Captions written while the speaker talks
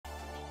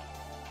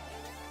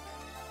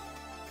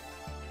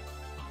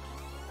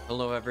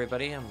Hello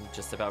everybody, I'm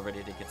just about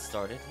ready to get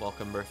started.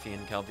 Welcome Murphy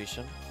and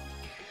Calvisham.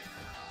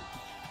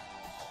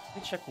 Let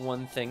me check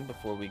one thing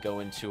before we go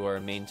into our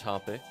main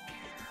topic.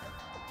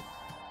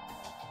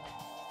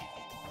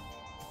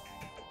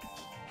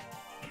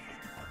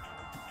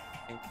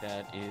 I think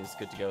that is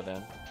good to go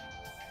then.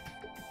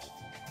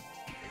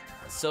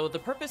 So the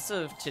purpose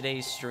of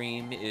today's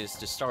stream is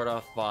to start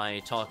off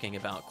by talking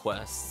about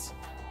quests.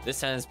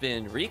 This has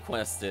been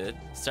requested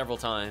several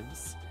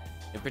times,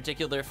 in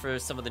particular for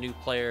some of the new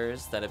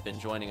players that have been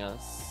joining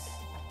us.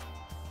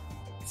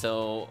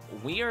 So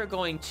we are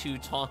going to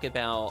talk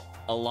about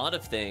a lot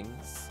of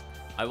things.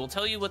 I will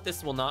tell you what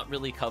this will not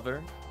really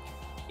cover.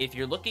 If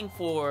you're looking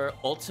for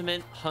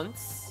ultimate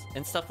hunts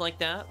and stuff like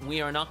that, we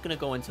are not going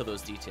to go into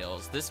those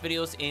details. This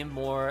video is aimed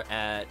more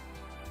at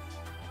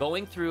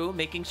going through,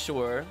 making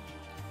sure,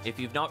 if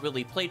you've not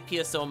really played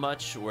PSO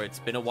much, or it's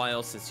been a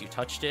while since you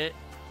touched it,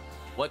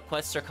 what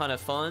quests are kind of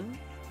fun,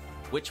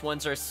 which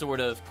ones are sort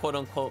of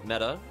quote-unquote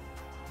meta,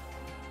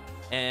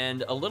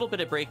 and a little bit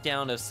of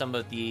breakdown of some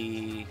of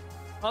the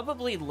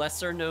probably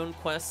lesser-known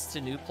quests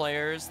to new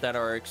players that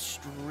are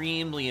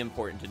extremely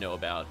important to know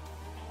about.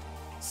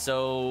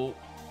 So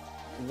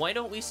why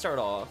don't we start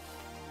off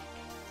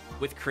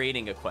with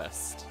creating a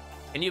quest?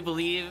 Can you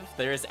believe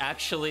there's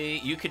actually,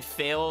 you could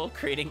fail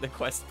creating the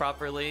quest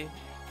properly?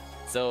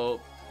 So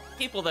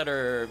people that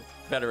are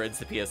veterans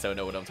to PSO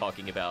know what I'm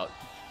talking about.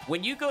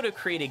 When you go to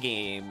create a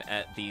game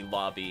at the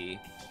lobby,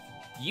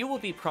 you will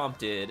be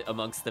prompted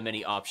amongst the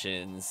many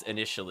options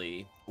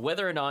initially,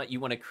 whether or not you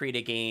want to create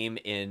a game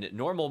in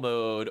normal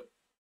mode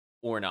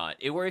or not.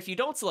 Or if you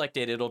don't select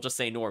it, it'll just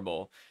say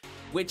normal,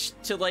 which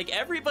to like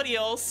everybody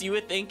else, you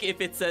would think if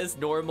it says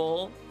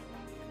normal,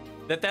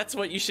 that's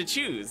what you should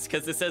choose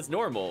because it says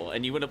normal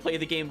and you want to play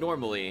the game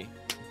normally.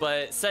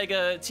 But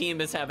Sega team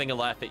is having a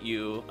laugh at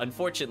you.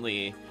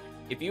 Unfortunately,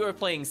 if you are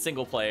playing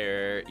single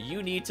player,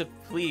 you need to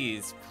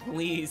please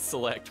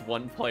select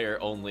one player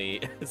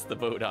only as the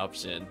mode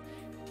option.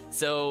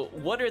 So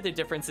what are the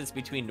differences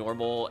between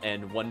normal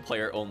and one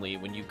player only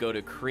when you go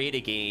to create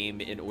a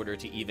game in order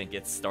to even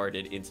get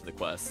started into the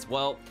quest?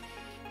 Well,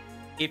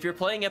 if you're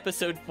playing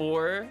episode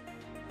 4,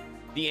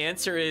 the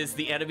answer is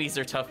the enemies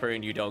are tougher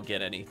and you don't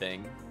get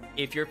anything.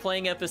 If you're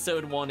playing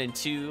episode 1 and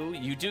 2,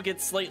 you do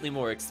get slightly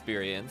more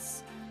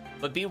experience.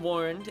 But be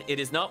warned, it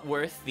is not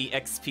worth the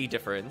XP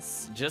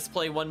difference. Just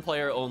play one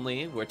player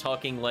only. We're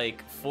talking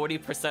like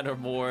 40% or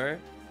more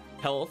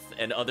health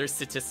and other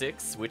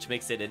statistics, which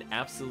makes it an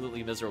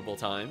absolutely miserable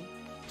time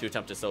to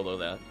attempt to solo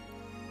that.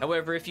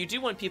 However, if you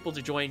do want people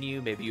to join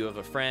you, maybe you have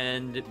a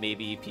friend,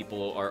 maybe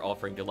people are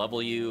offering to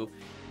level you,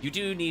 you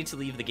do need to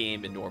leave the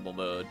game in normal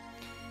mode.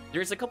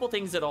 There's a couple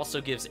things that also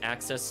gives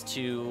access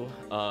to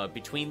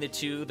between the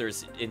two.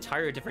 There's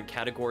entire different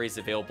categories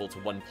available to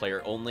one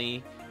player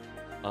only.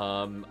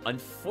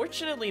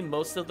 Unfortunately,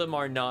 most of them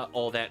are not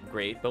all that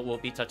great, but we'll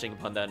be touching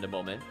upon that in a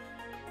moment.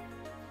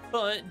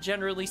 But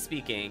generally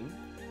speaking,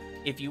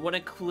 if you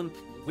want to,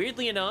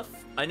 weirdly enough,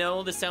 I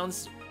know this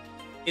sounds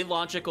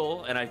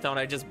illogical, and I thought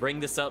I'd just bring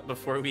this up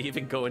before we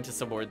even go into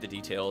some more of the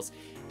details.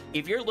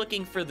 If you're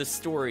looking for the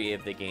story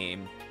of the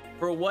game,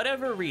 for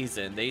whatever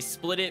reason, they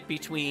split it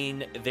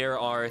between, there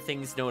are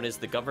things known as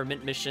the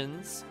government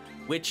missions,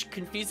 which,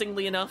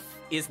 confusingly enough,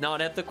 is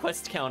not at the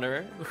quest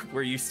counter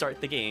where you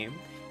start the game.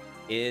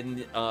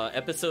 In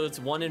episodes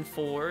 1 and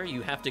 4,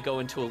 you have to go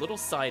into a little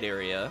side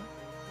area,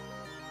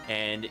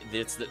 and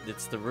it's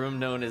the room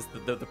known as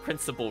the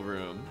principal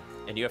room,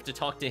 and you have to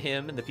talk to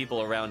him and the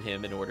people around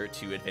him in order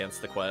to advance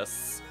the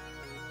quests.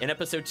 In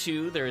episode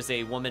 2, there's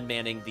a woman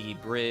manning the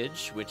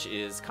bridge, which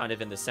is kind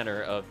of in the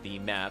center of the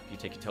map. You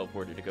take a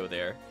teleporter to go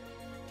there.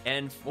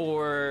 And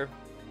for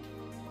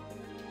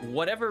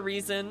whatever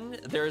reason,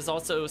 there's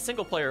also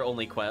single-player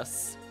only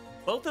quests.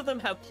 Both of them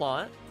have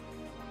plot.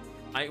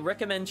 I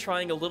recommend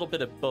trying a little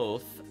bit of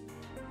both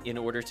in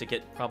order to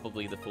get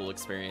probably the full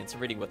experience. I'm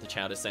reading what the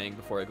chat is saying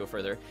before I go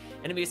further.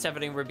 Enemies have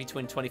anywhere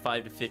between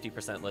 25 to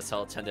 50% less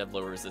health, tend to have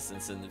lower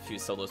resistance, and a few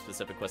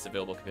solo-specific quests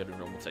available compared to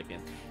normal type game.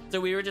 So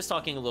we were just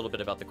talking a little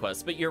bit about the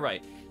quests, but you're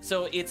right.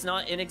 So it's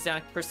not an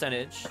exact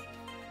percentage.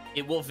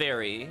 It will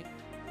vary,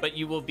 but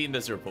you will be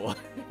miserable.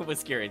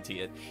 Let's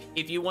guarantee it.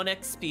 If you want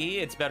XP,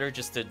 it's better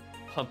just to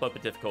pump up a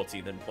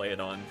difficulty than play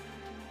it on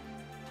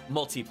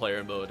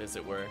multiplayer mode, as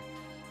it were.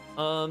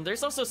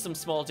 There's also some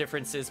small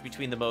differences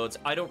between the modes.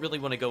 I don't really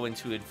want to go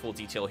into it in full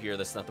detail here.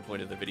 That's not the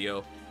point of the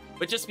video.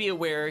 But just be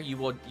aware,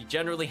 you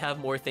generally have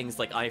more things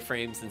like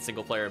iframes in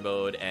single-player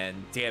mode, and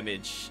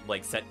damage,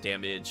 like set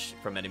damage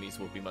from enemies,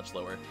 will be much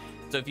lower.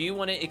 So if you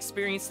want to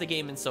experience the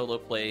game in solo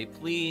play,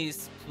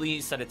 please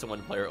set it to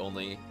one player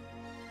only.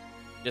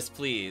 Just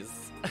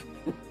please.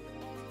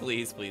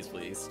 Please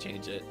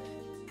change it.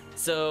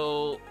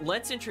 So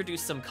let's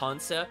introduce some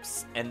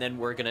concepts, and then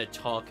we're going to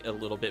talk a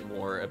little bit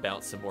more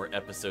about some more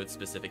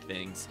episode-specific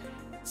things.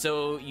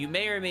 So you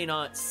may or may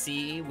not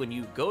see when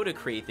you go to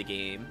create the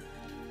game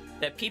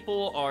that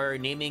people are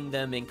naming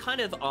them in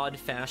kind of odd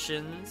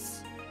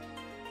fashions.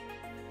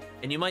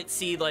 And you might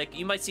see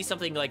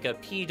something like a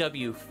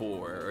PW4,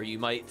 or you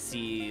might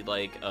see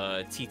like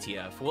a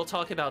TTF. We'll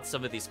talk about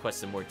some of these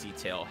quests in more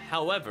detail.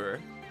 However,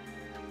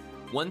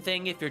 one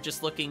thing, if you're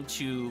just looking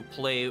to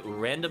play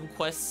random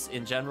quests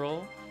in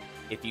general,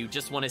 if you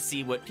just want to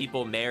see what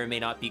people may or may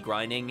not be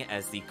grinding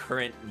as the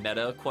current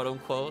meta,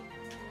 quote-unquote,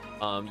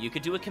 you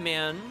could do a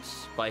command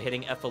by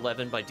hitting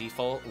F11 by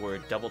default, or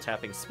double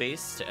tapping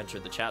space to enter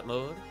the chat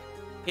mode,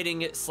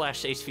 hitting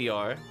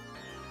 /HVR.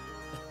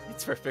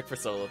 It's perfect for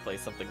solo play,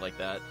 something like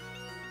that.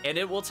 And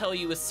it will tell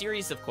you a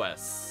series of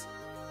quests.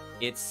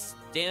 It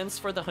stands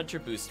for the Hunter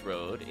Boost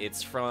Road.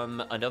 It's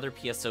from another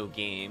PSO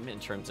game in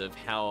terms of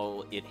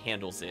how it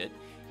handles it.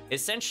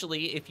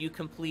 Essentially, if you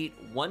complete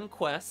one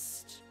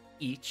quest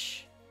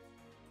each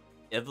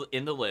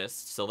in the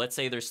list, so let's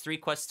say there's 3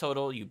 quests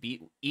total, you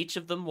beat each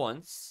of them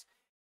once,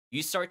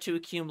 you start to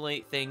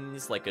accumulate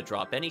things like a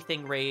drop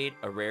anything rate,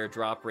 a rare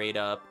drop rate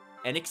up,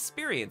 an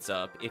experience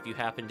up if you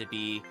happen to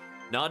be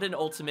not an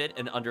ultimate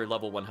and under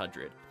level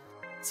 100.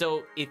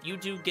 So if you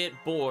do get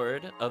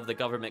bored of the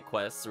government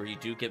quests, or you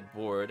do get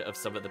bored of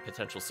some of the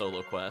potential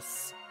solo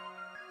quests,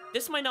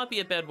 this might not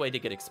be a bad way to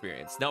get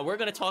experience. Now, we're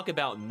going to talk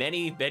about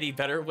many, many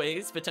better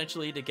ways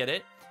potentially to get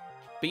it.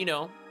 But you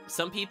know,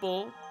 some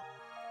people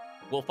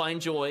will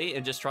find joy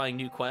in just trying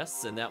new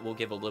quests, and that will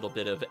give a little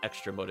bit of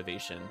extra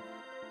motivation.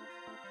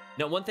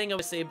 Now, one thing I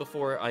would say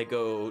before I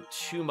go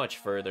too much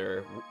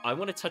further, I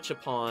want to touch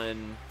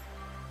upon,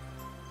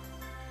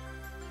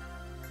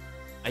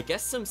 I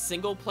guess, some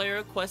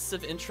single-player quests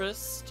of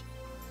interest.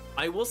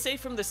 I will say,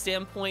 from the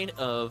standpoint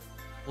of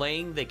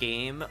playing the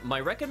game, my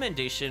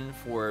recommendation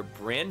for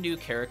brand new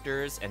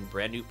characters and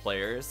brand new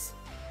players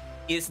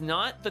is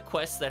not the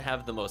quests that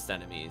have the most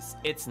enemies.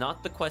 It's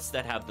not the quests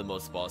that have the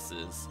most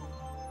bosses.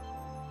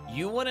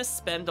 You want to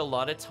spend a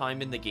lot of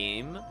time in the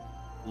game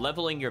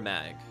leveling your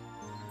mag.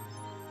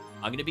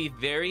 I'm going to be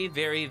very,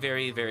 very,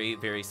 very, very,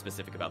 very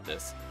specific about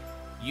this.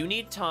 You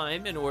need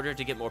time in order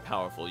to get more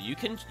powerful. You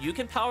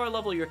can power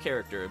level your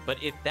character,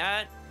 but if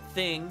that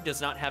thing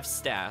does not have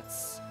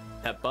stats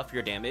that buff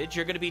your damage,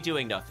 you're going to be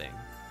doing nothing.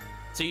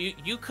 So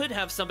you could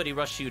have somebody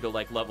rush you to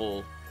like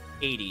level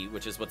 80,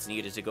 which is what's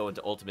needed to go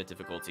into ultimate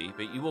difficulty,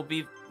 but you will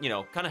be, you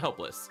know, kind of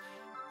helpless.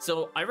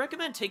 So I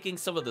recommend taking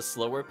some of the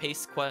slower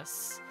paced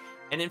quests,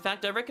 and in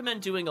fact, I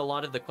recommend doing a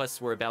lot of the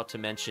quests we're about to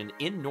mention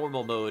in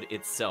normal mode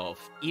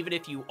itself, even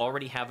if you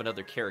already have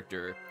another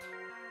character.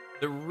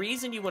 The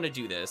reason you want to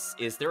do this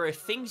is there are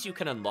things you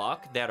can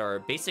unlock that are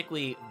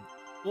basically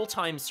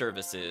full-time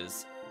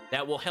services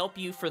that will help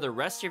you for the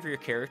rest of your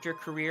character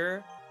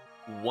career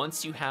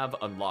once you have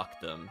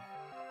unlocked them.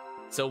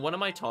 So what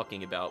am I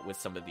talking about with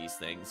some of these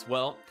things?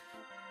 Well,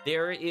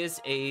 there is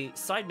a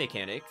side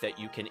mechanic that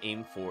you can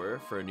aim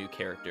for a new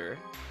character.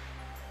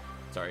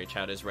 Sorry,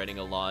 chat is writing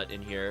a lot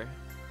in here.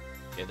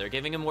 Okay, they're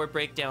giving a more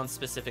breakdown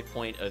specific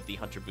point of the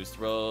Hunter Boost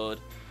Road.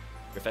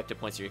 Your effective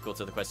points are equal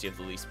to the quest you have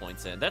the least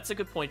points in. That's a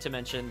good point to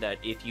mention, that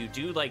if you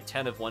do like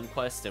 10 of one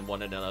quest and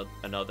 1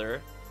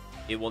 another,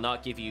 it will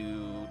not give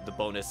you the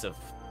bonus of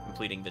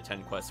completing the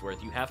 10 quests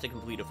worth. You have to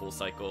complete a full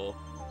cycle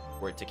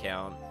for it to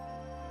count.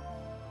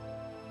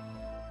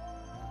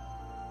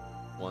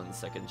 1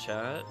 second,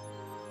 chat.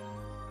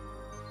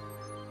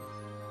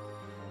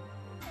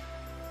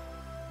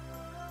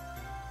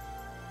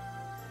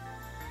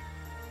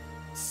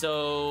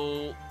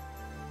 So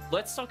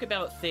let's talk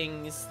about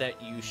things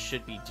that you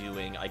should be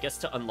doing, I guess,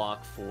 to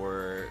unlock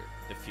for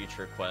the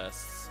future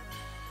quests.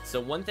 So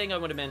one thing I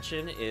want to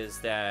mention is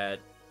that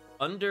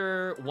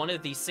under one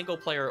of the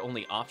single-player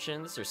only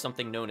options, there's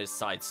something known as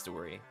side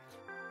story.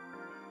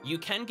 You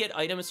can get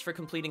items for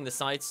completing the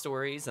side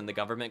stories and the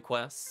government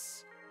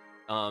quests.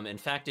 In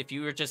fact, if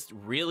you were just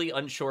really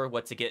unsure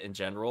what to get in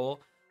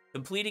general,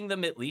 completing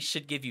them at least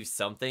should give you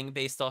something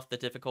based off the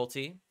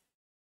difficulty.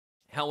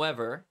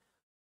 However,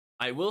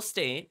 I will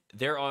state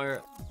there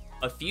are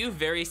a few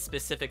very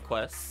specific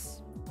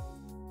quests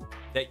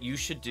that you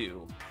should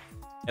do.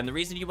 And the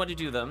reason you want to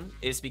do them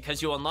is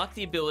because you unlock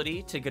the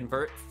ability to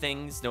convert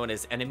things known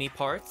as enemy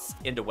parts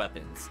into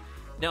weapons.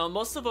 Now,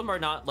 most of them are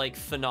not like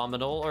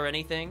phenomenal or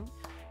anything,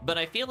 but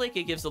I feel like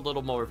it gives a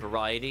little more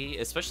variety,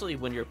 especially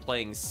when you're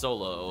playing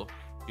solo.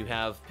 You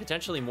have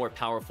potentially more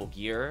powerful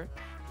gear.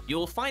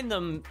 You'll find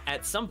them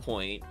at some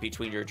point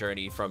between your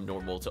journey from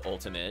normal to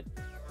ultimate.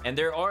 And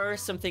there are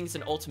some things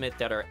in ultimate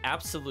that are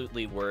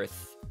absolutely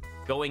worth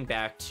going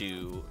back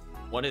to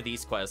one of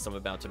these quests I'm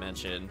about to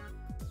mention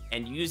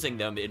and using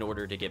them in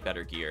order to get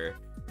better gear.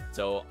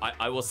 So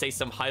I will say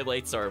some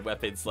highlights are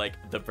weapons like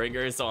the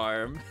Bringer's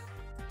Arm.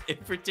 In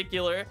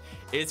particular,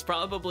 it's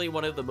probably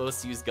one of the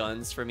most used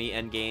guns for me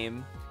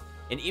endgame.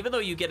 And even though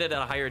you get it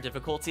at a higher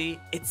difficulty,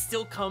 it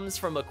still comes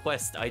from a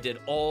quest I did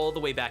all the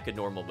way back in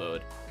normal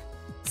mode.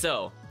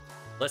 So,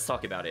 let's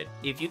talk about it.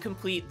 If you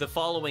complete the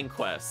following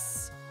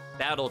quests: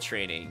 Battle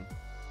Training,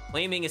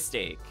 Claiming a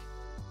Stake,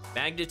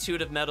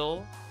 Magnitude of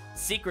Metal,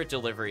 Secret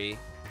Delivery,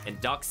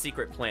 and Doc's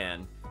Secret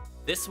Plan,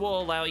 this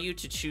will allow you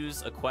to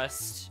choose a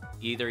quest.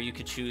 Either you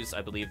could choose,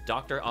 I believe,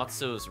 Dr.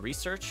 Otso's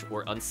Research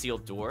or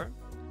Unsealed Door,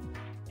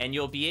 and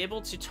you'll be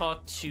able to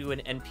talk to an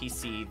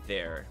NPC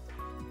there.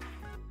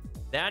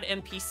 that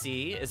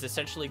NPC is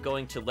essentially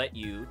going to let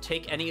you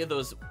take any of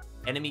those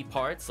enemy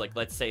parts, like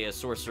let's say a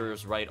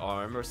sorcerer's right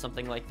arm or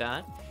something like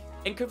that,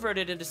 and convert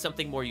it into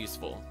something more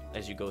useful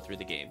as you go through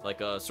the game,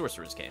 like a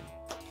sorcerer's cane.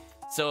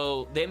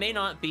 So they may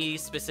not be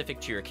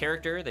specific to your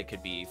character. They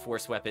could be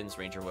force weapons,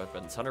 ranger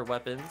weapons, hunter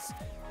weapons,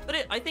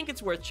 but I think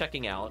it's worth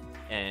checking out.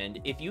 And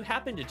if you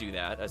happen to do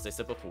that, as I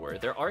said before,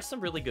 there are some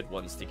really good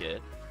ones to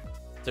get.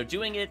 So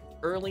doing it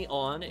early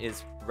on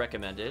is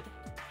recommended.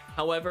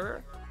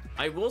 However,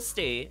 I will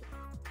state,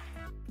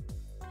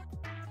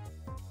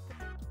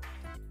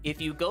 if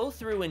you go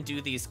through and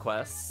do these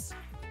quests,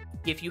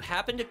 if you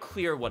happen to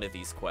clear one of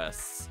these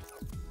quests,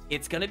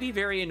 it's going to be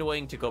very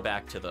annoying to go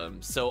back to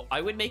them. So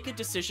I would make a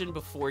decision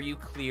before you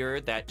clear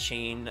that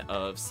chain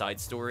of side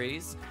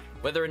stories,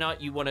 whether or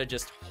not you want to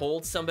just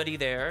hold somebody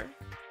there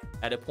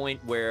at a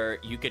point where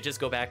you could just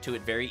go back to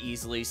it very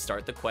easily,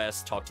 start the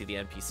quest, talk to the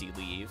NPC,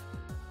 leave.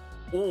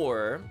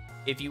 Or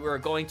if you are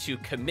going to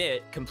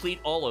complete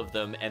all of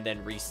them and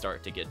then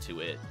restart to get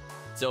to it.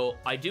 So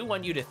I do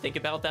want you to think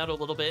about that a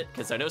little bit,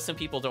 because I know some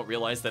people don't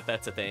realize that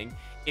that's a thing.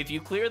 If you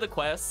clear the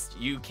quest,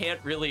 you can't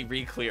really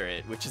re-clear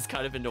it, which is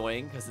kind of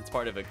annoying because it's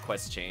part of a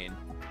quest chain.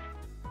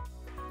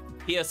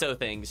 PSO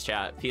things,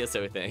 chat.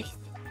 PSO things.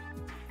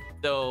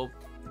 So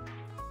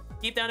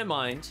keep that in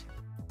mind.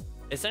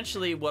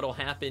 Essentially, what'll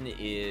happen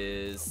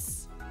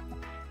is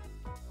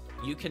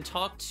you can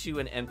talk to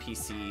an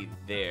NPC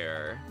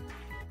there,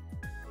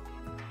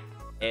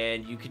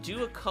 and you could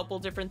do a couple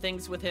different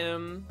things with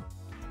him.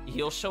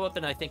 He'll show up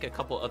in, I think, a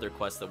couple other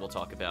quests that we'll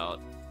talk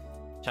about.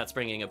 Chat's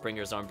bringing up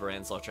Bringer's Arm,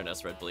 Baran's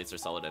Lotroness, Red Blades are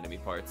solid enemy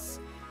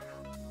parts.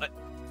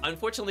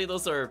 Unfortunately,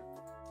 those are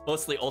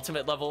mostly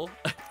ultimate level.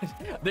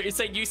 They're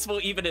saying useful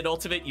even in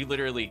ultimate. You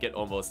literally get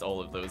almost all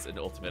of those in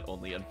ultimate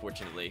only,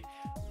 unfortunately.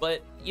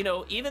 But, you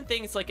know, even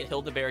things like a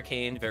Hildebear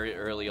Cane very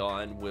early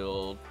on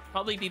will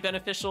probably be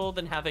beneficial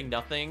than having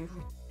nothing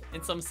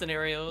in some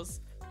scenarios.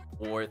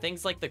 Or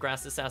things like the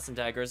Grass Assassin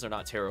Daggers are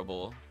not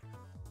terrible.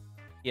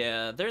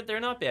 Yeah, they're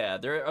not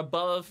bad. They're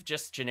above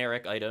just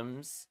generic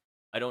items.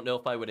 I don't know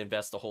if I would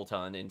invest a whole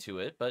ton into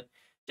it, but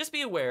just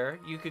be aware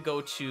you could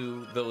go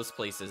to those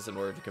places in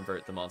order to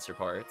convert the monster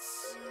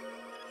parts.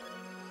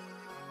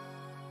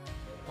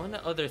 One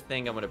other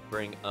thing I'm going to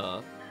bring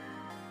up.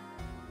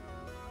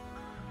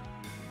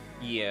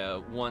 Yeah,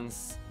 one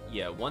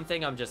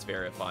thing I'm just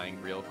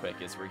verifying real quick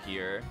as we're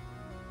here.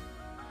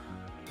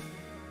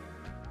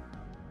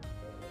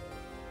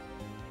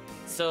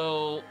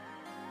 So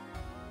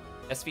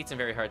S-Feats and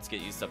very hard to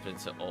get used up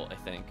into ult, I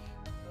think.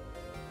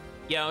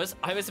 Yeah,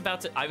 I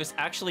was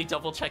actually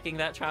double checking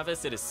that,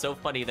 Travis. It is so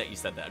funny that you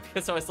said that,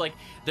 because I was like,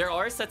 there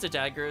are sets of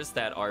daggers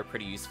that are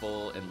pretty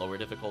useful in lower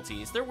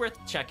difficulties. They're worth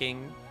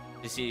checking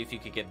to see if you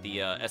could get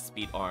the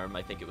S-Speed arm,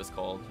 I think it was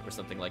called, or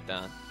something like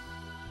that.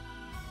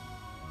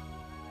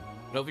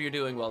 I hope you're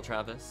doing well,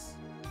 Travis.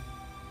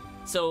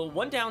 So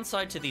one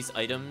downside to these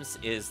items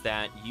is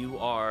that you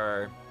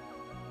are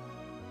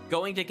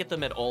going to get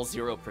them at all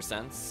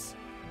 0%.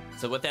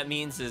 So what that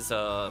means is there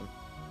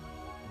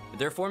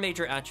are 4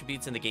 major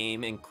attributes in the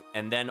game,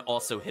 and then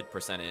also hit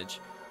percentage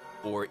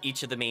for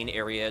each of the main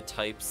area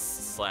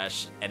types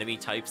 / enemy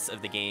types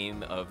of the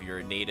game, of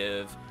your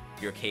native,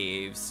 your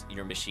caves,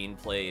 your machine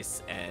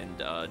place,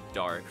 and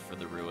dark for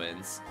the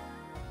ruins.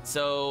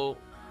 So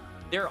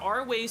there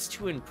are ways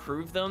to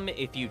improve them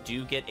if you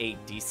do get a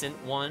decent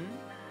one,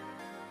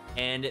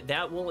 and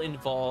that will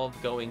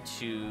involve going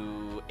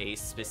to a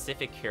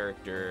specific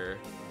character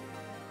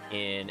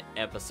in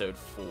episode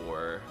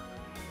 4.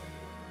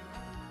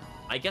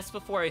 I guess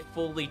before I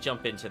fully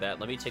jump into that,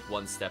 let me take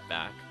one step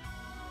back.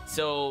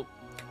 So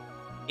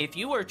if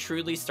you are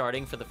truly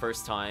starting for the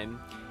first time,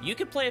 you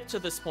could play up to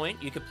this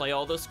point. You could play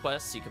all those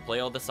quests. You could play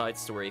all the side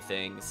story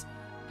things.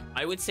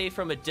 I would say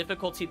from a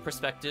difficulty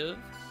perspective,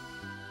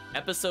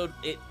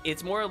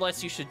 it's more or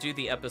less you should do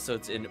the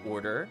episodes in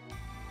order.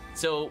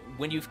 So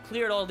when you've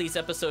cleared all these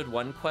episode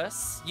 1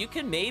 quests, you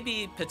can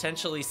maybe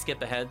potentially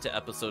skip ahead to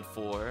episode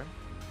 4.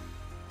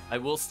 I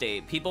will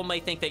state, people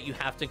might think that you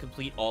have to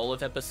complete all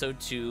of episode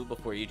 2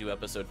 before you do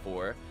episode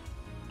 4.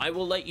 I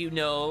will let you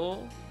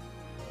know,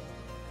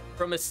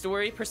 from a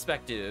story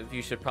perspective,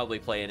 you should probably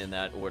play it in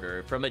that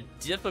order. From a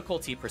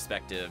difficulty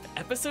perspective,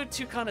 episode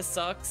 2 kind of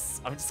sucks.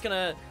 I'm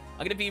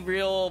gonna be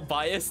real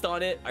biased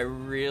on it. I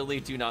really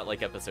do not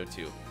like episode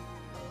 2.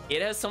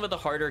 It has some of the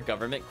harder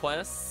government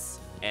quests,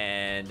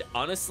 and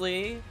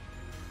honestly,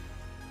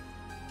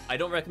 I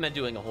don't recommend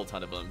doing a whole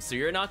ton of them, so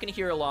you're not going to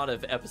hear a lot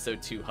of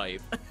episode 2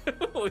 hype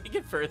when we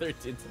get further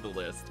into the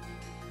list.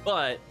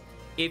 But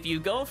if you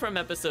go from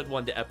episode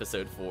 1 to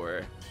episode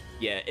 4,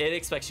 yeah, it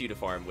expects you to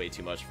farm way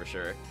too much for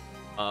sure.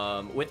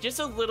 With just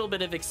a little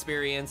bit of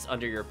experience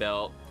under your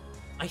belt,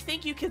 I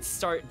think you could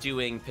start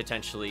doing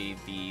potentially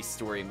the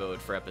story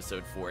mode for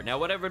episode 4. Now,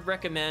 what I would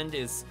recommend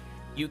is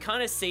you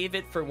kind of save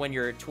it for when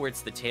you're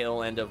towards the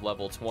tail end of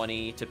level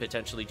 20 to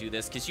potentially do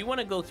this, because you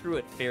want to go through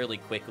it fairly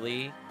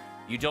quickly.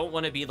 You don't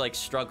want to be like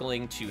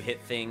struggling to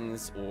hit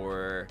things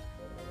or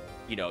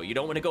you know, you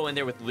don't want to go in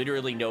there with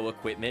literally no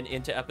equipment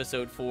into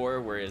episode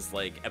 4, whereas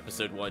like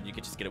episode 1 you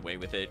could just get away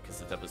with it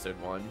because it's episode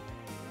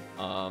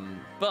 1.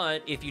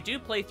 But if you do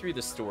play through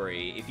the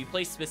story, if you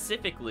play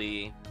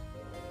specifically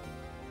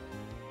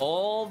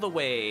all the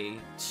way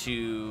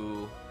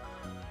to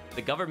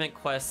the government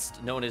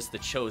quest known as The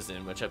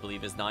Chosen, which I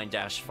believe is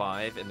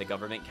 9-5 in the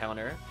government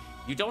counter,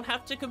 you don't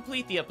have to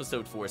complete the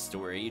episode 4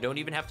 story. You don't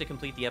even have to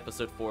complete the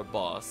episode 4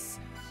 boss.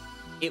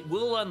 It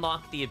will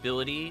unlock the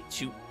ability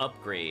to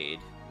upgrade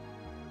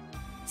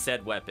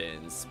said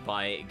weapons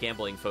by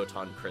gambling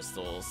Photon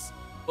crystals.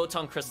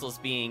 Photon crystals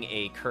being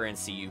a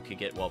currency you could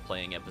get while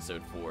playing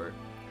episode 4.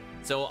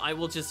 So I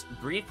will just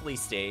briefly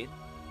state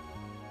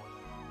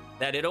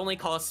that it only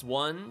costs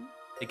 1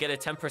 to get a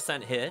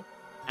 10% hit.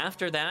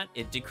 After that,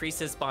 it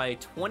decreases by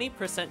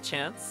 20%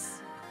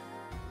 chance.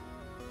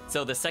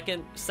 So the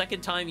second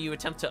time you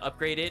attempt to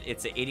upgrade it,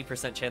 it's an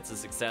 80% chance of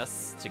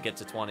success to get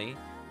to 20,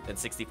 then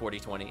 60, 40,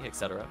 20,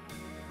 etc.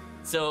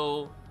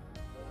 So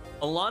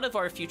a lot of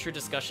our future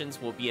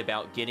discussions will be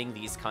about getting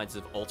these kinds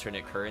of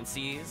alternate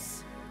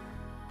currencies.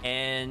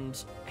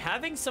 And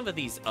having some of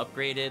these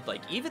upgraded,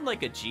 like even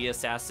like a G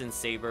Assassin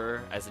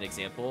Saber as an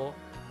example,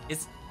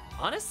 is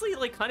honestly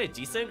like kind of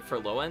decent for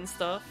low-end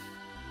stuff.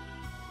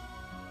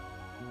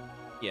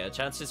 Yeah,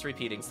 chat's just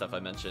repeating stuff I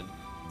mentioned.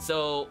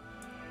 So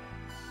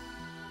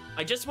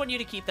I just want you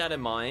to keep that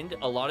in mind.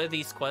 A lot of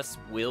these quests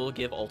will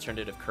give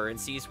alternative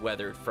currencies,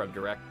 whether from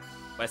direct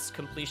quest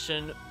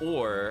completion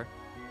or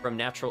from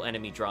natural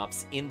enemy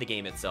drops in the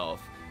game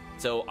itself.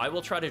 So I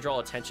will try to draw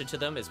attention to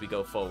them as we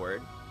go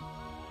forward.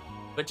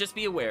 But just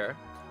be aware,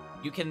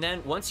 you can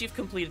then, once you've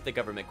completed the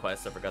government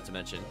quest, I forgot to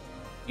mention,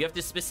 you have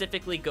to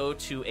specifically go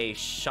to a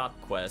shop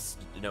quest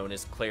known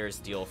as Claire's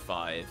Deal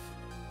 5.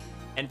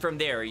 And from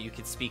there, you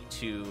can speak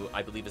to,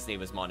 I believe his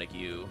name is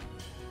Montague,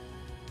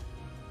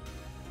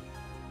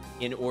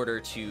 in order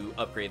to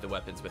upgrade the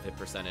weapons with hit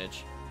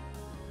percentage.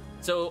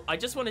 So I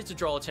just wanted to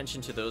draw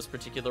attention to those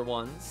particular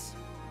ones.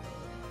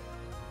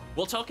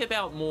 We'll talk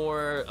about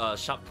more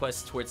shop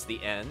quests towards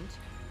the end,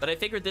 but I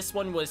figured this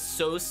one was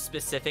so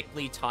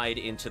specifically tied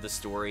into the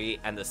story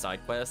and the side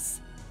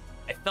quests,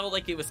 I felt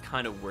like it was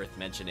kind of worth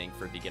mentioning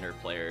for beginner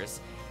players.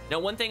 Now,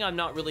 one thing I'm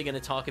not really going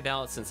to talk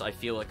about, since I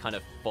feel it kind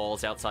of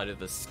falls outside of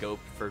the scope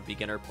for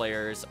beginner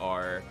players,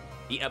 are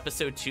the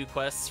episode 2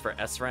 quests for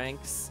S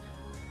ranks.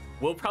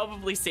 We'll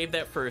probably save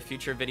that for a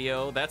future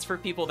video. That's for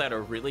people that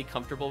are really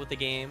comfortable with the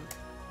game.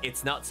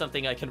 It's not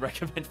something I can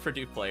recommend for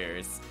new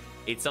players.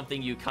 It's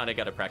something you kind of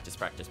got to practice.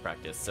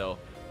 So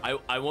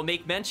I will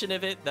make mention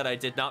of it, that I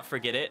did not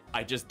forget it.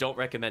 I just don't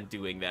recommend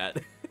doing that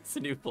as a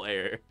new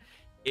player.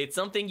 It's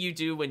something you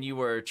do when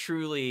you are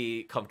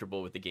truly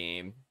comfortable with the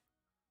game.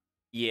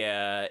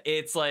 Yeah,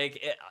 it's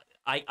like,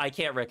 I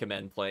can't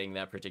recommend playing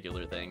that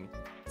particular thing.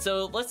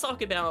 So let's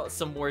talk about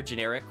some more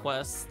generic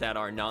quests that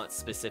are not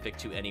specific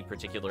to any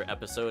particular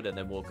episode, and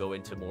then we'll go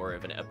into more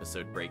of an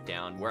episode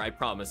breakdown, where I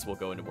promise we'll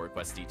go into more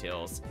quest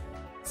details.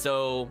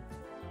 So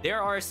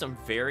there are some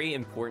very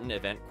important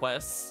event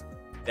quests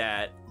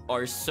that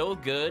are so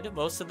good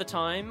most of the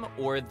time,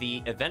 or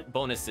the event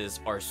bonuses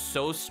are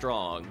so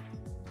strong,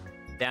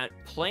 that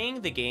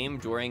playing the game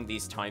during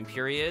these time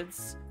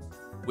periods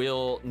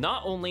will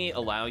not only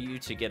allow you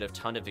to get a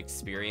ton of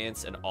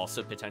experience and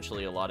also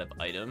potentially a lot of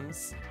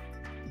items,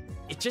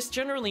 it just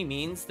generally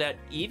means that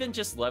even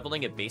just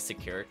leveling a basic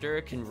character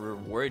can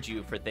reward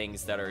you for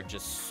things that are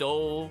just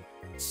so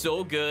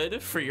good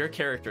for your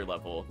character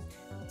level.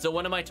 So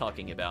what am I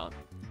talking about?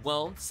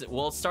 Well,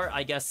 we'll start,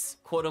 I guess,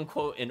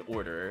 quote-unquote in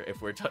order,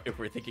 if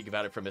we're thinking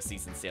about it from a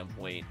season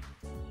standpoint.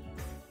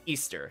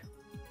 Easter.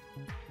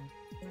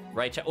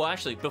 Right? Well,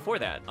 actually, before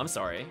that, I'm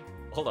sorry.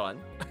 Hold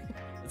on.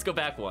 Let's go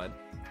back one.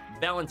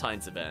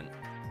 Valentine's event.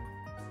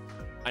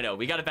 I know,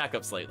 we gotta back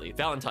up slightly.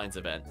 Valentine's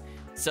event.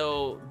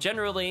 So,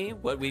 generally,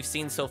 what we've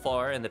seen so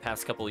far in the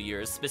past couple of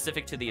years,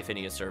 specific to the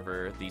Ephinea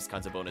server, these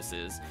kinds of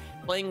bonuses,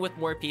 playing with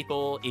more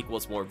people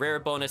equals more rare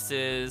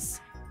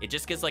bonuses. It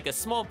just gives like a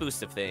small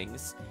boost of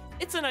things.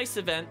 It's a nice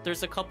event.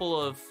 There's a couple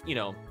of, you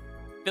know,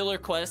 filler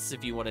quests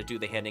if you want to do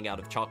the handing out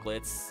of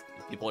chocolates.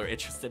 If people are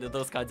interested in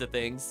those kinds of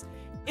things.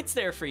 It's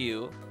there for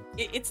you.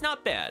 It's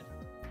not bad.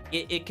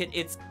 It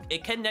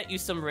can net you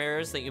some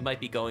rares that you might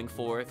be going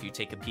for if you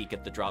take a peek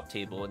at the drop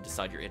table and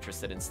decide you're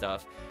interested in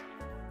stuff.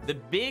 The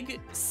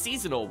big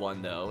seasonal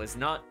one, though, is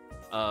not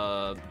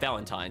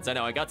Valentine's. I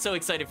know, I got so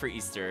excited for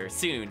Easter.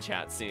 Soon,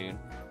 chat, soon.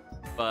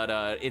 But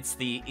it's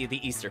the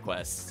Easter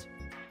quest.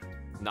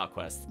 Not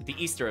quest. The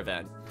Easter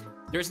event.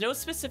 There's no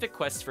specific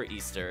quest for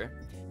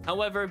Easter.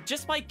 However,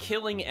 just by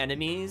killing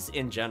enemies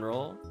in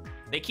general,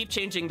 they keep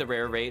changing the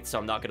rare rate, so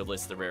I'm not going to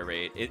list the rare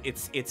rate.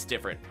 It's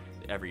different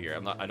every year.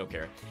 I don't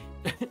care.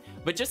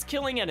 But just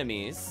killing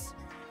enemies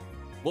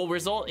will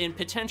result in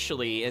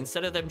potentially,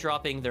 instead of them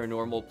dropping their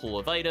normal pool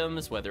of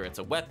items, whether it's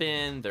a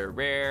weapon, they're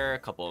rare, a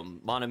couple of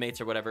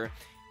monomates or whatever,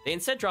 they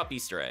instead drop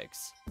Easter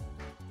eggs.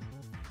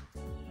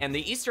 And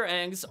the Easter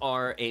eggs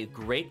are a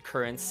great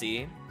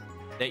currency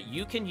that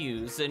you can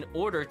use in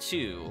order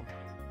to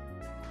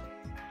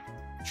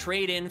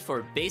trade in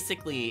for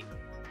basically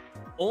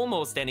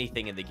almost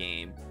anything in the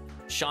game,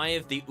 shy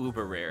of the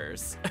uber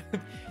rares.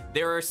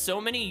 There are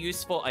so many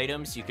useful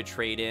items you could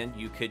trade in.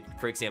 You could,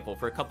 for example,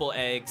 for a couple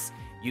eggs,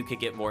 you could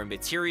get more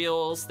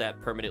materials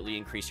that permanently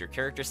increase your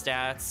character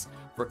stats.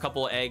 For a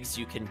couple eggs,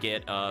 you can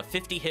get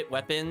 50 hit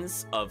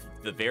weapons of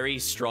the very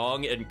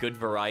strong and good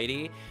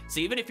variety. So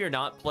even if you're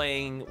not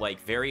playing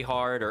like very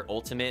hard or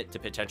ultimate to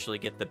potentially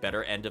get the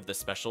better end of the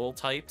special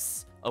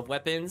types of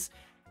weapons,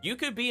 you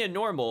could be a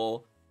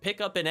normal,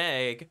 pick up an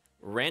egg,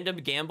 random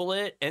gamble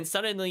it, and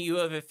suddenly you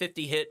have a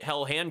 50 hit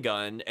hell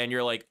handgun, and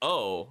you're like,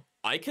 oh,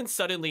 I can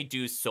suddenly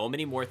do so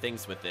many more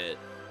things with it.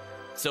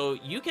 So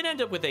you can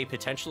end up with a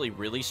potentially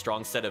really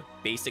strong set of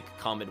basic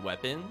common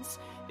weapons.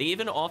 They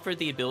even offer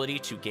the ability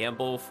to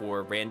gamble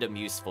for random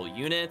useful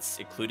units,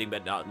 including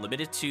but not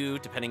limited to,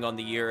 depending on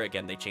the year.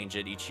 Again, they change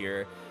it each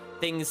year.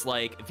 Things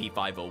like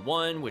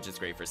V501, which is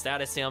great for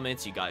status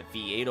ailments. You got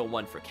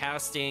V801 for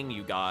casting.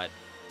 You got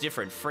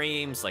different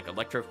frames, like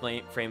electro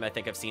frame I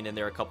think I've seen in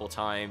there a couple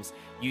times.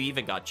 You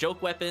even got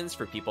joke weapons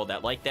for people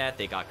that like that.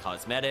 They got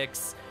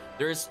cosmetics.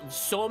 There's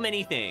so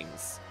many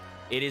things.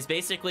 It is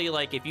basically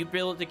like if you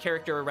build the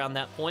character around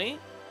that point,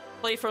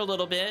 play for a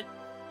little bit,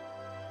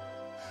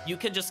 you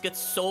can just get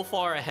so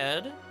far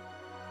ahead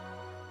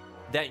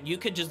that you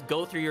could just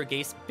go through your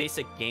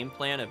basic game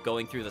plan of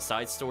going through the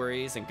side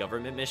stories and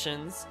government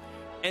missions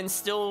and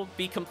still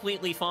be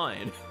completely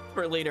fine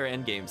for later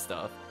endgame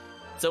stuff.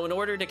 So in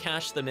order to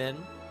cash them in,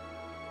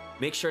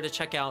 make sure to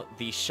check out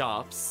the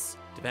shops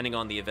depending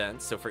on the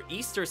event. So for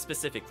Easter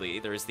specifically,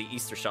 there's the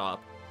Easter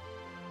shop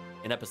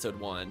in episode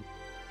 1,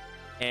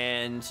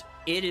 and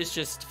it is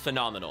just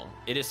phenomenal.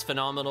 It is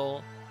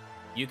phenomenal.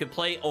 You could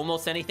play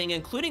almost anything,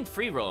 including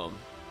free roam,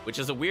 which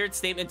is a weird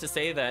statement to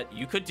say that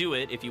you could do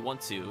it if you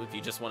want to, if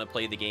you just want to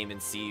play the game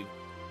and see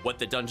what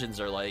the dungeons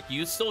are like.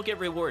 You still get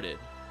rewarded.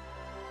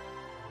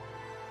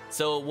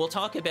 So we'll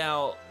talk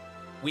about,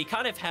 we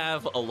kind of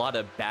have a lot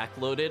of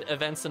backloaded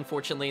events,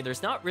 unfortunately.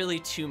 There's not really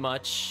too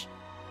much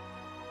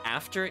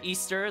after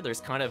Easter.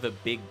 There's kind of a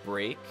big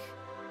break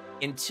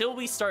until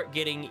we start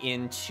getting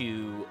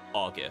into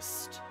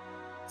August.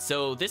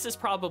 So this is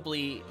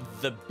probably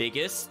the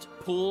biggest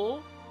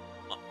pool.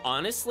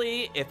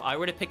 Honestly, if I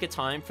were to pick a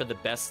time for the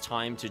best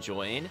time to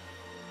join,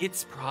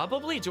 it's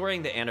probably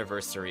during the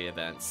anniversary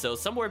event. So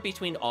somewhere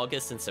between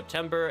August and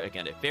September,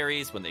 again, it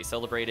varies when they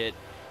celebrate it.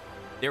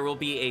 There will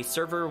be a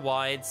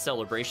server-wide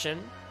celebration.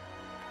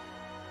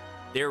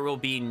 There will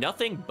be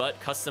nothing but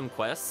custom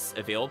quests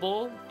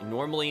available.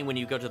 Normally, when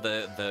you go to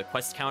the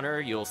quest counter,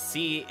 you'll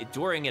see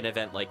during an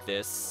event like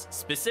this,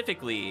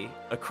 specifically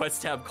a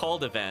quest tab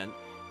called event,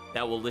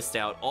 that will list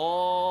out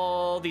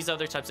all these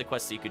other types of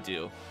quests that you could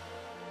do.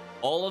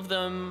 All of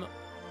them,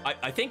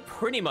 I think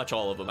pretty much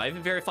all of them. I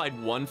haven't verified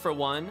one for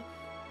one,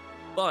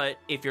 but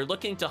if you're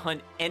looking to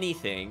hunt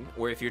anything,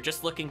 or if you're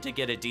just looking to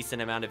get a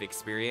decent amount of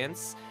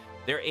experience,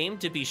 they're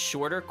aimed to be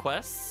shorter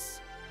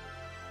quests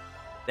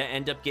that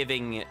end up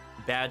giving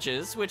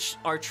badges, which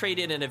are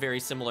traded in a very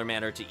similar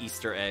manner to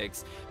Easter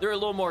eggs. They're a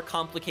little more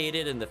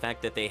complicated in the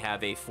fact that they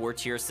have a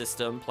 4-tier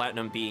system,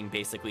 platinum being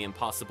basically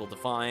impossible to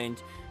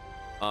find.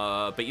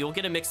 But you'll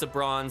get a mix of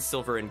bronze,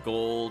 silver, and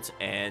gold,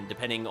 and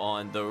depending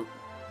on the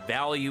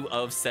value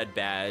of said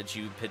badge,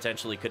 you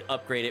potentially could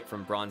upgrade it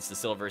from bronze to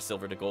silver,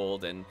 silver to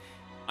gold, and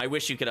I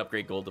wish you could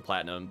upgrade gold to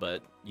platinum,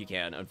 but you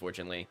can,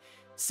 unfortunately.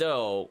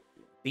 So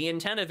the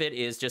intent of it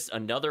is just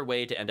another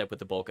way to end up with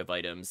the bulk of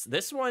items.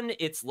 This one,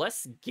 it's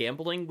less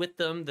gambling with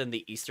them than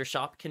the Easter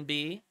shop can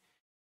be,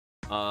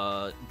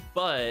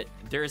 but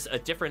there's a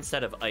different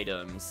set of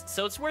items,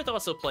 so it's worth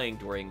also playing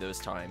during those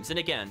times. And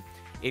again,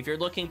 if you're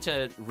looking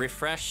to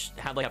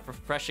have like a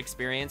fresh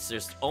experience,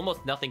 there's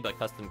almost nothing but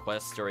custom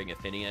quests during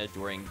Ephinea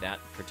during that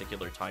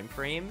particular time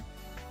frame.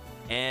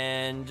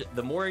 And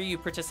the more you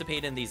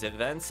participate in these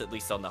events, at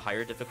least on the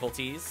higher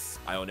difficulties,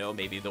 I don't know,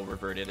 maybe they'll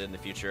revert it in the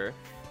future,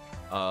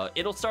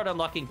 it'll start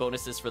unlocking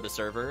bonuses for the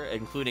server,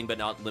 including but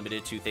not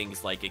limited to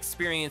things like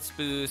experience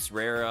boosts,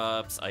 rare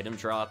ups, item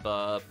drop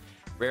up,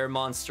 rare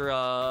monster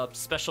up,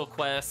 special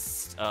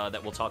quests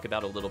that we'll talk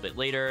about a little bit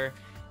later.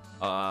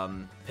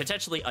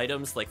 Potentially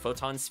items like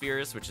Photon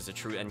spheres, which is a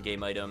true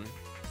endgame item.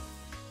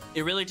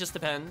 It really just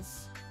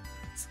depends.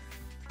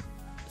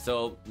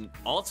 So,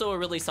 also a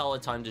really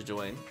solid time to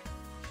join.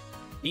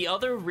 The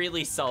other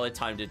really solid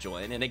time to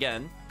join, and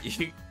again,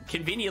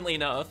 conveniently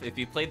enough, if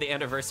you played the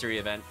anniversary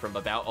event from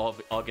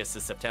about August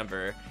to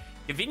September,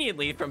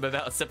 conveniently from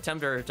about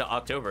September to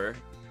October,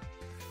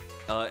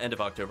 end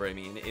of October I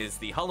mean, is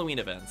the Halloween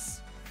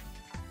events.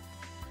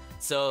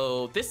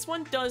 So this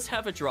one does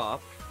have a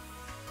drop.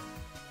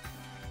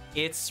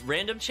 It's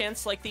random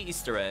chance like the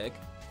Easter egg,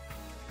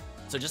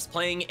 so just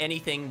playing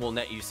anything will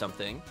net you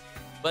something,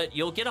 but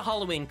you'll get a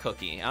Halloween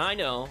cookie. And I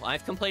know,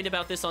 I've complained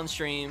about this on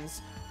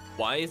streams.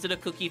 Why is it a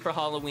cookie for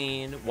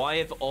Halloween? Why,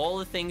 of all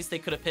the things they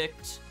could have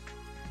picked,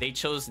 they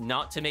chose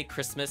not to make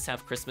Christmas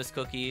have Christmas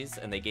cookies,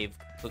 and they gave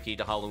cookie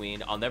to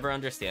Halloween? I'll never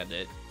understand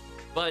it.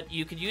 But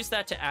you could use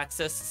that to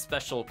access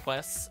special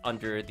quests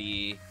under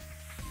the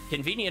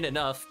convenient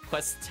enough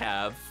quest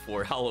tab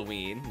for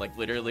Halloween. Like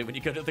literally when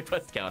you go to the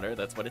quest counter,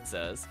 that's what it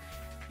says.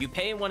 You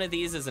pay one of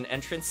these as an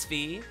entrance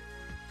fee,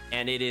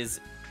 and it is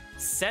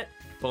set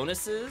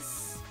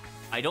bonuses.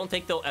 I don't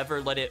think they'll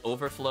ever let it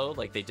overflow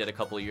like they did a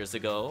couple years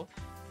ago.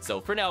 So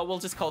for now, we'll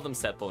just call them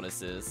set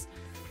bonuses,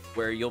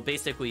 where you'll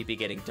basically be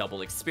getting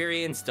double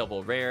experience,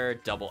 double rare,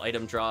 double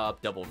item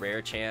drop, double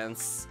rare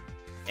chance.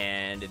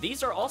 And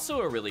these are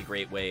also a really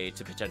great way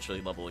to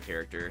potentially level a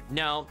character.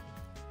 Now,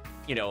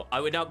 you know,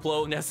 I would not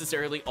blow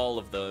necessarily all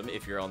of them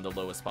if you're on the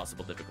lowest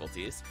possible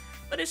difficulties,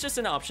 but it's just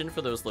an option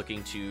for those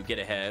looking to get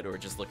ahead or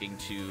just looking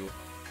to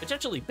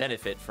potentially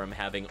benefit from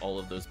having all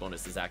of those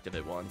bonuses active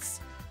at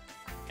once.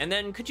 And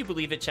then, could you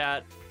believe it,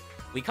 chat?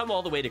 We come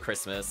all the way to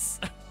Christmas,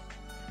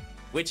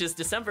 which is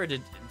December to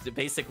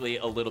basically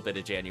a little bit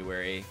of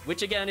January,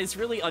 which again is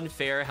really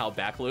unfair how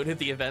backloaded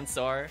the events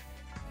are.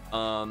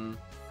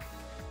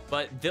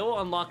 But they'll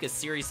unlock a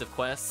series of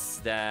quests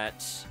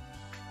that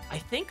I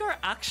think are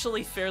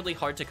actually fairly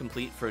hard to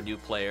complete for a new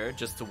player,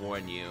 just to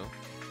warn you.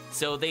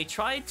 So they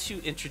tried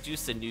to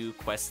introduce a new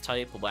quest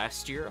type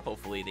last year,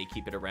 hopefully they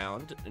keep it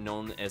around,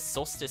 known as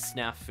Solstice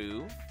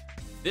Snafu.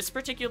 This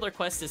particular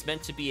quest is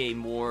meant to be a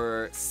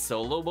more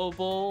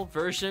soloable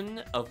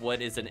version of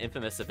what is an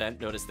infamous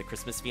event known as the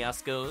Christmas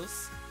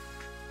Fiascos.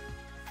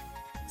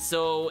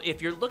 So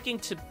if you're looking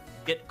to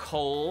get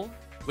coal,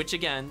 which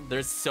again,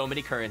 there's so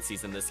many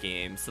currencies in this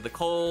game. So the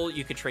coal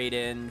you could trade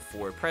in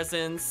for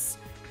presents.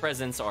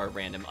 Presents are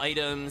random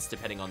items.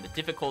 Depending on the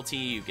difficulty,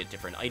 you get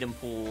different item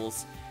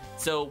pools.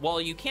 So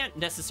while you can't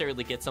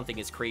necessarily get something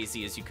as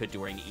crazy as you could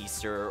during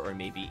Easter or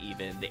maybe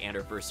even the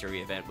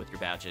anniversary event with your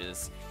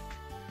badges,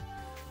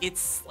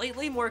 it's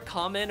slightly more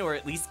common or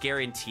at least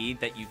guaranteed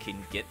that you can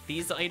get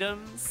these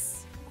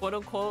items, quote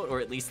unquote,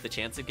 or at least the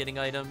chance of getting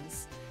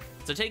items.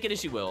 So take it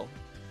as you will.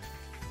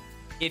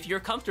 If you're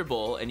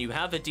comfortable and you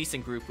have a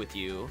decent group with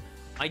you,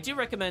 I do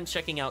recommend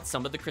checking out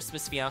some of the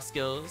Christmas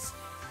Fiascos.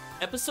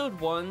 Episode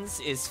 1's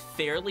is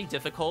fairly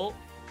difficult.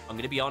 I'm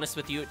going to be honest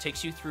with you, it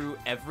takes you through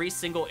every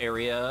single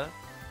area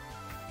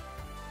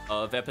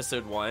of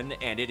Episode 1,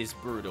 and it is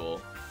brutal.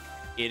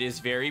 It is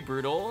very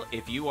brutal.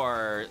 If you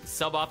are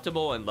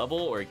suboptimal in level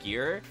or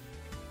gear,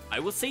 I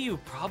will say you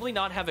probably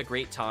not have a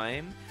great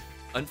time.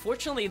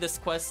 Unfortunately, this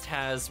quest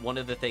has one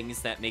of the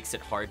things that makes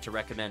it hard to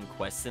recommend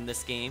quests in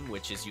this game,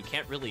 which is you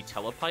can't really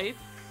telepipe,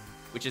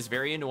 which is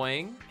very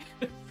annoying.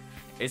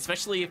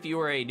 Especially if you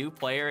are a new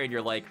player and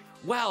you're like,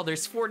 wow,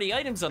 there's 40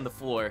 items on the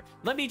floor.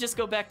 Let me just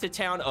go back to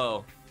town.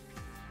 Oh.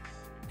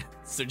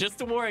 So just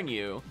to warn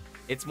you,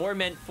 it's more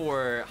meant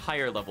for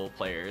higher level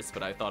players,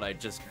 but I thought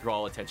I'd just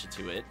draw attention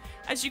to it,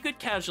 as you could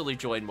casually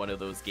join one of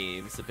those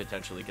games to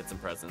potentially get some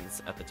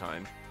presents at the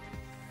time.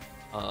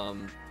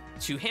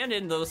 To hand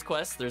in those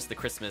quests, there's the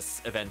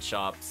Christmas event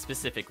shop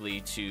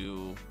specifically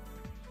to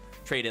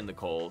trade in the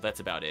coal. That's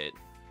about it.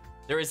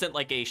 There isn't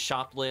like a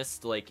shop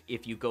list, like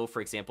if you go,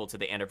 for example, to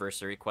the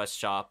anniversary quest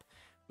shop,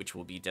 which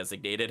will be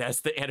designated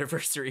as the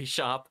anniversary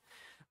shop,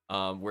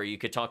 where you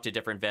could talk to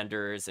different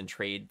vendors and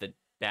trade the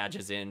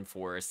badges in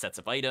for sets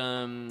of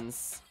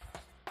items.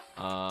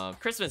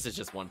 Christmas is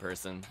just one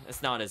person.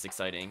 It's not as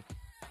exciting.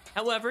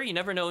 However, you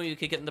never know who you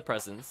could get in the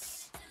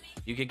presents.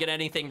 You could get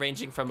anything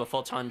ranging from a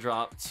Photon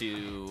drop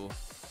to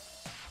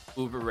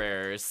uber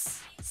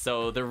rares.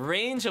 So the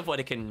range of what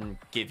it can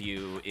give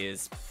you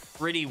is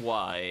pretty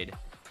wide.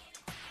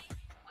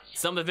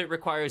 Some of it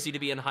requires you to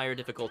be in higher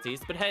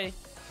difficulties, but hey,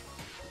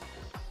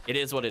 it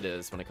is what it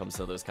is when it comes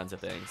to those kinds of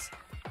things.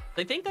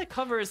 I think that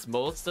covers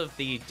most of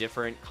the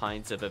different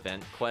kinds of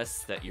event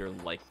quests that you're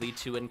likely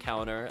to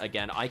encounter.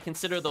 Again, I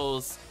consider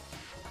those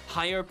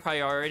higher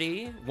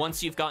priority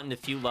once you've gotten a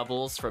few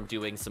levels from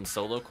doing some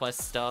solo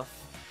quest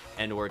stuff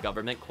and or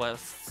government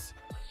quests,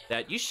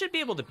 that you should be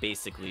able to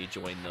basically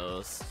join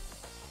those.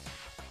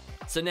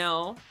 So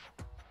now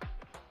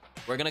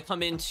we're gonna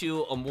come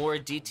into a more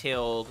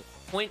detailed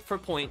point for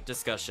point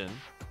discussion.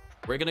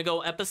 We're gonna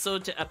go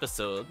episode to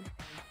episode.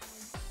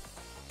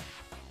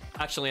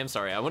 Actually, I'm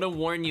sorry, I want to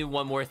warn you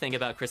one more thing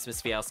about Christmas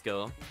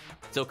Fiasco.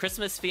 So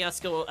Christmas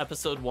Fiasco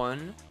episode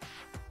 1,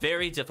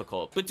 very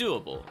difficult but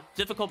doable.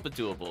 Difficult but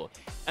doable.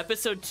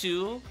 Episode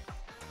 2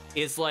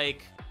 is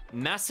like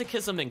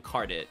masochism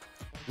incarnate.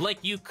 Like,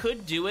 you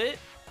could do it,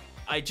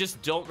 I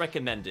just don't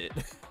recommend it.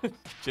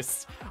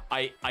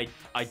 I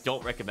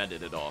don't recommend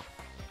it at all.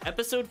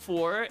 Episode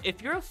 4,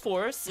 if you're a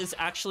force, is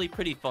actually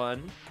pretty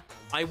fun.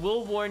 I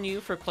will warn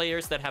you, for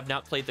players that have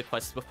not played the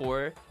quest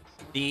before,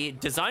 the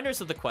designers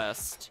of the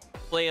quest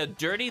play a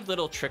dirty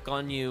little trick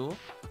on you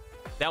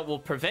that will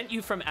prevent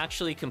you from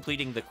actually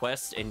completing the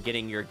quest and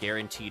getting your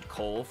guaranteed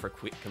coal for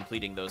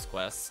completing those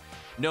quests.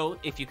 Note,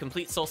 if you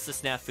complete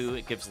Solstice Snafu,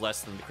 it gives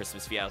less than the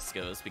Christmas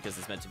Fiascos because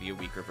it's meant to be a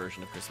weaker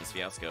version of Christmas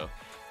Fiasco.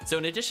 So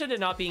in addition to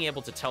not being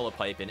able to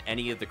telepipe in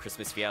any of the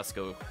Christmas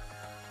Fiasco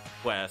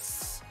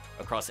quests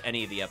across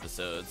any of the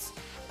episodes,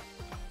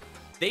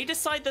 they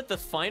decide that the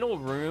final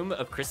room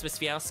of Christmas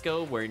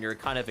Fiasco, where you're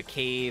kind of a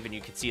cave and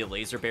you can see a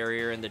laser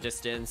barrier in the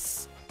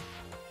distance,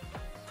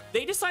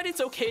 they decide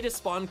it's okay to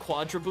spawn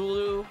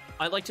Quadrabulu,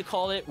 I like to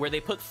call it, where they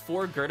put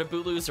 4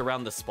 Girdabulus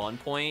around the spawn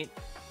point.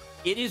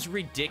 It is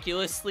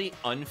ridiculously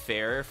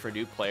unfair for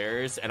new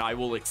players, and I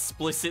will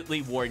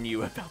explicitly warn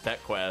you about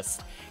that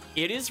quest.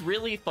 It is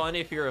really fun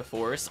if you're a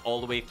force all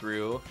the way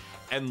through,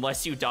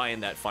 unless you die in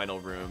that final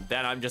room.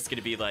 Then I'm just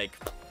gonna be like,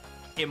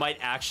 it might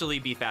actually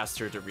be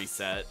faster to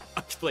reset.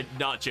 Like,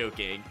 not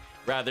joking.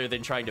 Rather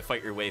than trying to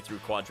fight your way through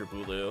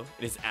Quadribulu.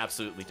 It is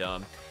absolutely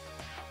dumb.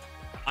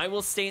 I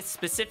will state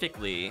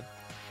specifically,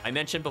 I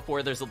mentioned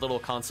before there's a little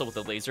console with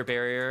a laser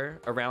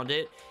barrier around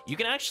it. You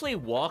can actually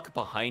walk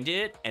behind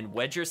it and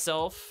wedge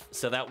yourself,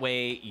 so that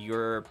way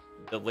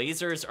the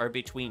lasers are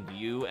between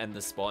you and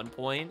the spawn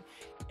point,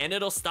 and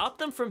it'll stop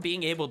them from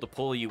being able to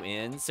pull you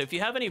in. So if you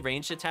have any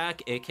ranged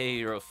attack, aka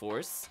you're a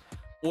force,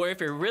 or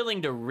if you're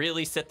willing to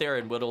really sit there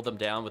and whittle them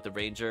down with the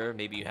ranger,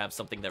 maybe you have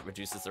something that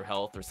reduces their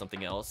health or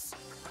something else,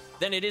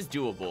 then it is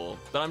doable.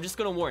 But I'm just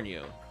gonna warn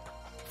you,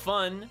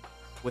 fun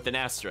with an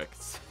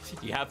asterisk.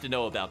 You have to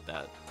know about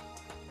that.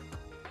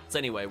 So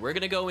anyway, we're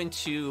gonna go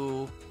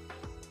into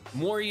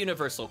more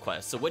universal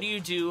quests. So what do you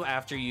do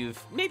after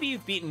you've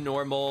beaten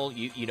normal,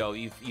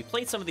 you've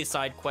played some of these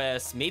side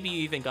quests, maybe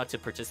you even got to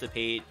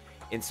participate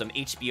in some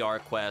HBR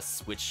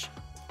quests, which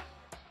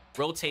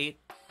rotate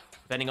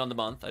depending on the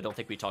month. I don't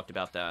think we talked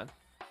about that.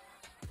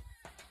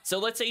 So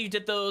let's say you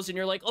did those and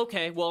you're like,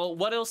 okay, well,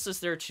 what else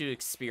is there to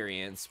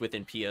experience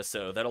within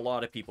PSO that a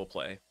lot of people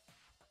play?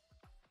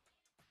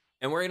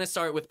 And we're gonna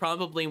start with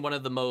probably one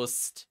of the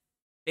most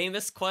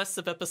famous quests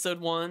of episode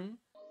 1.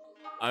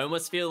 I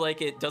almost feel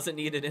like it doesn't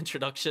need an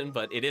introduction,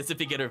 but it is a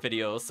beginner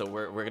video, so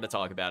we're gonna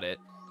talk about it.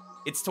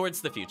 It's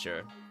Towards the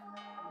Future.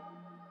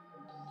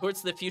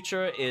 Towards the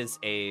Future is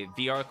a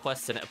VR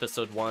quest in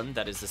episode 1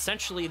 that is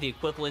essentially the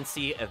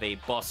equivalency of a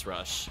boss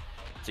rush.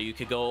 So you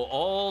could go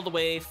all the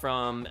way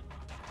from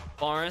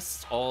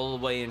forest all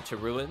the way into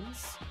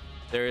ruins.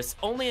 There's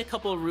only a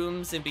couple of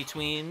rooms in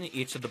between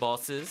each of the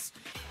bosses.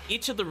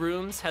 Each of the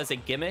rooms has a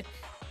gimmick,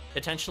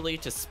 potentially,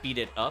 to speed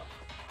it up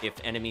if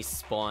enemies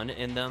spawn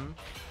in them.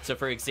 So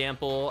for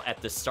example,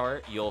 at the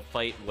start, you'll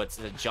fight what's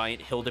a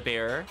giant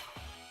Hildebeer,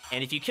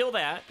 and if you kill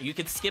that, you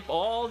can skip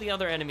all the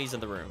other enemies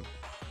in the room.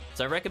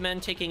 So I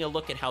recommend taking a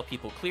look at how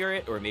people clear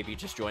it, or maybe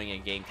just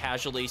joining a game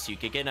casually so you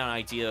can get an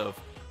idea of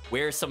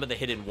where some of the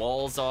hidden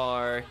walls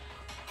are,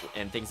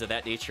 and things of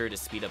that nature to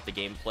speed up the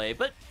gameplay.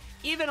 But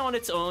even on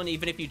its own,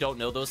 even if you don't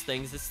know those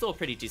things, it's still a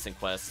pretty decent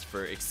quest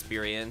for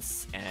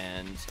experience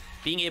and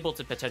being able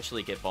to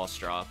potentially get boss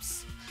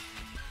drops.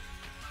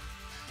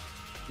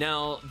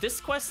 Now,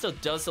 this quest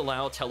does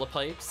allow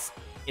telepipes.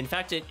 In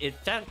fact, it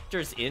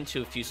factors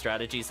into a few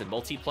strategies in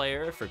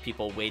multiplayer for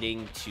people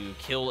waiting to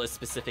kill a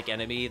specific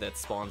enemy that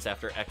spawns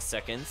after X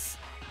seconds.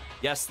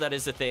 Yes, that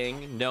is a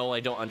thing. No, I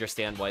don't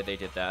understand why they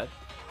did that.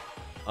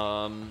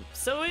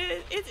 So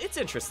it's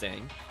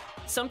interesting.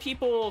 Some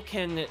people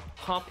can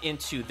hop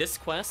into this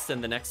quest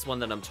and the next one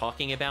that I'm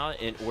talking about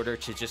in order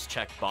to just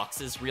check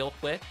boxes real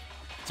quick.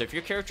 So if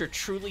your character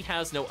truly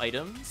has no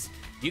items,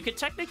 you could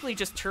technically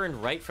just turn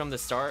right from the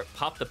start,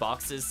 pop the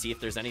boxes, see if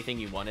there's anything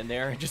you want in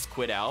there, and just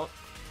quit out.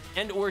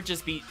 And or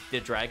just beat the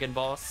dragon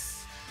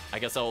boss. I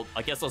guess I'll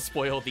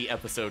spoil the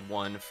episode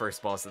 1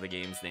 first boss of the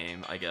game's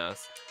name, I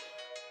guess.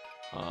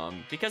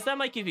 Because that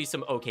might give you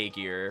some okay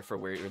gear for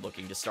where you're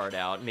looking to start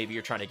out. Maybe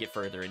you're trying to get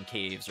further in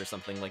caves or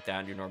something like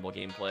that in your normal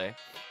gameplay.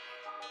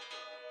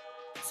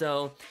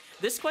 So,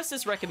 this quest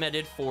is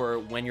recommended for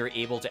when you're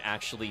able to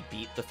actually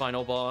beat the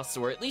final boss,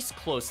 or at least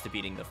close to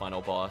beating the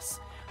final boss.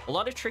 A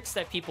lot of tricks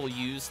that people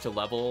use to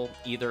level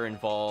either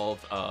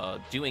involve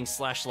doing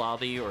slash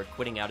lobby or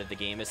quitting out of the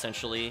game,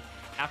 essentially.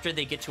 After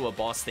they get to a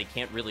boss they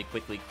can't really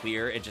quickly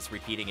clear and just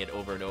repeating it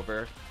over and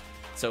over.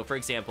 So, for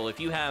example, if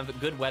you have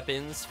good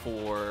weapons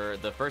for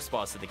the first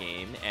boss of the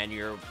game, and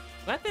your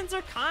weapons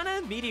are kind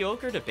of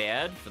mediocre to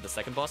bad for the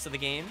second boss of the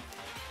game,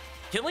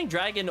 killing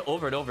Dragon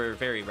over and over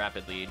very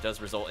rapidly does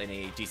result in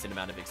a decent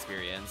amount of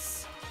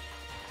experience.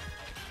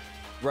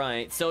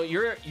 Right, so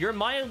your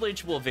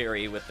mileage will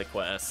vary with the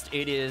quest.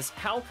 It is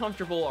how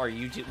comfortable are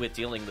you with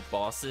dealing with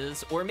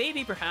bosses, or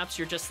maybe perhaps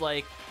you're just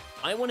like,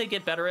 I want to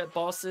get better at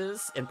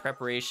bosses in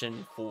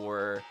preparation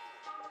for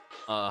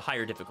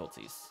higher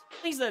difficulties.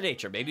 Things of that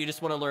nature. Maybe you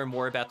just want to learn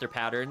more about their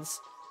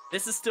patterns.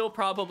 This is still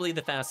probably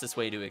the fastest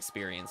way to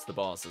experience the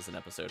bosses in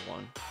episode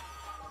 1.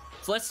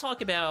 So let's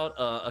talk about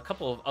a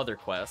couple of other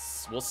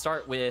quests. We'll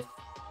start with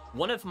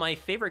one of my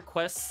favorite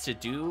quests to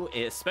do,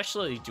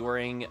 especially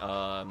during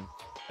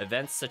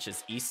events such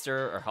as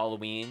Easter or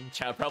Halloween.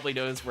 Chad probably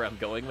knows where I'm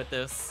going with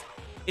this.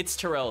 It's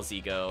Tyrell's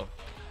Ego.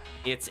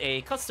 It's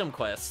a custom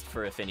quest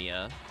for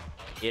Ephinea.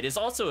 It is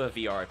also a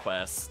VR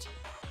quest.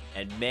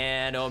 And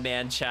man, oh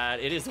man, chat,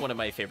 it is one of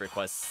my favorite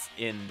quests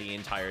in the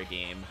entire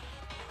game.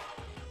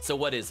 So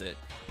what is it?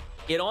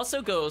 It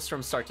also goes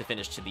from start to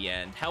finish to the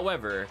end.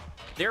 However,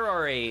 there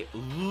are a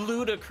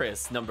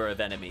ludicrous number of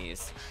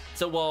enemies.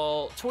 So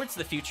while Towards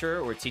the Future,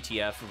 or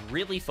TTF,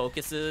 really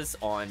focuses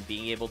on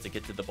being able to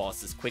get to the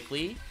bosses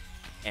quickly,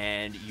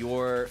 and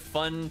your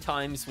fun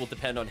times will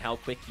depend on how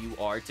quick you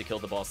are to kill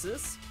the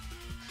bosses,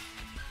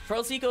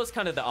 Tyrell's Ego is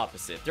kind of the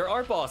opposite. There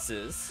are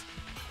bosses,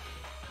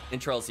 in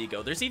Tyrell's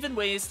Ego. There's even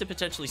ways to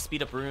potentially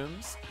speed up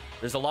rooms.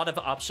 There's a lot of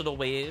optional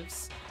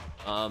waves.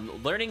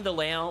 Learning the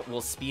layout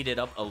will speed it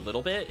up a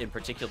little bit, in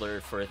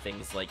particular for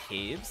things like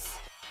caves.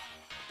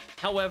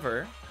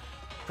 However,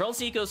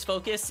 Tyrell's Ego's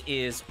focus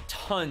is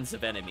tons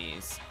of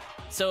enemies.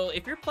 So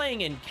if you're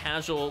playing in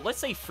casual, let's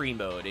say free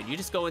mode, and you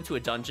just go into a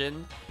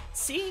dungeon,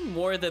 seeing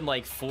more than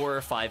like 4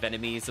 or 5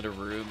 enemies in a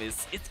room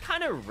it's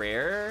kind of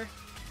rare.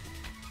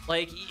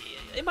 Like,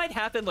 it might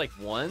happen like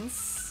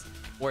once,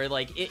 or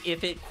like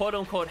if it quote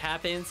unquote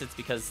happens, it's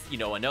because, you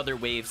know, another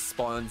wave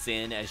spawns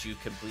in as you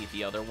complete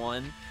the other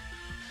one.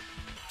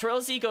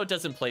 Tyrell's Ego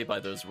doesn't play by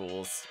those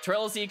rules.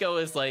 Tyrell's Ego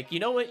is like, you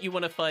know what, you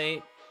want to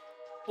fight?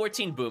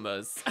 14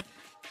 Boomas.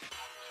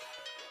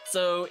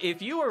 So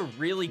if you are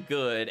really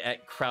good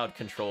at crowd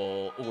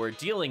control or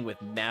dealing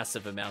with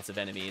massive amounts of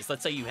enemies,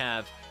 let's say you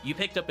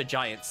picked up a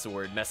giant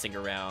sword messing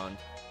around,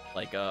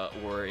 like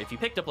or if you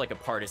picked up like a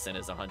partisan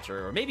as a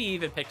hunter, or maybe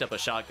even picked up a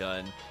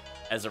shotgun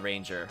as a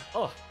ranger.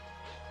 Oh,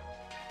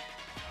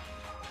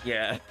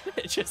 yeah,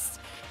 just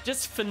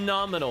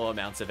phenomenal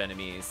amounts of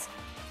enemies.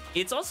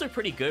 It's also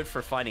pretty good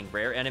for fighting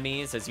rare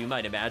enemies, as you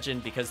might imagine,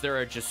 because there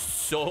are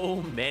just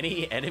so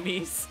many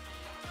enemies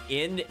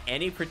in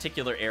any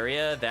particular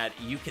area that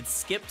you could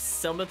skip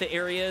some of the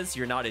areas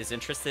you're not as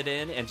interested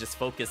in and just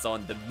focus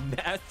on the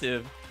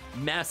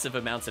massive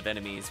amounts of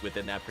enemies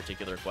within that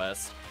particular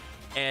quest.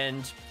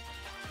 And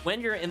when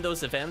you're in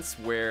those events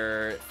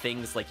where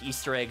things like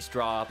Easter eggs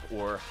drop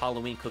or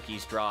Halloween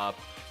cookies drop,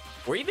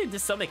 or even to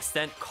some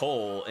extent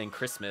coal and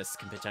Christmas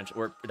can potentially,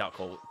 or not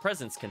coal,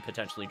 presents can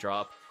potentially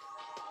drop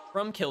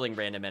from killing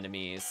random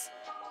enemies,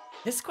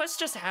 this quest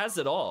just has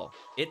it all.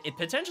 It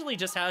potentially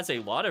just has a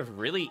lot of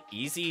really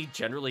easy,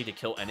 generally to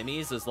kill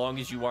enemies, as long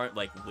as you aren't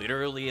like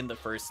literally in the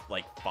first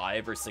like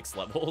 5 or 6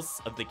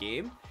 levels of the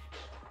game.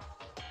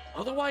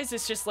 Otherwise,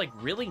 it's just like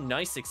really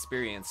nice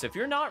experience. If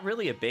you're not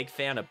really a big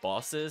fan of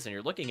bosses and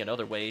you're looking at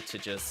another way to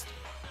just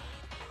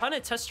kind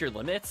of test your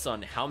limits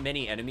on how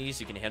many enemies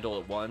you can handle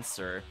at once,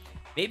 or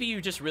maybe you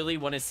just really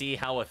want to see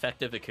how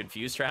effective a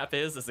confuse trap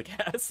is as a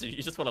cast, and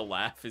you just want to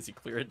laugh as you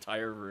clear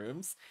entire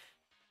rooms,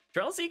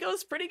 Tyrell's Ego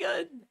is pretty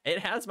good. It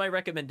has my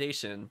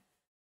recommendation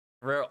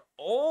for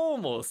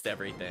almost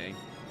everything.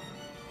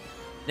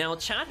 Now,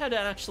 chat had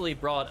actually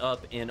brought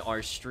up in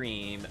our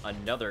stream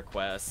another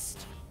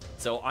quest,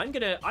 so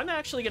I'm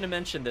actually gonna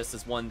mention this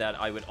as one that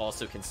I would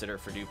also consider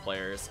for new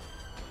players,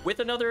 with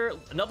another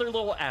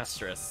little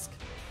asterisk.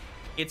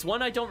 It's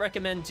one I don't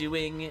recommend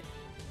doing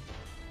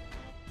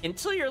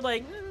until you're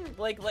like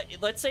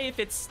let's say if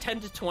it's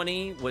 10 to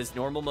 20 was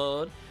normal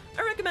mode.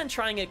 I recommend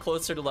trying it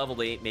closer to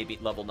level 8, maybe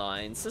level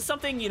 9. So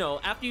something, you know,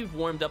 after you've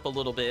warmed up a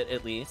little bit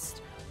at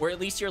least, or at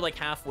least you're like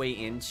halfway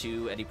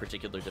into any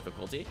particular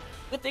difficulty.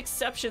 With the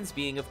exceptions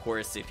being, of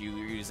course, if you're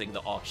using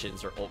the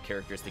auctions or ult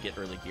characters to get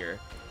early gear,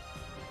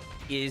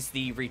 is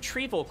the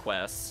retrieval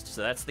quest.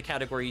 So that's the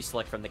category you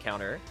select from the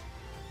counter.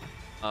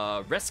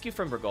 Rescue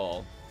from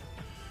Ragol.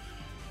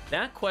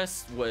 That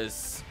quest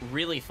was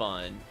really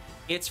fun.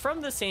 It's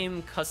from the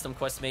same custom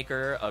quest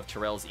maker of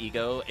Tyrell's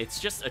Ego. It's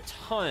just a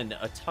ton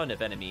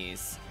of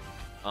enemies.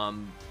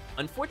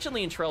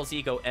 Unfortunately, in Tyrell's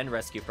Ego and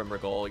Rescue from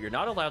Ragol, you're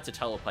not allowed to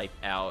telepipe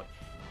out.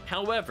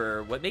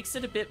 However, what makes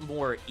it a bit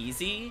more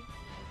easy,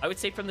 I would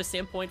say from the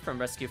standpoint from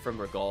Rescue from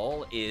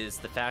Ragol, is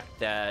the fact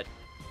that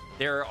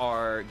there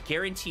are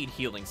guaranteed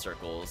healing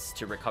circles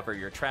to recover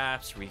your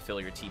traps,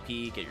 refill your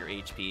TP, get your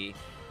HP.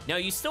 Now,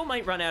 you still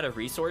might run out of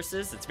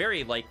resources. It's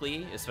very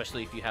likely,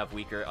 especially if you have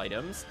weaker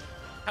items.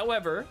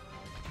 However,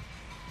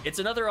 it's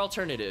another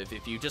alternative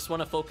if you just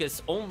want to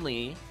focus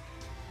only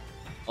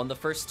on the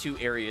first 2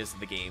 areas of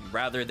the game,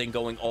 rather than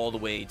going all the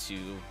way to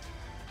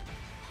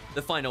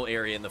the final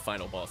area and the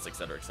final boss,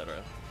 etc.,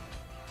 etc.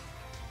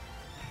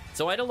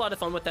 So I had a lot of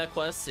fun with that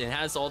quest. It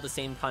has all the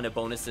same kind of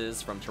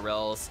bonuses from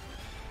Tyrell's.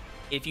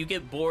 If you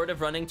get bored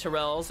of running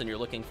Tyrell's and you're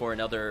looking for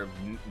another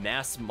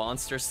mass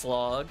monster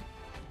slog,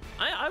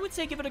 I would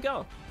say give it a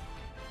go.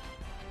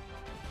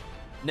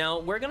 Now,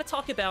 we're going to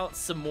talk about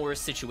some more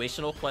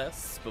situational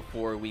quests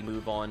before we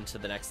move on to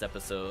the next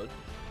episode.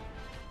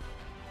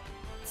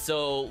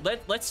 So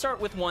let's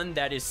start with one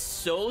that is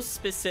so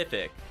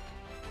specific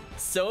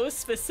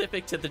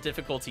to the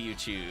difficulty you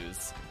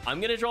choose.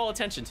 I'm going to draw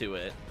attention to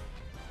it.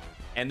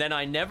 And then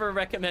I never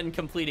recommend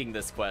completing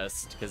this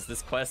quest, because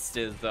this quest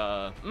is,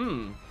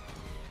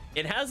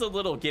 it has a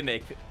little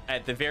gimmick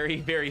at the very,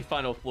 very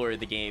final floor of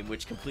the game,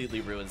 which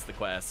completely ruins the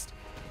quest.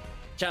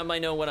 Chat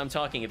might know what I'm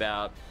talking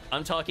about.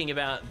 I'm talking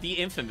about the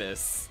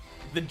infamous,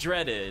 the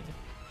dreaded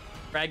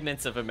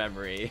Fragments of a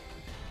Memory.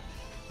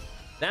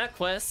 That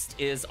quest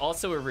is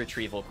also a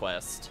retrieval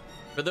quest.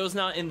 For those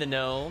not in the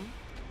know,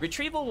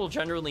 retrieval will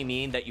generally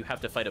mean that you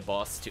have to fight a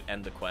boss to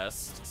end the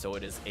quest, so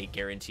it is a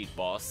guaranteed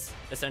boss,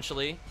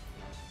 essentially.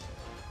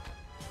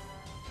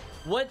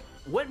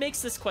 What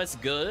makes this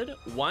quest good?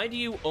 Why do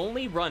you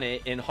only run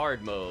it in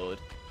hard mode?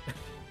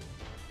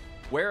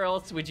 What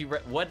else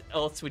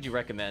would you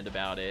recommend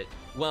about it?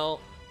 Well,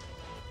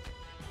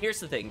 here's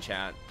the thing,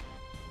 chat.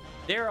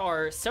 there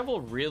are several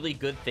really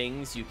good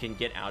things you can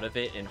get out of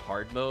it in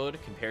hard mode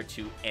compared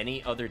to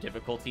any other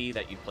difficulty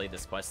that you play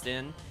this quest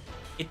in.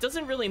 It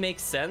doesn't really make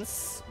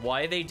sense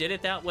why they did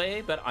it that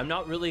way, but I'm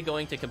not really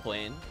going to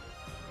complain.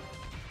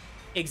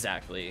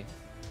 Exactly.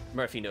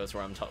 Murphy knows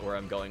where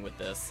I'm going with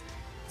this.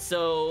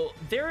 So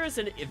there is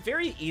a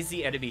very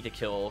easy enemy to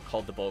kill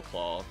called the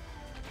Bowclaw,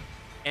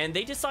 and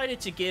they decided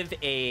to give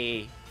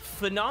a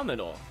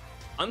phenomenal,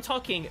 I'm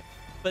talking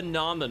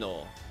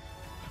phenomenal,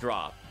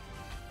 drop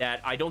that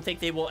I don't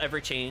think they will ever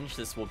change.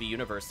 This will be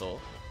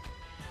universal,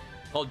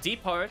 called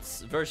Deep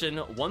Hearts version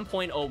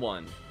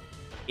 1.01.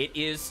 It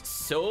is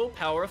so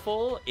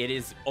powerful, it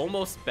is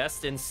almost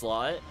best in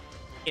slot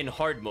in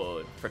hard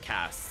mode for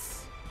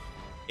casts.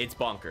 It's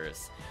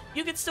bonkers.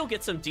 You could still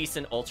get some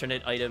decent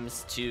alternate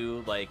items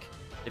too, like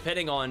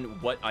depending on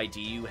what ID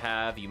you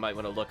have, you might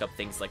want to look up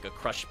things like a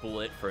Crush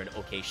Bullet for an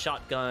okay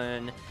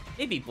shotgun,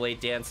 maybe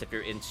Blade Dance if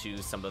you're into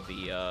some of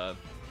the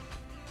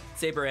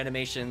Saber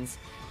animations.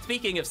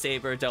 Speaking of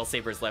Saber, Del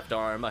Saber's left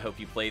arm, I hope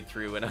you played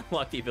through and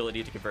unlocked the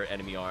ability to convert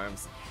enemy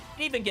arms. You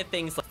can even get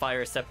things like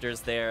Fire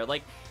Scepters there.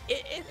 Like,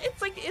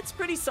 it's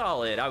pretty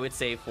solid, I would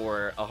say,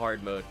 for a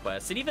hard mode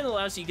quest. It even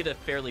allows you to get a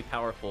fairly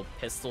powerful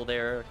pistol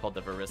there called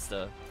the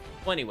Varista.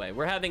 Well, anyway,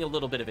 we're having a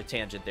little bit of a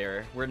tangent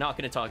there. We're not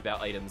going to talk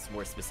about items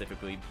more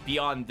specifically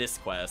beyond this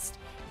quest,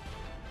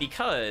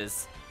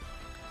 because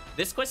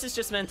this quest is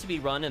just meant to be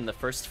run in the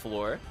first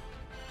floor.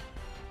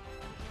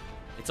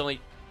 It's only...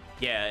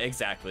 Yeah,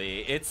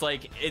 exactly. It's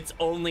like, it's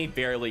only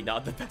barely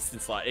not the best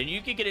in slot, and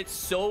you can get it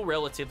so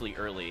relatively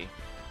early.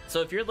 So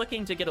if you're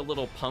looking to get a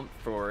little pump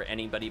for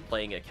anybody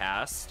playing a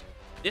cast,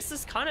 this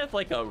is kind of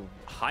like a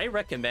high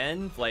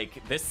recommend.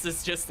 Like, this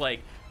is just like,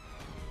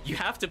 you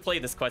have to play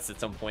this quest at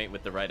some point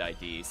with the right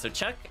ID. So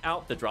check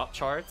out the drop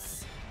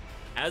charts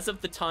as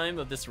of the time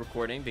of this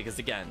recording, because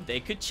again, they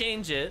could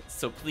change it.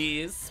 So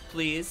please,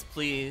 please,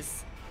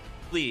 please,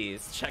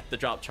 please check the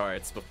drop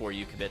charts before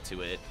you commit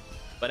to it.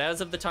 But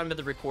as of the time of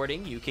the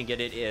recording, you can get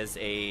it as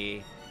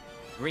a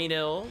green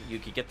ill, you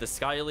could get the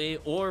Skyly,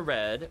 or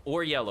red,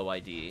 or yellow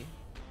ID.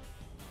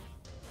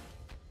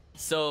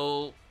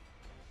 So,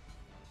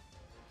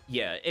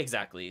 yeah,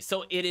 exactly.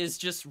 So it is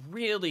just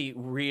really,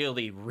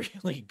 really,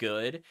 really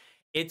good.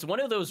 It's one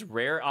of those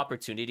rare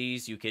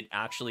opportunities you could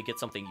actually get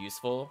something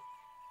useful.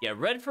 Yeah,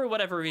 red for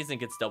whatever reason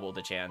gets double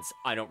the chance.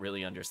 I don't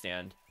really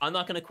understand. I'm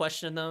not going to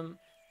question them.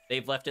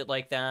 They've left it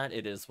like that.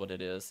 It is what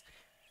it is.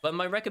 But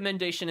my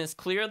recommendation is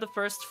clear the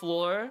first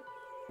floor.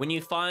 When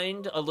you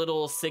find a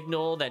little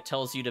signal that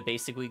tells you to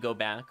basically go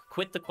back,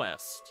 quit the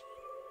quest.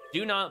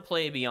 Do not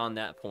play beyond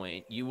that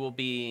point. You will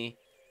be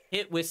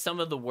hit with some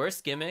of the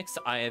worst gimmicks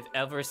I have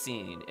ever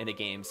seen in a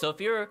game. So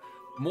if you're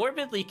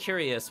morbidly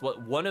curious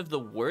what one of the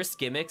worst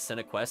gimmicks in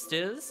a quest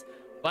is,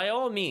 by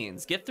all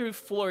means, get through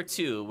floor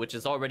 2, which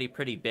is already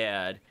pretty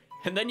bad,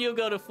 and then you'll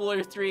go to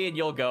floor 3 and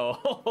you'll go,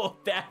 oh,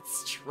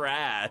 that's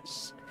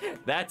trash.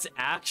 That's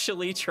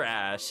actually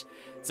trash.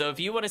 So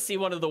if you want to see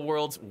one of the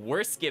world's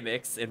worst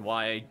gimmicks and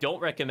why I don't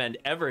recommend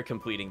ever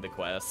completing the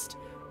quest,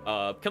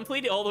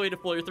 complete it all the way to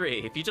floor 3.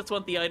 If you just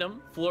want the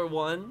item, floor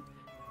 1,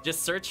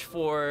 just search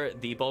for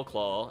the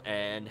Bowclaw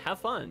and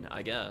have fun,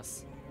 I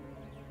guess.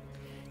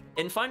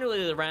 And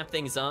finally, to wrap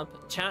things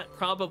up, chat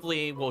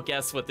probably will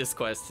guess what this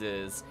quest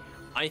is.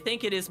 I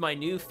think it is my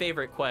new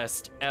favorite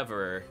quest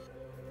ever,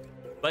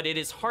 but it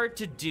is hard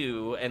to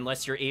do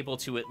unless you're able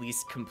to at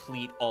least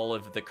complete all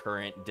of the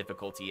current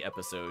difficulty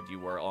episode you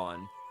were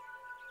on.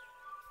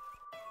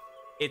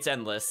 It's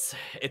endless.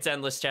 It's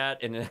endless, chat,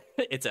 and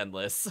it's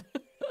endless.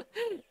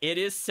 It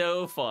is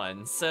so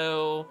fun.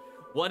 So,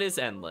 what is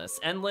endless?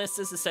 Endless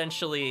is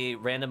essentially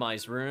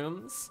randomized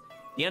rooms.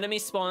 The enemy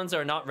spawns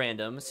are not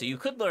random, so you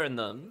could learn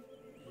them.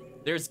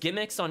 There's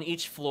gimmicks on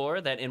each floor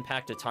that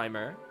impact a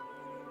timer.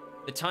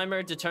 The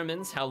timer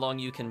determines how long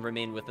you can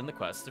remain within the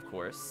quest, of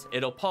course.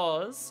 It'll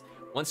pause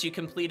once you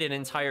complete an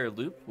entire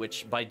loop,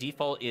 which by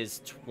default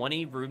is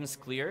 20 rooms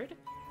cleared.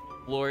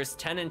 Floors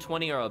 10 and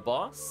 20 are a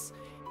boss.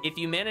 If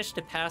you manage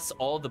to pass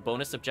all the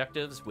bonus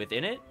objectives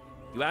within it,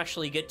 you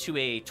actually get to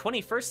a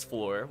 21st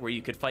floor where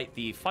you could fight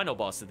the final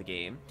boss of the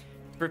game.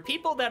 For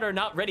people that are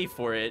not ready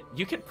for it,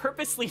 you can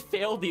purposely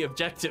fail the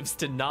objectives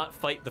to not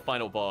fight the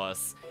final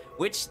boss,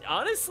 which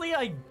honestly,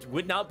 I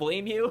would not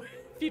blame you.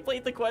 If you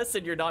played the quest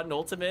and you're not an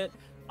ultimate,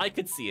 I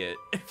could see it.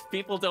 If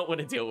people don't want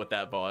to deal with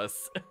that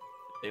boss,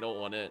 they don't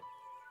want it.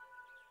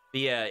 But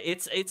yeah,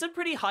 it's a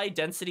pretty high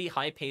density,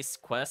 high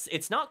paced quest.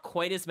 It's not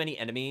quite as many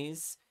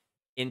enemies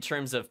in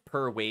terms of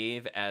per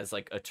wave as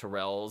like a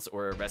Tyrell's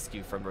or a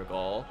rescue from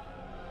Ragol,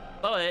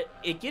 but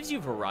it gives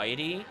you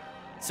variety.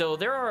 So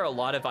there are a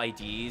lot of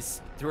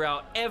IDs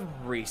throughout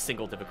every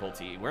single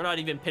difficulty. We're not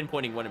even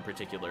pinpointing one in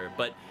particular,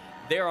 but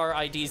there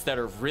are IDs that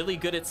are really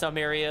good at some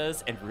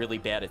areas and really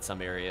bad at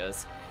some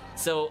areas.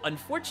 So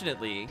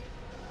unfortunately,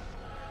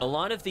 a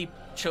lot of the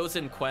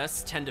chosen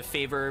quests tend to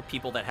favor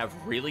people that have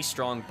really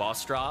strong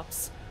boss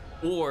drops,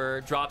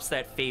 or drops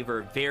that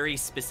favor very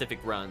specific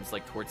runs,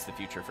 like Towards the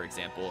Future, for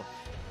example.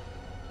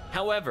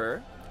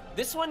 However,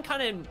 this one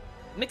kind of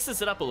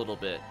mixes it up a little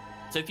bit.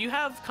 So if you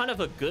have kind of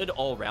a good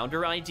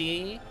all-rounder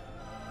ID,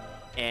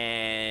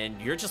 and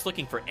you're just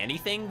looking for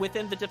anything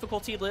within the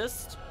difficulty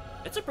list,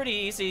 it's a pretty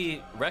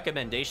easy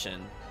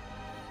recommendation.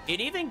 It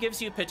even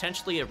gives you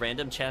potentially a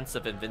random chance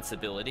of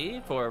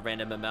invincibility for a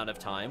random amount of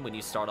time when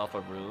you start off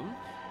a room.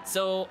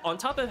 So on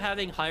top of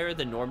having higher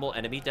than normal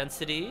enemy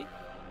density,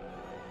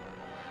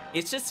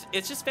 it's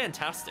just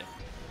fantastic.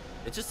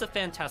 It's just a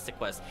fantastic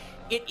quest.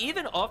 It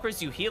even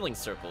offers you healing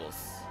circles,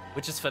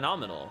 which is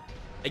phenomenal.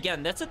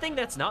 Again, that's a thing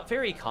that's not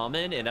very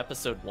common in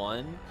episode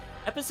 1.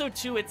 Episode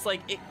 2, it's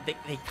like,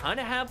 they kind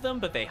of have them,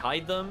 but they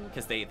hide them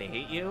because they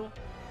hate you.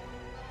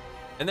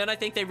 And then I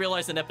think they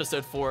realized in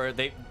episode 4,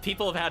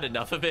 people have had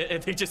enough of it,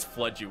 and they just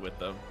flood you with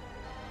them.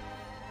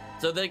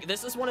 So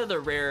this is one of the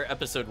rare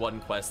episode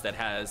 1 quests that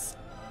has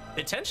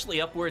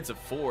potentially upwards of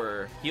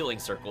 4 healing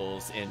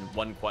circles in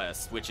one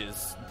quest, which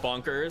is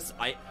bonkers.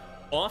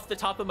 Off the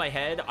top of my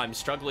head, I'm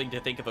struggling to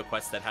think of a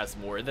quest that has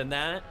more than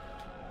that.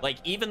 Like,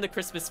 even the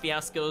Christmas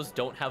fiascos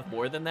don't have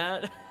more than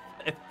that.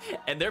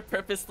 And they're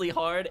purposely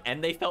hard,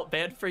 and they felt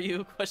bad for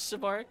you,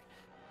 question mark.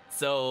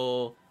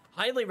 So,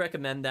 highly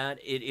recommend that.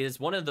 It is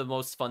one of the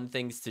most fun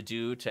things to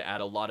do to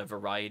add a lot of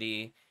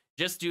variety,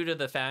 just due to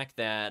the fact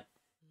that,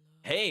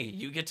 hey,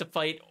 you get to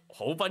fight a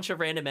whole bunch of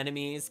random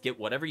enemies, get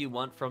whatever you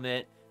want from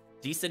it,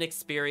 decent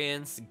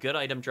experience, good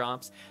item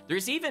drops.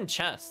 There's even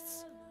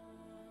chests.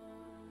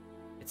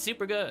 It's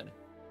super good.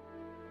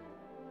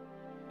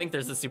 I think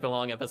there's a super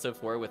long episode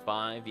 4 with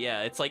 5.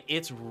 Yeah, it's like,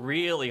 it's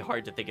really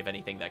hard to think of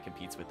anything that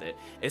competes with it,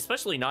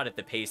 especially not at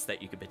the pace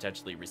that you could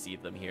potentially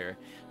receive them here.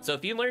 So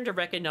if you learn to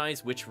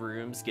recognize which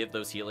rooms give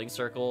those healing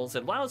circles,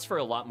 it allows for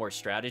a lot more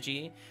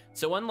strategy.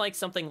 So unlike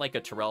something like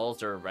a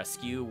Tyrell's or a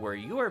Rescue, where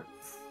you are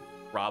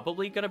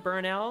probably gonna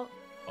burn out.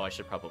 Oh, I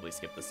should probably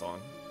skip the song.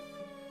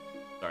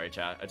 Sorry,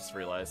 chat, I just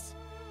realized.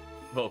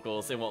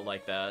 Vocals, it won't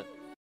like that.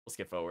 We'll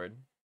skip forward.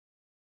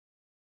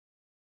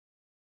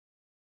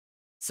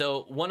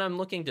 So what I'm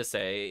looking to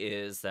say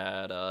is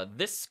that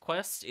this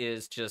quest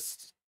is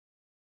just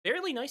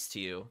fairly nice to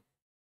you.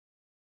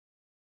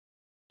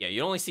 Yeah,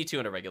 you only see 2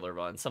 in a regular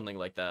run, something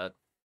like that.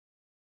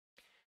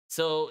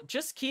 So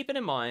just keep it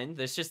in mind,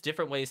 there's just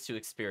different ways to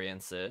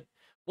experience it.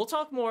 We'll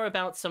talk more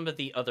about some of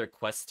the other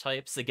quest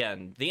types.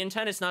 Again, the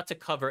intent is not to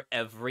cover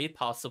every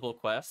possible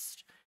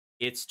quest.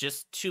 It's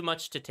just too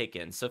much to take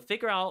in. So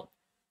figure out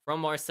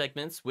from our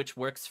segments which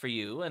works for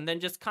you, and then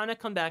just kind of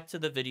come back to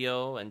the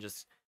video and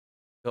just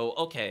go,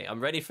 okay, I'm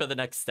ready for the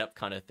next step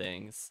kind of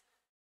things.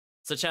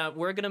 So chat,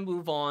 we're going to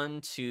move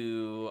on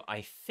to,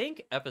 I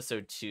think,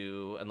 episode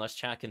 2, unless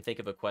chat can think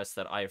of a quest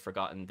that I have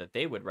forgotten that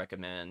they would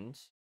recommend.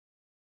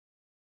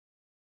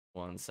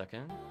 1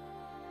 second.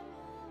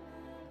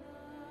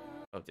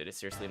 Oh, did it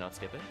seriously not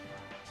skip it?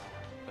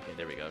 Okay,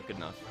 there we go. Good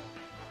enough.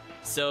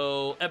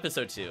 So,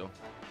 episode 2.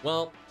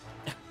 Well,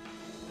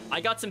 I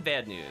got some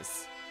bad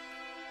news.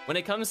 When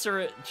it comes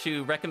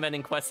to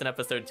recommending quests in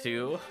episode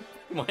 2,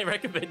 my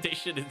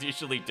recommendation is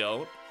usually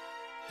don't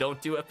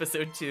do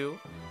episode 2.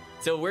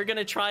 So we're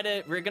gonna try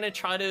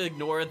to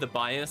ignore the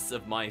bias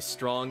of my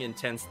strong,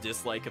 intense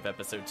dislike of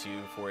episode 2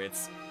 for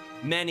its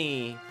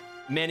many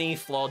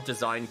flawed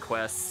design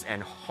quests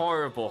and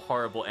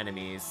horrible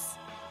enemies.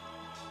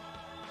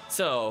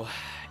 So,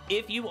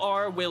 if you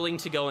are willing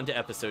to go into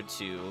episode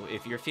 2,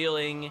 if you're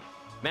feeling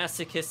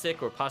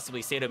masochistic or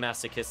possibly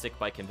sadomasochistic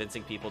by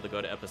convincing people to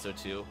go to episode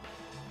 2,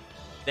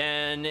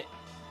 then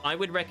I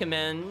would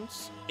recommend,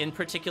 in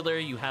particular,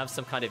 you have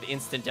some kind of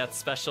instant death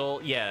special.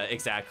 Yeah,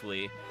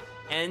 exactly.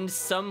 And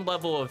some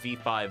level of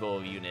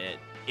V5O unit,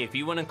 if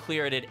you want to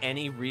clear it at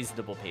any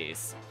reasonable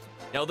pace.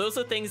 Now, those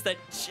are things that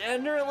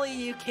generally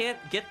you can't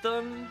get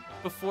them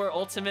before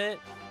Ultimate.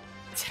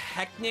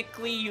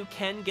 Technically, you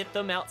can get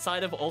them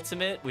outside of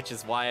Ultimate, which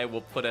is why I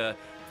will put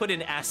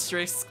an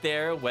asterisk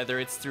there, whether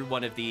it's through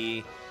one of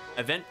the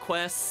event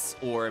quests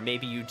or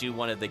maybe you do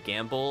one of the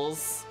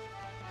gambles.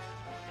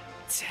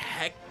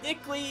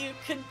 Technically, you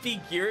could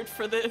be geared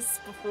for this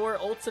before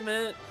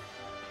Ultimate.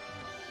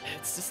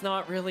 It's just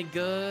not really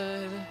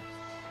good.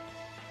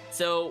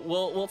 So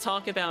we'll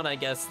talk about, I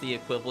guess, the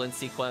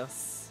equivalency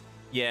quests.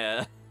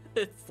 Yeah,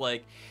 it's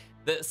like,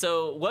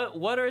 so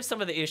what are some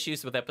of the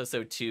issues with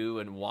episode 2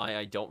 and why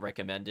I don't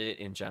recommend it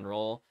in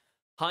general?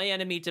 High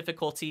enemy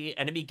difficulty.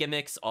 Enemy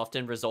gimmicks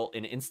often result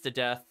in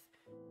insta-death.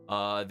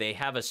 They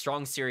have a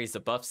strong series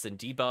of buffs and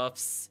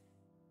debuffs.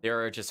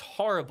 There are just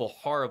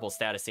horrible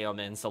status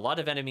ailments. A lot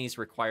of enemies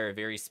require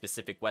very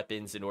specific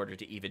weapons in order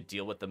to even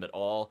deal with them at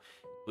all,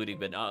 including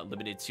but not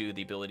limited to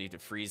the ability to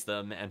freeze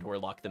them and or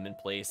lock them in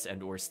place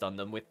and or stun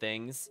them with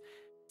things.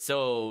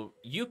 So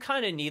you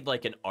kind of need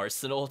like an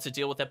arsenal to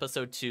deal with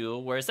episode 2,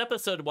 whereas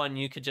episode 1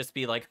 you could just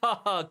be like,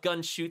 haha,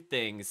 gun shoot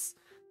things.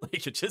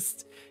 Like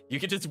you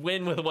could just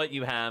win with what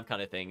you have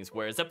kind of things.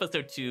 Whereas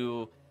episode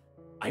 2,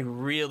 I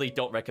really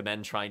don't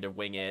recommend trying to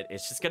wing it.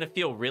 It's just gonna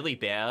feel really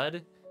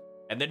bad.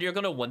 And then you're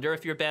gonna wonder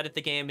if you're bad at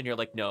the game, and you're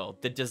like, no,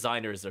 the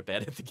designers are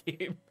bad at the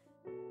game.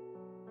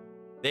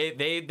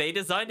 They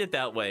designed it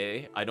that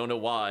way. I don't know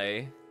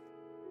why,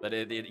 but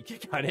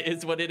it kind of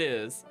is what it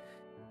is.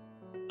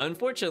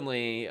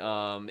 Unfortunately,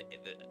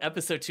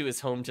 episode 2 is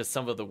home to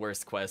some of the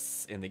worst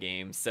quests in the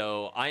game.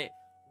 So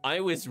I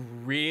was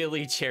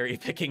really cherry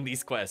picking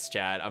these quests,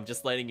 chat. I'm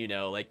just letting you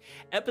know. Like,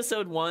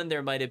 episode 1,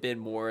 there might have been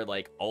more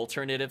like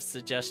alternative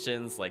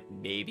suggestions, like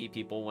maybe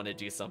people want to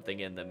do something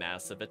in the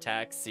Massive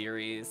Attack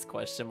series,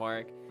 question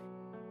mark.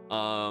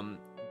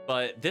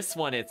 But this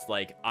one, it's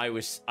like I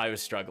was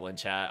struggling,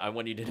 chat. I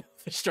want you to know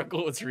the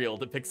struggle was real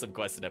to pick some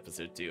quests in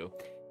episode 2.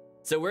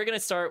 So we're gonna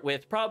start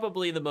with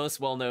probably the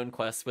most well-known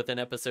quest within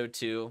episode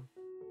 2,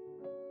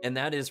 and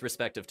that is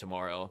Respect of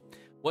Tomorrow.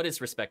 What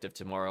is Respect of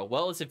Tomorrow?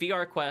 Well, it's a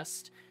VR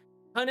quest,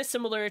 kind of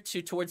similar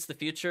to Towards the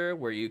Future,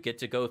 where you get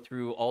to go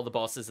through all the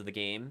bosses of the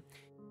game,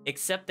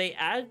 except they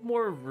add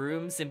more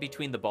rooms in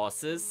between the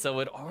bosses, so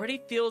it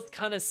already feels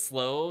kind of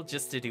slow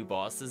just to do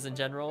bosses in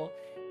general.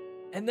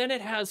 And then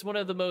it has one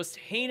of the most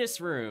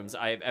heinous rooms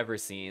I've ever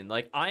seen.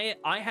 Like, I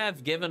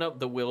have given up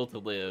the will to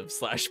live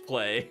 /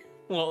 play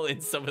while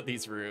in some of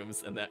these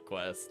rooms in that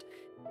quest.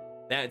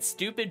 That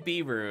stupid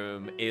B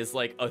room is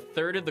like a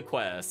third of the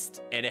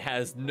quest, and it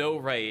has no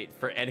right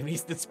for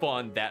enemies to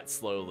spawn that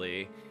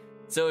slowly.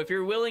 So if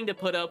you're willing to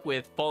put up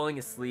with falling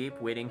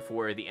asleep waiting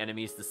for the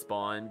enemies to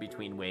spawn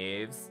between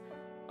waves,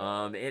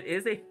 it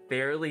is a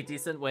fairly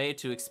decent way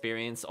to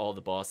experience all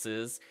the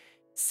bosses.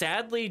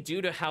 Sadly,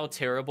 due to how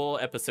terrible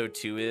episode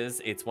 2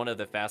 is, it's one of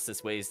the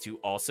fastest ways to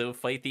also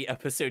fight the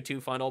episode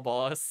 2 final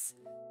boss,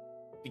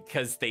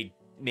 because they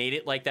made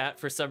it like that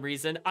for some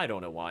reason. I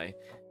don't know why.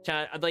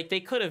 Chat, like,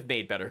 they could have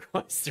made better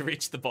quests to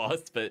reach the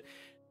boss, but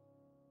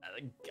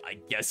I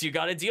guess you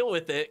gotta deal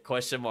with it,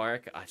 question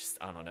mark. I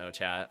don't know,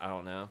 chat. I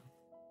don't know.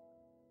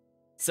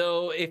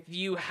 So if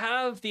you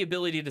have the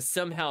ability to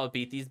somehow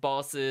beat these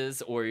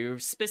bosses, or you're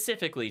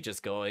specifically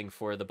just going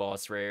for the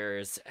boss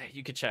rares,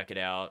 you could check it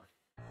out.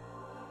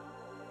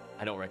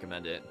 I don't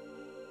recommend it.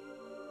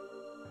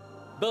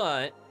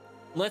 But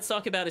let's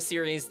talk about a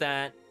series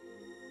that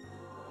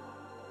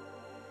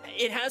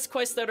it has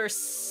quests that are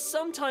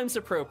sometimes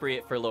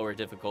appropriate for lower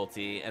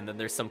difficulty, and then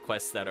there's some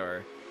quests that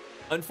are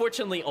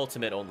unfortunately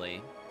ultimate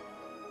only.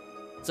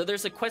 So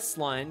there's a quest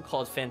line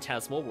called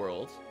Phantasmal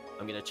World.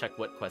 I'm gonna check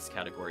what quest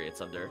category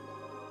it's under.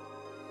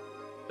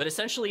 But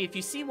essentially, if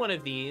you see one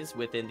of these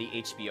within the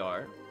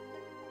HBR,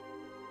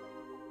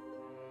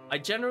 I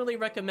generally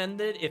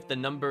recommend it if the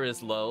number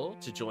is low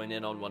to join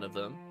in on one of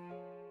them.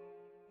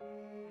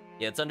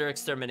 Yeah, it's under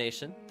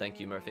Extermination. Thank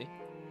you, Murphy.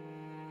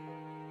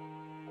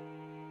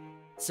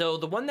 So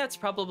the one that's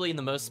probably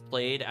the most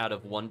played out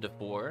of 1 to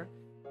 4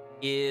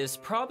 is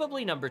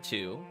probably number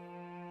 2.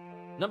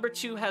 Number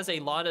 2 has a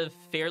lot of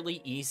fairly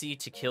easy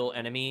to kill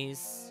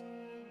enemies.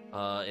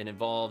 It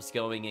involves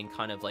going in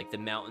kind of like the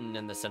mountain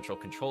and the central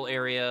control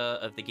area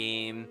of the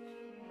game,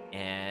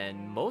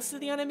 and most of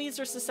the enemies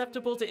are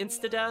susceptible to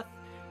insta-death.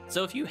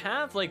 So if you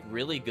have like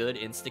really good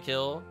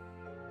insta-kill,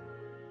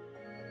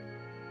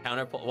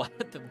 counterpult, what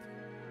the,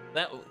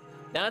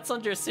 that's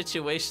under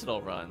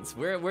situational runs.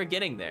 We're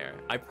getting there,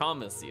 I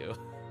promise you.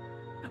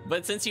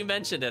 But since you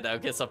mentioned it, I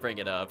guess I'll bring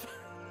it up.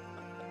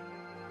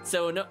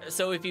 So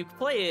if you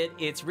play it,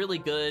 it's really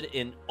good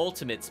in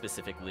Ultimate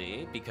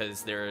specifically,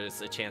 because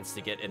there's a chance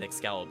to get an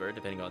Excalibur,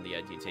 depending on the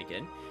ID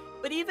taken.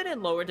 But even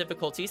in lower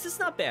difficulties, it's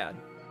not bad.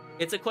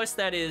 It's a quest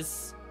that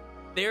is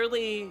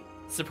fairly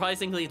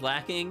surprisingly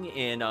lacking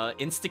in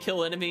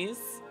insta-kill enemies.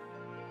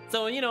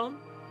 So, you know,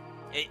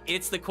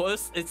 it's the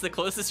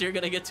closest you're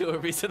gonna get to a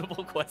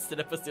reasonable quest in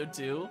episode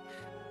 2.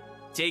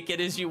 Take it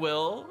as you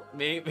will.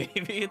 Maybe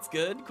it's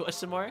good,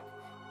 question mark.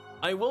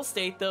 I will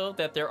state, though,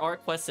 that there are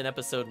quests in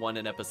episode 1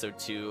 and episode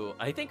 2,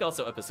 I think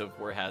also episode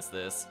 4 has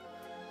this,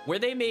 where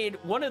they made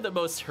one of the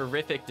most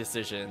horrific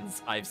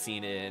decisions I've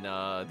seen in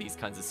these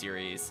kinds of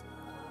series,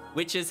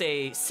 which is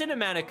a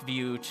cinematic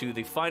view to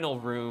the final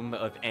room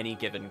of any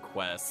given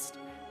quest.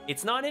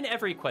 It's not in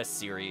every quest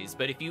series,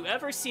 but if you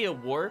ever see a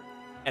warp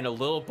and a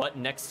little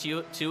button next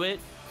to it,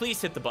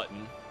 please hit the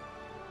button.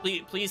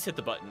 Please hit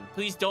the button.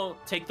 Please don't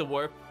take the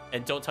warp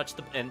and don't touch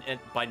the and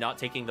by not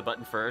taking the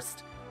button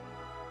first.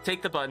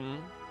 Take the button,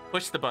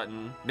 push the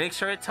button, make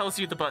sure it tells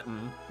you the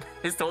button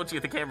has told you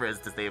the camera is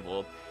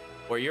disabled,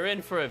 or you're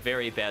in for a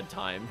very bad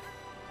time.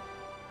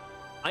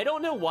 I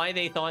don't know why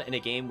they thought in a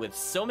game with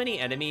so many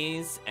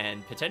enemies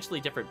and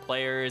potentially different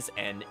players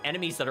and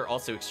enemies that are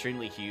also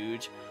extremely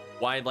huge,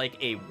 why like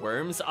a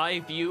worm's eye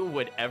view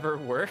would ever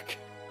work.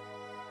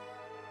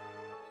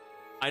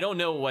 I don't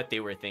know what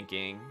they were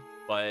thinking,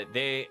 but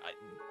they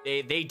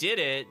did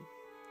it.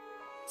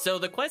 So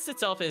the quest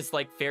itself is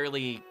like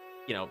fairly,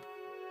 you know,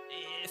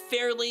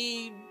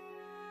 fairly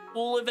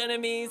full of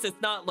enemies.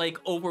 It's not like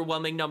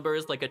overwhelming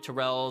numbers like a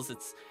Tyrell's.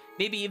 It's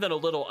maybe even a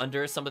little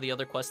under some of the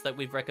other quests that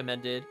we've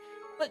recommended.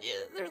 But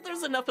yeah,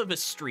 there's enough of a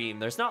stream.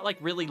 There's not like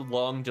really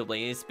long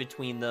delays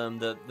between them.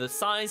 The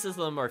sizes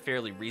of them are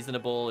fairly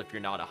reasonable if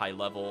you're not a high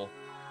level.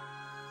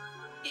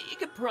 You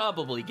could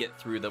probably get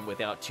through them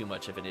without too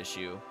much of an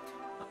issue.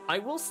 I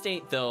will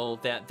state, though,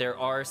 that there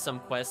are some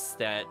quests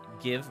that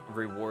give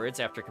rewards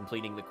after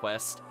completing the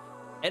quest.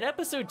 And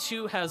episode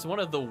 2 has one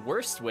of the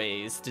worst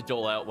ways to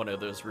dole out one of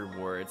those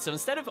rewards. So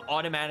instead of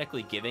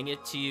automatically giving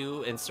it to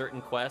you in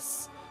certain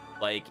quests,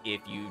 like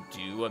if you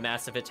do a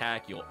massive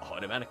attack, you'll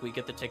automatically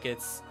get the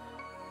tickets.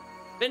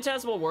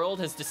 Phantasmal World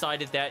has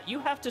decided that you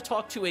have to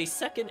talk to a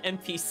second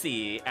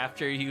NPC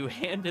after you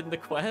hand in the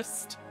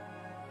quest.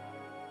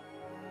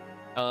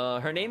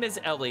 Her name is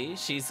Ellie.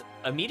 She's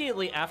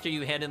immediately after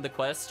you hand in the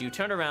quest, you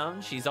turn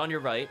around, she's on your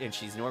right, and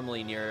she's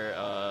normally near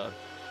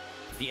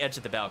the edge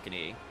of the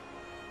balcony.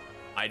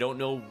 I don't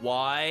know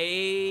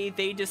why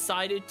they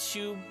decided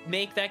to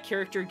make that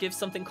character give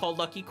something called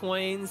Lucky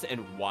Coins, and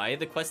why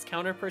the quest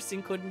counter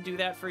person couldn't do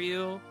that for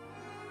you.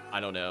 I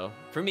don't know.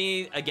 For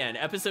me, again,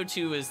 episode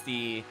 2 is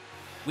the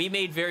we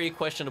made very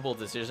questionable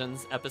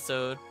decisions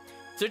episode.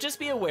 So just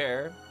be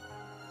aware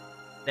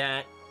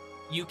that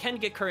you can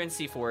get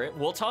currency for it.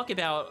 We'll talk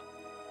about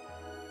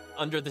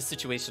under the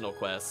situational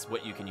quests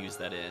what you can use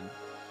that in.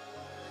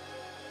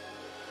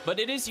 But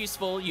it is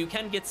useful. You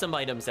can get some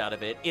items out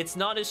of it. It's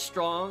not as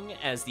strong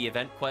as the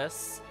event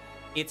quests.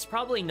 It's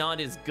probably not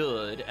as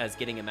good as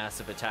getting a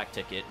massive attack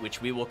ticket,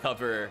 which we will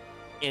cover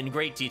in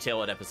great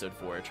detail at episode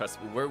 4.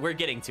 Trust me, we're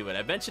getting to it.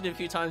 I've mentioned it a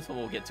few times, but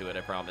we'll get to it,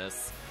 I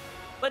promise.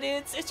 But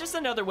it's just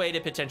another way to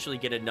potentially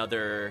get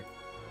another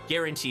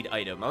guaranteed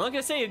item. I'm not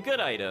gonna say a good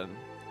item,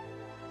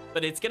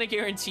 but it's gonna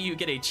guarantee you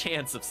get a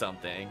chance of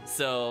something.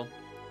 So,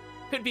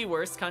 could be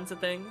worse kinds of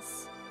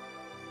things.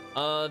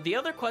 The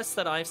other quests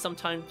that I've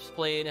sometimes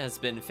played has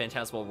been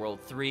Phantasmal World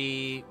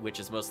 3, which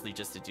is mostly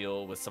just to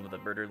deal with some of the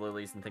murder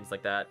lilies and things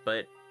like that.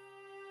 But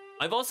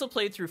I've also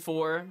played through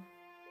 4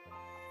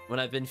 when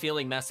I've been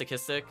feeling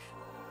masochistic.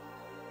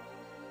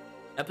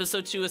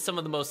 Episode 2 is some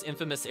of the most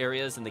infamous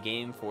areas in the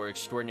game for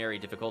extraordinary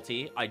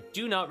difficulty. I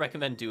do not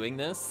recommend doing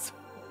this.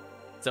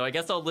 So I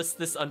guess I'll list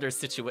this under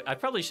I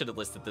probably should have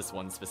listed this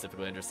one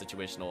specifically under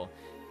situational.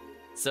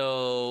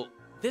 So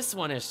this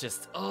one is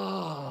just,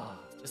 So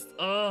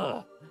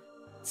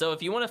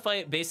if you want to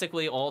fight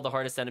basically all the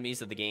hardest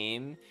enemies of the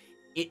game,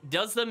 it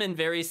does them in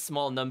very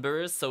small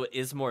numbers, so it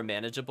is more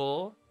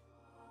manageable.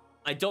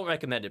 I don't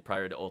recommend it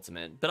prior to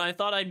Ultimate, but I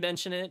thought I'd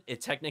mention it. It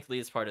technically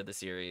is part of the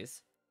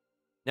series.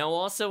 Now,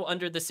 also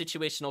under the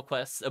situational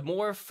quests, a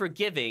more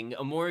forgiving,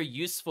 a more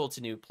useful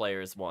to new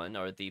players one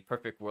are the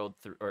Perfect World,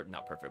 or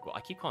not Perfect World, I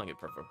keep calling it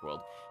Perfect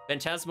World,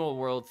 Phantasmal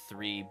World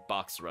 3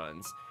 box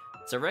runs.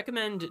 So I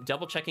recommend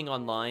double checking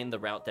online the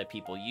route that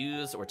people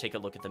use, or take a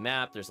look at the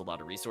map. There's a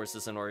lot of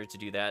resources in order to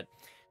do that.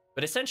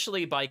 But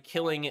essentially, by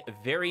killing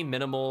very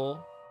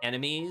minimal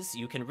enemies,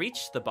 you can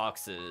reach the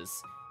boxes.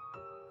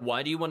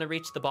 Why do you want to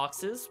reach the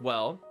boxes?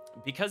 Well,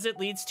 because it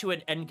leads to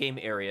an endgame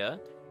area.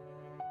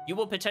 You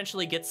will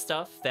potentially get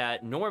stuff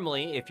that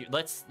normally, if you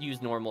let's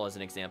use normal as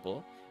an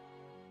example.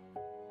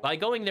 By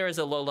going there as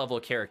a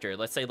low-level character,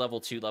 let's say level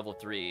 2, level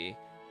 3,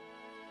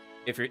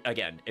 if you're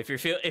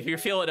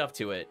feeling up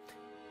to it,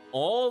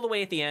 all the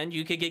way at the end,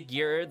 you could get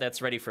gear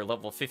that's ready for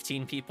level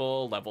 15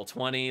 people, level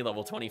 20,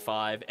 level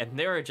 25, and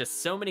there are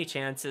just so many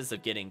chances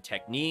of getting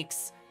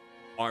techniques,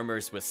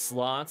 armors with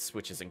slots,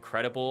 which is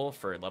incredible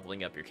for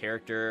leveling up your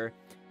character.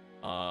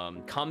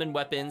 Common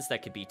weapons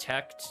that could be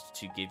teched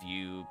to give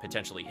you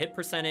potentially hit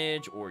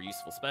percentage or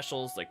useful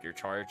specials like your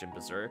charge and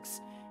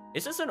berserks.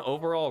 It's just an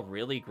overall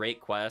really great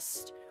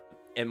quest,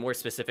 and more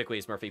specifically,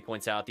 as Murphy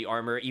points out, the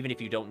armor, even if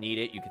you don't need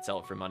it, you could sell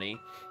it for money.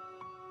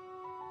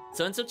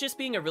 So it ends up just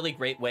being a really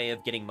great way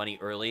of getting money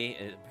early,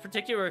 in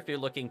particular if you're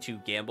looking to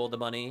gamble the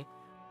money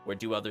or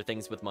do other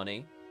things with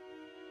money.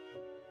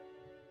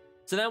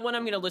 So that one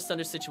I'm going to list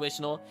under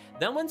situational.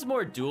 That one's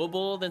more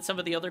doable than some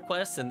of the other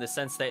quests in the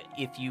sense that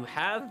if you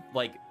have,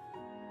 like,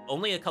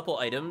 only a couple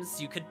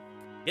items, you could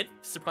get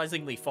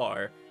surprisingly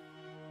far.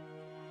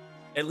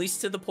 At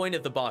least to the point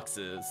of the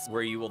boxes,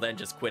 where you will then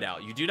just quit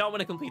out. You do not want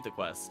to complete the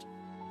quest.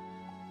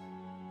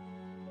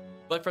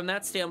 But from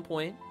that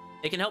standpoint,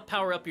 it can help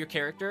power up your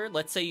character.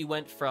 Let's say you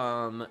went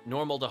from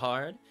normal to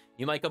hard.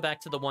 You might go back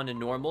to the one in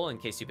normal in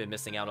case you've been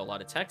missing out a lot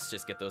of text.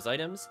 Just get those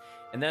items.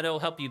 And then it'll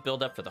help you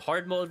build up for the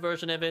hard mode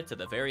version of it, to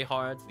the very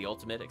hard, to the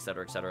ultimate,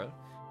 etc., etc.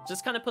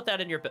 Just kind of put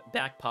that in your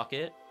back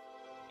pocket.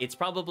 It's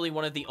probably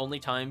one of the only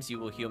times you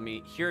will hear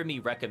me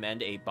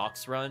recommend a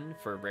box run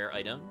for rare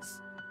items.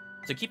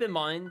 So keep in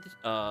mind,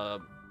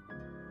 if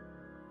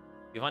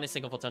you find a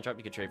single Photon drop,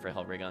 you can trade for a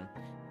Hell Ray Gun.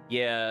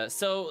 Yeah,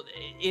 so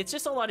it's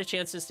just a lot of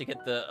chances to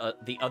get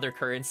the other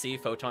currency,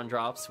 Photon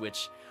drops,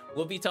 which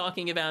we'll be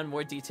talking about in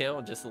more detail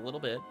in just a little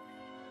bit.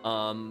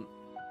 And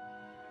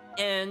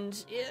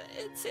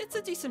it's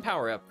a decent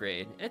power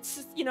upgrade.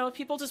 It's, you know, if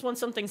people just want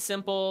something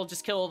simple,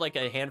 just kill like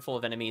a handful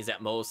of enemies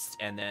at most,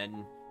 and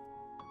then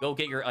go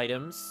get your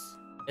items.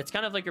 It's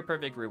kind of like your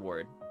perfect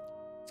reward.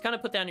 Just kind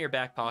of put that in your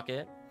back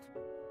pocket.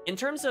 In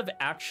terms of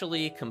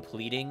actually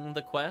completing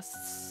the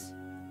quests,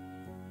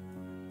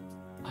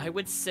 I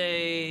would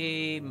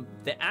say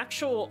the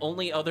actual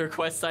only other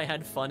quests I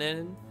had fun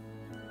in,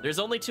 there's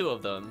only 2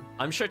 of them.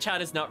 I'm sure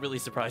chat is not really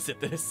surprised at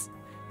this.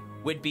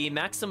 Would be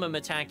Maximum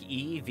Attack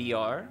E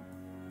VR.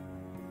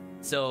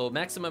 So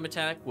Maximum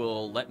Attack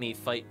will let me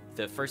fight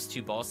the first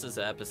 2 bosses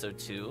of episode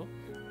 2.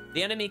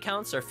 The enemy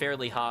counts are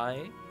fairly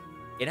high.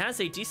 It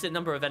has a decent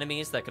number of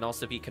enemies that can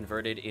also be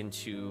converted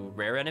into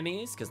rare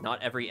enemies, because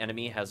not every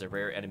enemy has a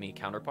rare enemy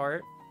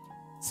counterpart.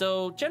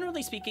 So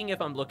generally speaking,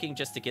 if I'm looking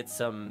just to get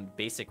some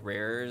basic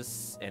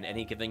rares in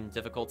any given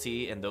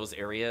difficulty in those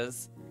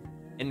areas,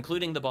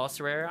 including the boss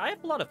rare, I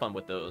have a lot of fun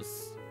with those.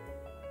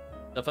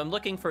 So if I'm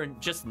looking for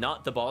just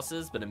not the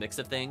bosses, but a mix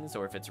of things,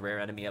 or if it's rare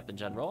enemy up in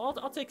general,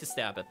 I'll take a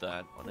stab at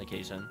that on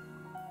occasion.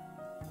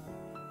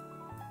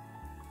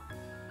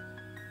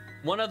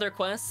 One other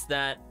quest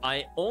that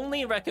I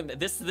only recommend,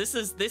 this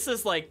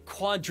is like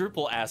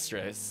quadruple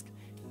asterisk.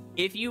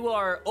 If you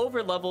are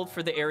over leveled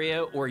for the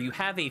area or you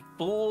have a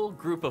full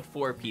group of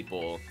 4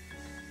 people,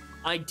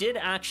 I did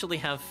actually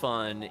have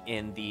fun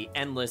in the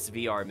endless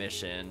VR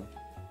mission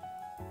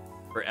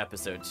for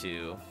episode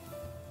 2.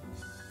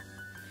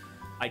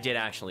 I did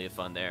actually have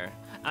fun there.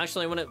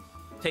 Actually, I want to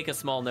take a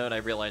small note. I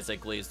realized I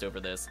glazed over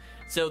this.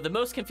 So the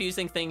most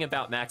confusing thing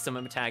about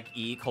Maximum Attack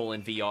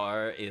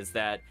E:VR is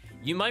that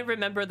you might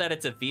remember that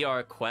it's a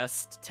VR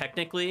quest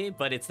technically,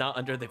 but it's not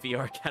under the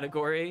VR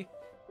category.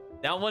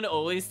 That one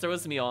always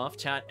throws me off,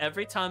 chat.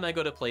 Every time I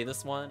go to play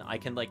this one, I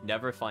can like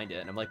never find it.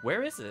 And I'm like,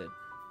 where is it?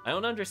 I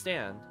don't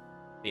understand.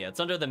 But yeah,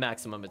 it's under the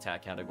Maximum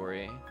Attack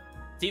category.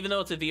 So even though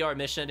it's a VR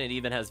mission, it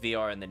even has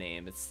VR in the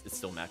name. It's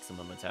still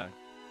Maximum Attack.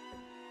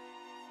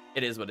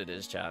 It is what it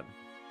is, chat.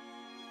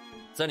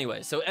 So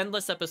anyway, so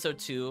Endless Episode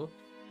 2.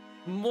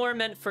 More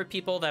meant for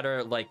people that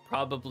are like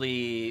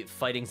probably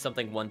fighting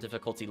something one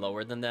difficulty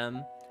lower than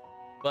them.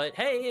 But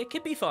hey, it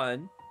could be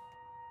fun.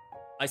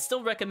 I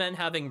still recommend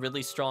having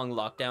really strong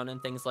lockdown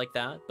and things like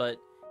that, but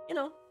you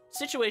know,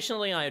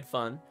 situationally I had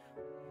fun.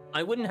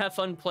 I wouldn't have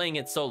fun playing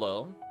it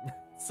solo,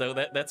 so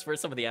that's where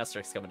some of the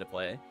asterisks come into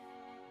play.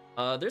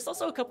 There's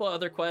also a couple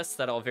other quests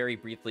that I'll very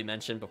briefly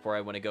mention before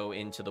I want to go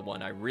into the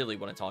one I really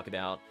want to talk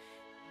about.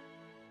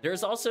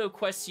 There's also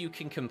quests you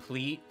can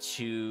complete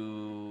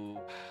to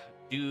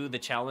do the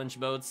challenge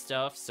mode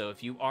stuff, so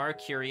if you are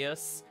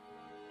curious,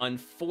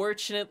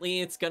 unfortunately,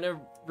 it's gonna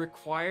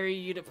require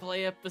you to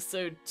play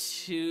episode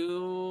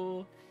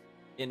 2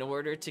 in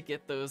order to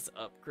get those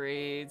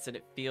upgrades, and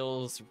it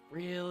feels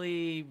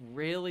really,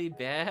 really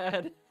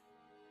bad.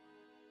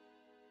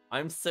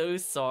 I'm so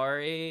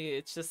sorry.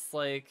 It's just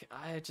like,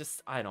 I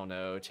don't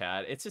know,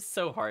 chat. It's just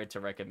so hard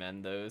to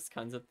recommend those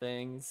kinds of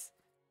things.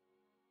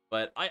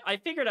 But I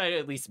figured I'd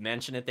at least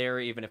mention it there,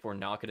 even if we're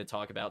not going to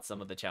talk about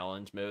some of the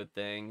challenge mode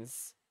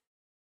things.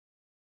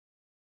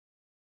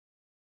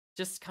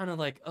 Just kind of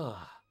like, ugh.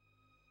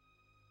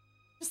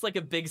 Just like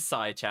a big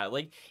sigh, chat.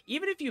 Like,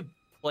 even if you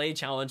play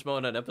challenge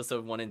mode on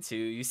episode 1 and 2,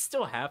 you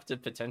still have to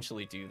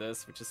potentially do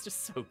this, which is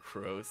just so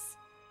gross.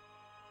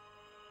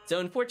 So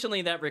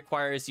unfortunately, that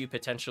requires you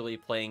potentially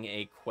playing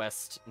a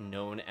quest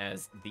known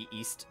as the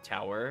East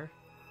Tower.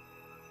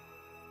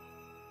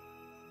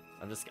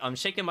 I'm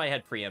shaking my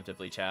head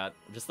preemptively, chat.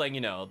 I'm just letting you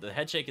know, the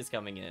head shake is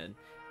coming in.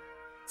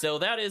 So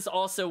that is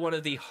also one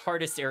of the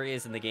hardest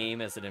areas in the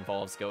game, as it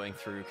involves going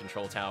through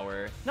Control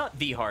Tower. Not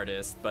the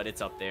hardest, but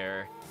it's up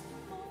there.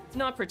 It's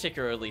not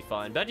particularly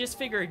fun, but I just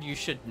figured you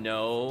should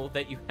know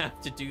that you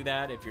have to do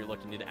that if you're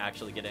looking to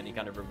actually get any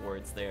kind of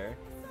rewards there.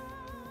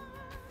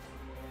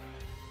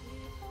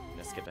 I'm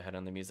gonna skip ahead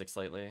on the music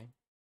slightly.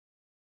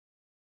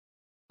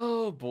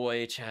 Oh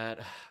boy, chat.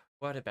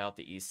 What about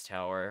the East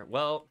Tower?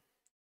 Well,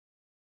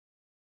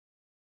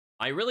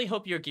 I really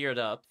hope you're geared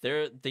up.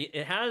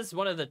 It has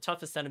one of the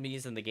toughest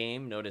enemies in the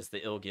game, known as the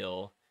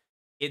Ilgil.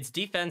 Its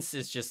defense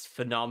is just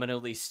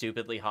phenomenally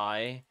stupidly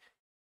high.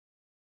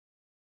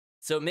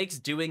 So it makes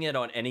doing it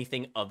on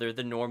anything other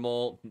than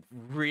normal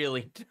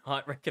really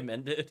not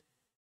recommended.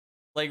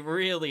 Like,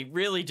 really,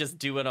 really just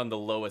do it on the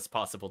lowest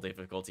possible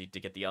difficulty to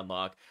get the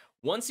unlock.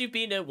 Once you've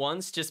beaten it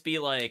once, just be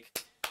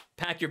like,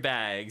 pack your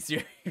bags.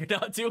 You're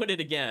not doing it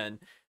again.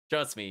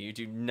 Trust me, you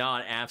do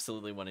not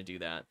absolutely want to do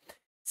that.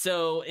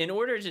 So in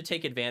order to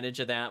take advantage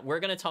of that,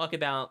 we're going to talk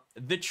about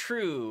the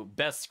true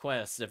best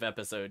quest of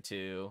episode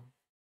 2.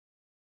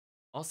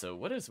 Also,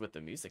 what is with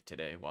the music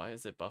today? Why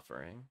is it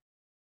buffering?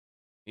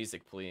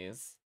 Music,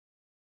 please.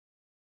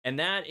 And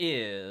that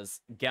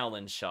is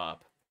Gallon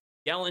Shop.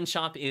 Gallon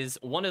Shop is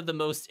one of the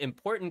most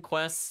important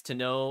quests to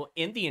know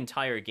in the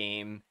entire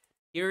game.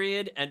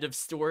 Period. End of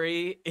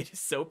story. It is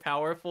so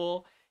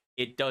powerful.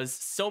 It does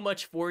so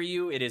much for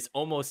you. It is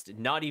almost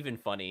not even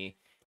funny.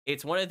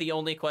 It's one of the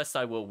only quests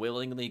I will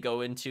willingly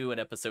go into in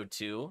episode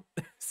 2,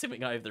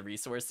 assuming I have the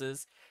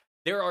resources.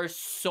 There are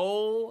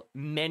so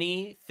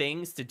many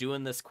things to do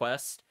in this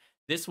quest.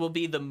 This will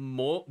be the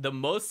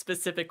most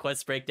specific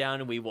quest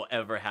breakdown we will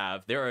ever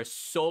have. There are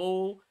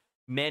so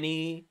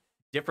many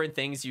different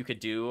things you could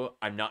do.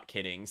 I'm not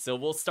kidding. So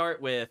we'll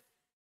start with,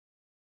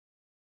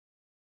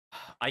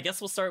 I guess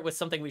we'll start with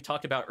something we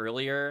talked about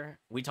earlier.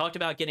 We talked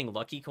about getting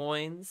lucky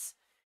coins.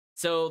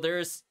 So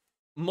there's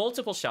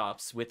multiple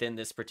shops within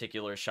this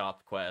particular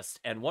shop quest,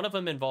 and one of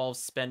them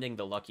involves spending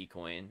the lucky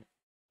coin.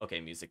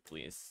 Okay, music,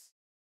 please.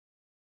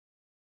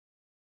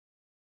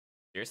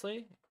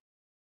 Seriously?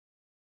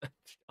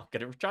 I'm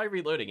gonna try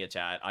reloading it,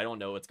 chat. I don't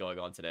know what's going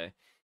on today.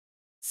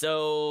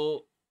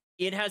 So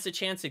it has a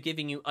chance of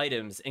giving you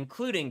items,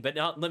 including but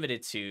not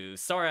limited to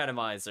SAR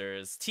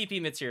atomizers, TP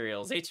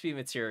materials, HP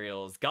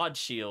materials, God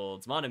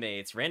shields,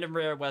 monomates, random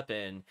rare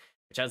weapon,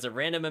 which has a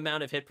random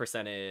amount of hit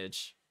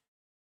percentage.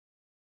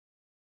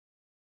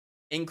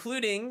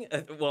 Including,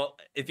 well,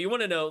 if you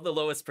want to know, the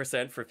lowest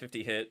percent for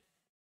 50 hit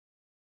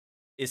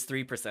is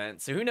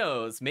 3%. So who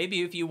knows?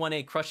 Maybe if you want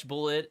a Crush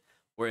Bullet,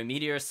 or a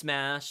Meteor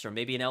Smash, or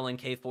maybe an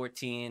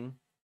LNK-14,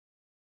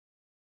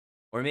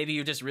 or maybe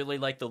you just really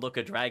like the look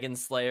of Dragon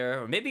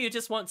Slayer, or maybe you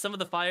just want some of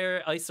the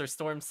Fire, Ice, or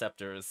Storm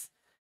Scepters,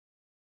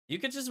 you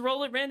could just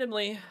roll it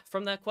randomly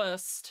from that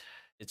quest.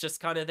 It's just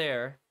kind of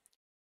there.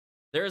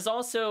 There's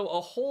also a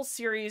whole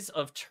series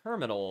of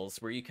terminals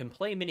where you can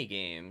play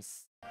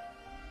minigames.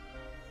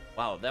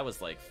 Wow, that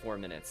was like 4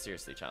 minutes.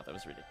 Seriously, chat, that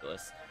was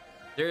ridiculous.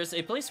 There's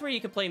a place where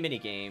you can play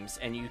minigames,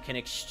 and you can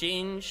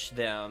exchange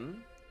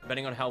them,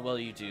 depending on how well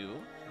you do,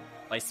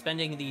 by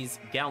spending these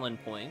gallon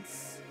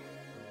points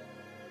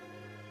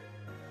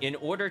in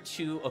order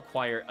to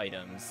acquire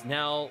items.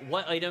 Now,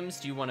 what items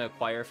do you want to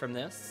acquire from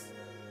this?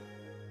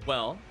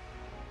 Well,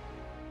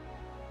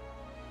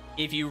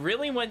 if you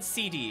really want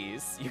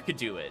CDs, you could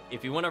do it.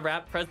 If you want to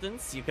wrap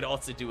presents, you could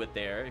also do it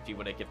there if you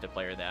want to gift a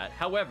player that.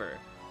 However,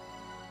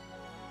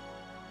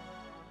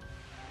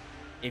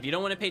 if you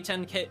don't want to pay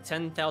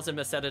 10,000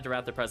 Meseta to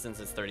wrap the presents,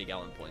 it's 30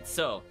 gallon points.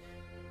 So,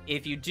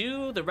 if you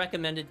do the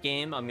recommended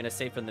game, I'm going to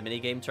say from the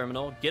minigame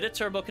terminal, get a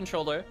turbo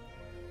controller,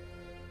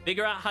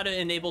 figure out how to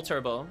enable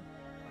turbo,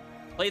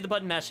 play the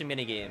button mashing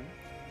minigame.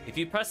 If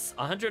you press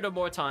 100 or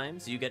more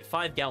times, you get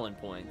 5 gallon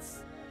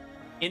points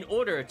in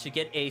order to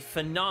get a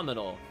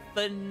phenomenal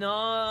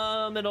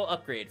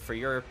upgrade for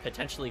your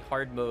potentially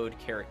hard mode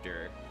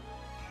character.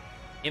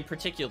 In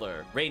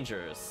particular,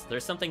 Rangers.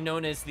 There's something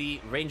known as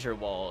the Ranger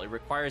Wall. It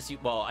requires you...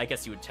 Well, I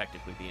guess you would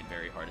technically be in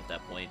very hard at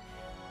that point.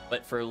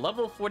 But for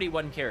level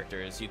 41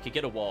 characters, you could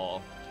get a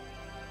wall.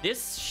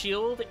 This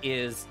shield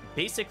is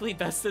basically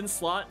best in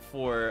slot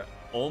for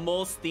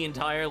almost the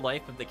entire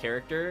life of the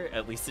character,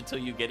 at least until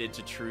you get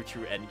into true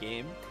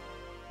endgame.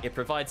 It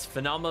provides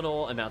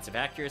phenomenal amounts of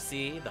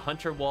accuracy. The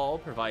Hunter Wall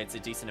provides a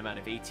decent amount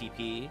of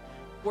ATP.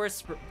 Of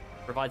course,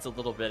 provides a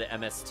little bit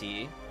of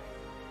MST.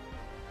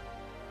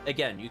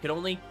 Again, you can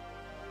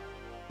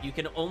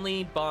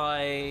only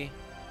buy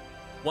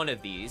one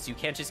of these. You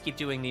can't just keep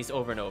doing these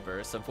over and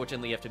over, so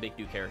unfortunately you have to make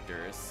new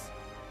characters.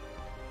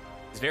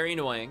 It's very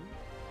annoying,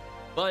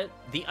 but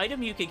the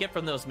item you could get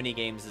from those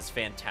minigames is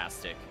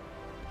fantastic.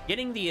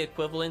 Getting the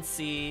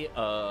equivalency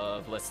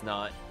of, let's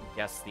not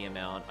guess the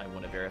amount, I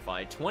want to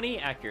verify, 20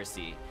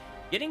 accuracy.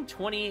 Getting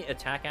 20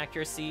 attack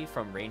accuracy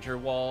from Ranger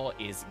Wall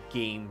is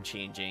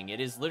game-changing. It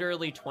is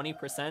literally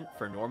 20%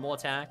 for normal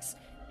attacks.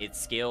 It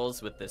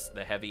scales with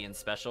the heavy and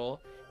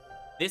special.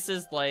 This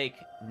is like,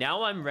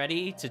 now I'm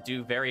ready to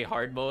do very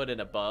hard mode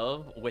and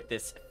above with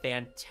this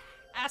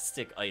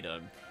fantastic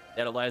item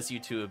that allows you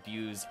to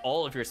abuse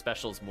all of your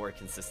specials more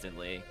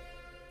consistently.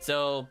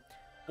 So,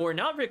 for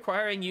not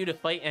requiring you to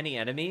fight any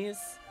enemies,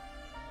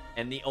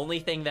 and the only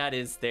thing that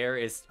is there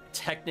is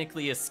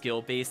technically a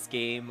skill-based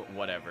game,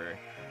 whatever,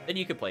 then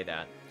you could play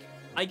that.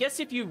 I guess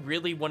if you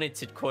really wanted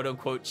to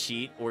quote-unquote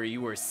cheat, or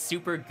you were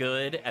super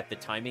good at the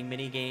timing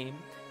minigame,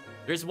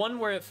 there's one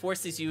where it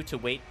forces you to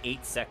wait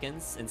 8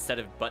 seconds instead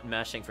of button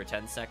mashing for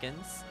 10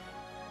 seconds.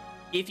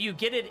 If you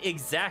get it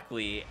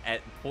exactly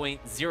at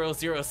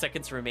 0.00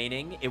 seconds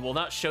remaining, it will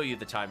not show you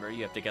the timer.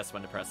 You have to guess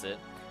when to press it.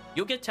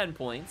 You'll get 10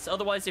 points.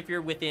 Otherwise, if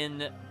you're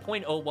within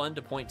 0.01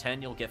 to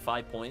 0.10, you'll get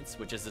 5 points,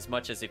 which is as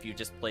much as if you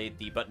just played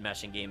the button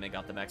mashing game and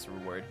got the max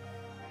reward.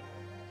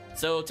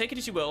 So take it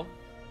as you will.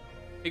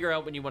 Figure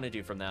out what you want to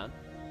do from that.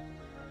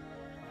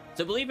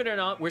 So believe it or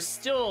not, we're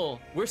still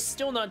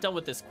not done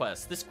with this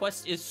quest. This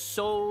quest is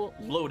so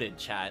loaded,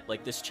 chat.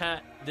 Like this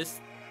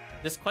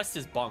quest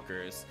is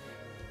bonkers.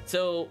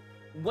 So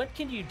what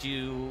can you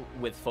do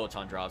with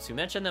Photon drops? We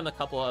mentioned them a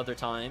couple other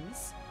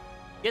times.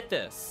 Get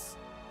this.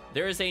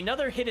 There is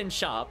another hidden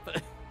shop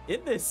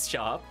in this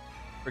shop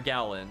for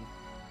Gallon.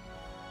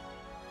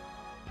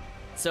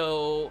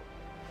 So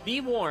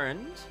be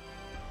warned.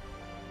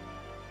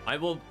 I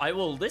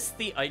will list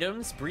the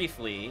items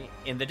briefly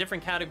in the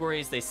different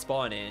categories they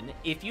spawn in.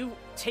 If you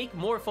take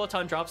more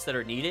Photon drops that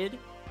are needed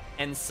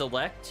and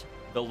select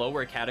the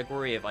lower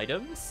category of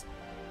items,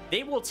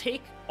 they will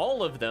take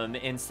all of them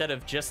instead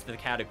of just the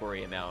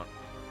category amount.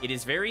 It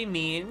is very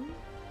mean.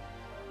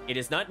 It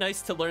is not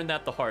nice to learn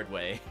that the hard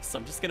way, so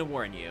I'm just gonna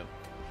warn you.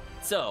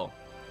 So,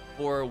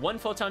 for 1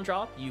 Photon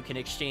drop, you can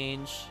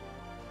exchange...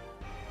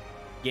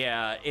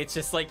 Yeah, it's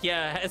just like,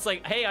 yeah, it's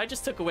like, hey, I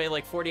just took away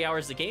like 40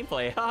 hours of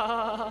gameplay.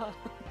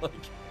 Like,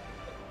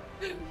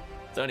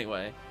 so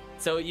anyway,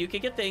 so you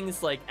could get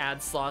things like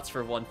ad slots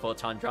for 1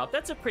 Photon drop.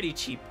 That's a pretty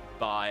cheap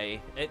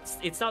buy.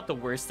 It's not the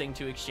worst thing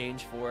to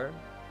exchange for.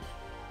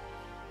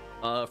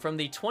 From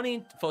the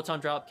 20 Photon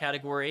drop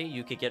category,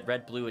 you could get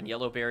red, blue, and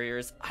yellow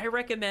barriers. I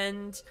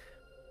recommend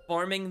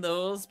farming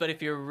those, but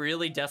if you're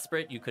really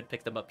desperate, you could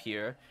pick them up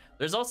here.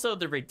 There's also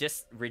the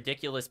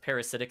ridiculous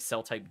parasitic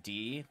cell type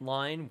D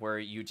line, where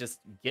you just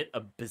get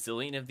a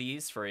bazillion of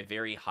these for a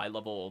very high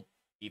level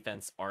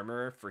defense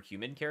armor for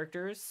human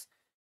characters.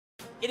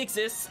 It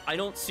exists. I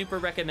don't super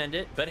recommend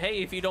it, but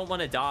hey, if you don't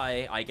want to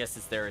die, I guess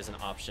it's there as an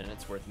option.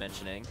 It's worth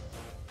mentioning.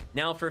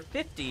 Now for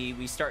 50,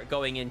 we start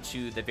going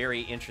into the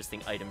very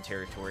interesting item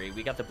territory.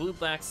 We got the blue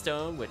black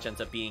stone, which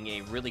ends up being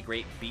a really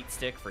great beat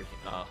stick for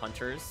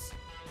hunters.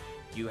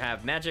 You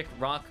have magic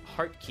rock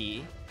heart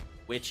key,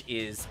 which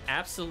is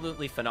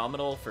absolutely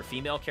phenomenal for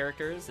female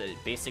characters. It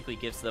basically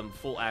gives them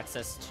full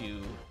access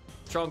to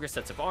stronger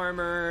sets of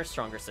armor,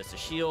 stronger sets of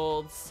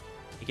shields.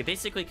 You can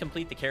basically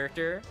complete the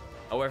character.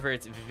 However,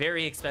 it's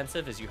very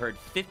expensive. As you heard,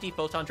 50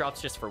 photon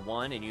drops just for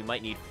one, and you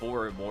might need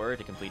 4 or more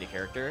to complete a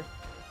character,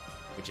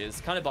 which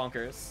is kind of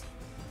bonkers.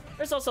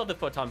 There's also the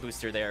photon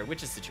booster there,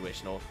 which is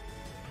situational.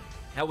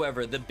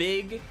 However, the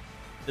big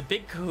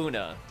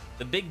kahuna,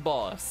 the big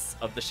boss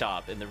of the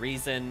shop, and the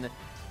reason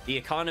the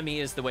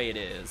economy is the way it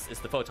is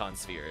the photon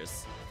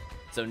spheres.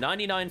 So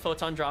 99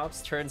 photon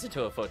drops turns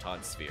into a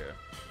photon sphere.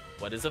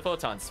 What does a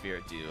photon sphere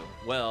do?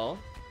 Well,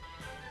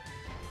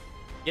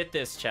 get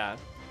this, chat.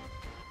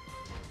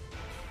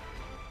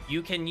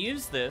 You can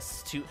use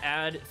this to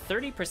add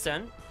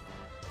 30%,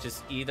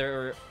 just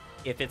either,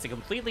 if it's a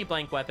completely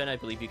blank weapon, I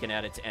believe you can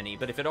add it to any,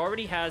 but if it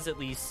already has at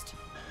least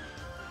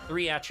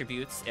 3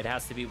 attributes, it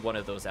has to be one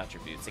of those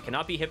attributes. It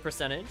cannot be hit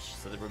percentage,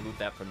 so they remove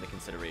that from the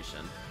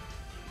consideration.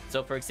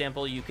 So for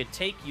example, you could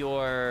take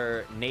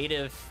your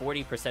native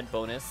 40%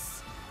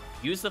 bonus,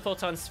 use the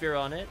photon sphere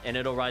on it, and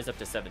it'll rise up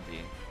to 70.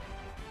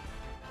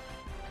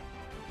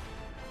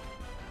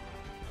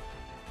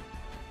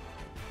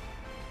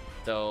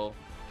 So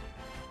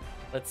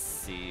let's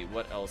see,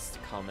 what else to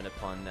comment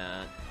upon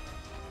that?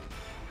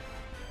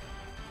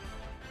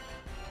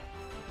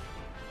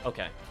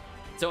 Okay,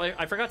 so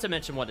I forgot to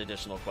mention one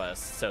additional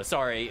quest, so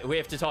sorry, we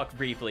have to talk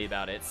briefly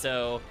about it.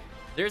 So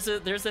there's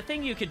a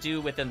thing you could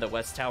do within the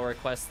West Tower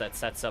quest that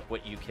sets up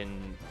what you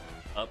can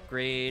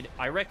upgrade.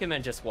 I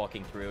recommend just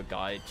walking through a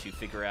guide to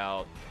figure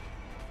out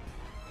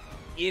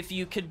if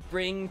you could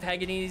bring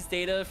Paganini's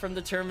data from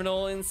the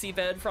terminal in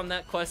Seabed from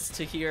that quest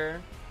to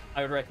here.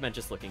 I would recommend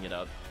just looking it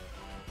up.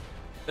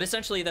 But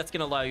essentially, that's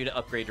going to allow you to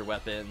upgrade your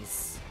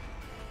weapons.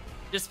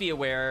 Just be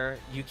aware,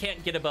 you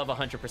can't get above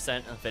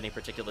 100% of any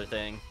particular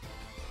thing.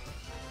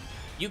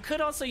 You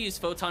could also use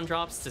photon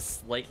drops to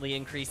slightly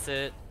increase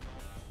it,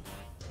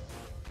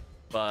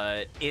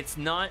 but it's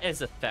not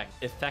as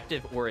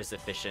effective or as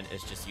efficient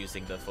as just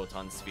using the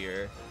photon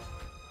sphere.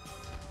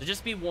 So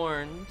just be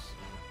warned.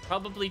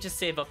 Probably just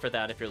save up for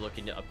that if you're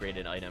looking to upgrade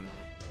an item.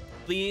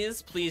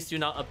 Please do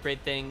not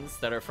upgrade things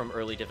that are from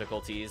early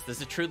difficulties. This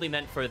is truly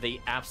meant for the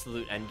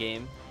absolute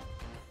endgame.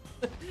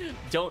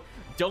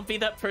 Don't be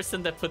that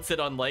person that puts it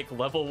on like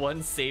level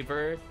 1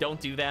 saber. Don't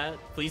do that.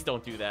 Please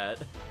don't do that.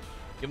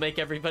 You'll make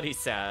everybody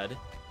sad.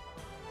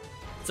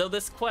 So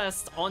this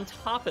quest, on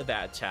top of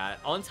that, chat,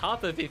 on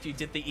top of if you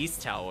did the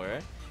East Tower,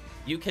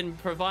 you can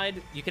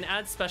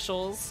add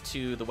specials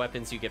to the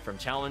weapons you get from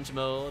challenge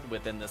mode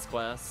within this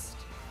quest.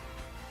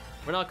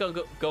 We're not going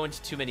to go into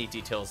too many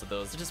details of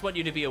those. I just want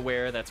you to be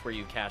aware that's where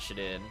you cash it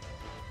in.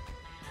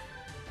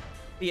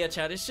 But yeah,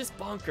 chat, it's just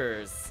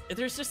bonkers.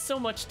 There's just so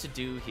much to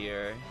do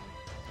here.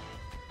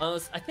 I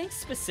think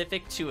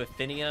specific to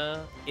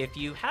Ephinea, if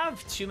you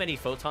have too many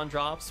photon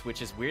drops,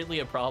 which is weirdly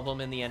a problem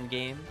in the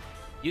endgame,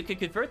 you could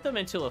convert them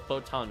into a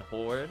photon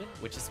horde,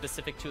 which is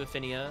specific to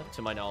Ephinea,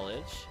 to my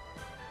knowledge.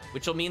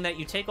 Which will mean that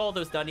you take all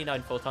those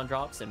 99 photon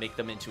drops and make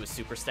them into a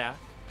super stack.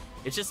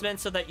 It's just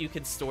meant so that you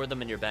can store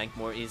them in your bank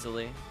more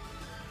easily.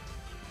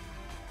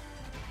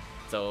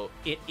 So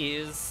it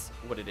is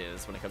what it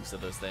is when it comes to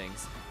those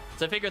things.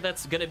 So I figure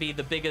that's going to be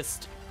the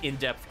biggest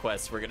in-depth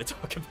quest we're going to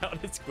talk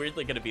about. It's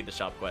weirdly going to be the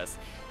shop quest.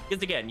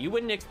 Because again, you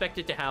wouldn't expect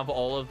it to have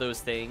all of those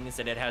things,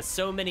 and it has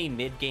so many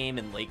mid-game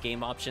and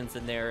late-game options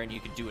in there, and you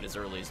can do it as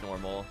early as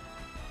normal.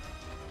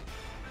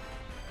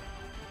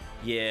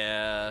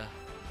 Yeah,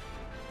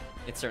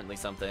 it's certainly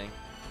something.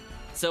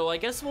 So I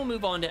guess we'll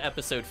move on to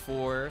episode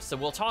 4. So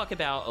we'll talk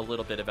about a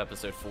little bit of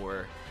episode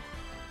 4.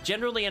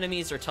 Generally,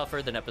 enemies are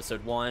tougher than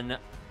episode 1.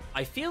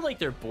 I feel like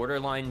they're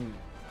borderline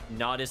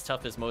not as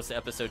tough as most of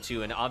episode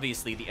 2, and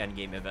obviously the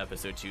endgame of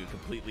episode 2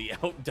 completely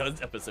outdoes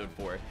episode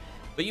 4.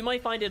 But you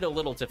might find it a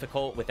little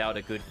difficult without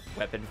a good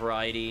weapon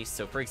variety.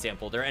 So for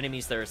example, there are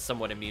enemies that are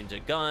somewhat immune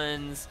to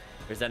guns.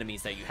 There's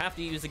enemies that you have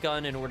to use a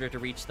gun in order to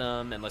reach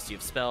them, unless you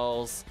have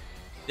spells.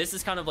 This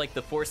is kind of like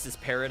the Force's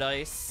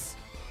Paradise.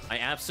 I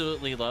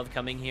absolutely love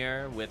coming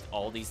here with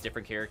all these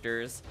different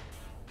characters.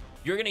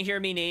 You're gonna hear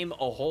me name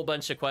a whole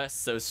bunch of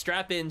quests, so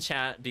strap in,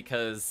 chat,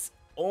 because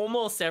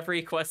almost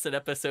every quest in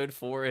episode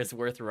 4 is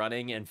worth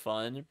running and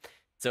fun.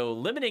 So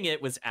limiting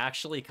it was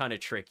actually kind of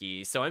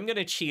tricky. So I'm going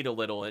to cheat a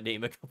little and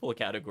name a couple of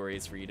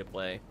categories for you to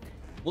play.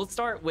 We'll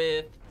start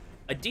with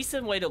a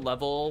decent way to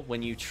level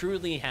when you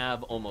truly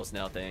have almost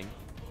nothing.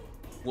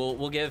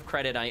 We'll give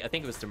credit, I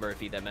think it was to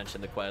Murphy that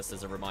mentioned the quest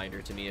as a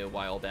reminder to me a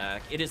while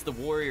back. It is the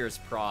Warrior's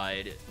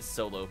Pride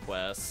solo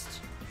quest.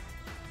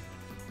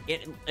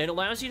 It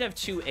allows you to have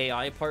 2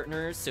 AI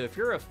partners, so if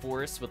you're a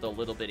Force with a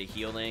little bit of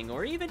healing,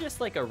 or even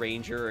just like a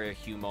Ranger or a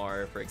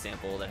Humar, for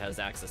example, that has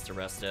access to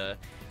Resta,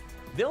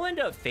 they'll end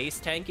up face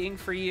tanking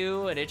for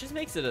you, and it just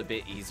makes it a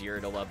bit easier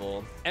to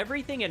level.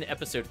 Everything in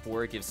episode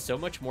 4 gives so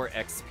much more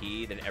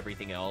XP than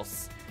everything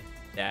else.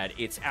 that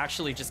it's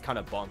actually just kind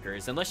of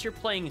bonkers. Unless you're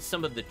playing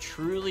some of the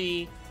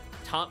truly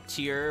top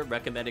tier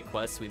recommended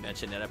quests we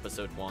mentioned in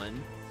episode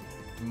 1,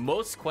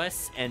 most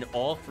quests and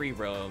all free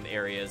roam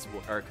areas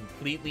are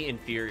completely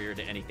inferior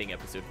to anything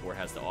episode 4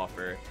 has to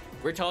offer.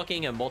 We're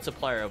talking a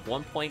multiplier of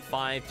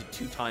 1.5 to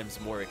 2 times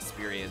more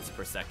experience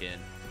per second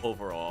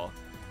overall.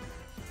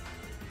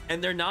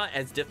 And they're not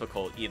as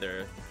difficult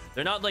either.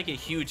 They're not like a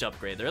huge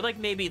upgrade. They're like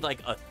maybe like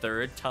a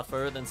third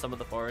tougher than some of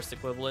the forest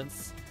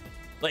equivalents.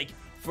 Like,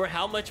 for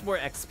how much more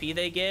XP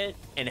they get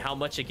and how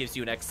much it gives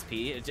you an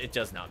XP, it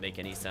does not make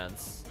any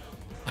sense.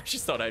 I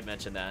just thought I'd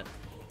mention that.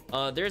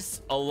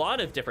 There's a lot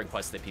of different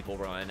quests that people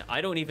run.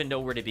 I don't even know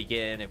where to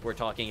begin if we're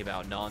talking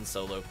about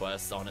non-solo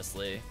quests,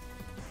 honestly.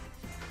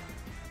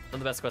 Some of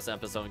the best quests in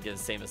episode 1 get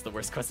the same as the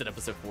worst quest in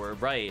episode 4,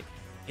 right?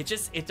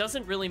 It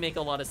doesn't really make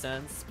a lot of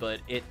sense, but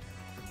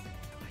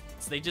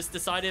they just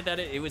decided that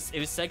it was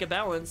Sega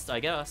balanced, I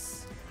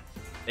guess.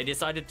 They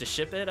decided to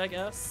ship it, I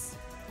guess.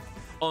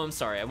 Oh, I'm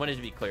sorry, I wanted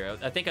to be clear.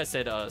 I think I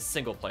said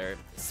single player,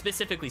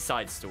 specifically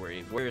side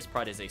story. Warrior's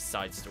Pride is a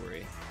side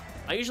story.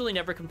 I usually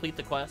never complete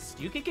the quest.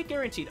 You can get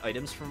guaranteed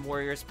items from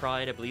Warrior's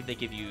Pride. I believe they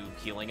give you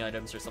healing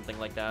items or something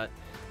like that.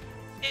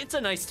 It's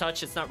a nice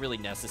touch. It's not really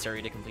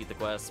necessary to complete the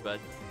quest, but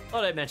I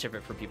thought I'd mention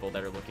it for people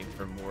that are looking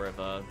for more of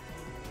a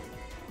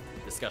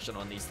discussion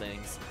on these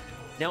things.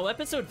 Now,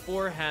 episode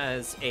 4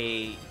 has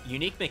a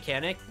unique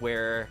mechanic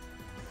where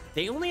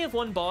they only have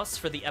one boss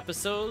for the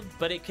episode,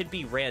 but it could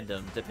be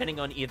random, depending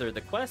on either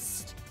the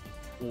quest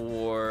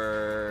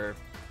or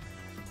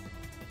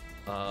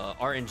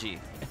RNG.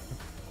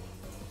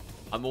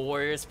 I'm a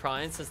Warrior's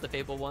Pride, says the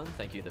Fabled One.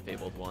 Thank you, the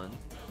Fabled One.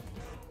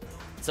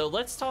 So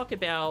let's talk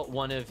about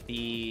one of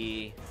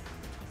the...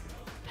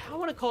 I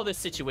want to call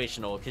this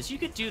situational, because you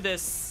could do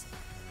this...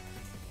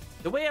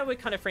 The way I would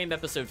kind of frame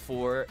episode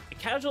 4, a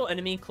casual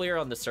enemy clear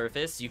on the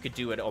surface, you could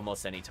do it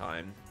almost any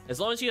time. As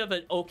long as you have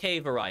an okay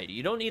variety.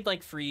 You don't need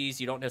like freeze,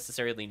 you don't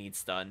necessarily need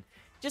stun.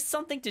 Just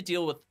something to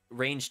deal with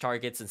ranged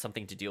targets and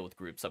something to deal with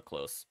groups up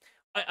close.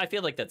 I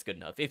feel like that's good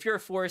enough. If you're a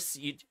force,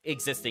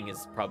 existing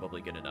is probably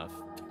good enough.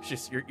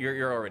 Just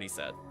you're already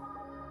set.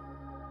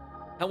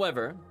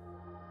 However,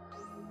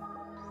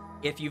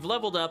 if you've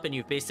leveled up and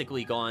you've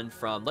basically gone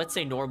from, let's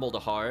say, normal to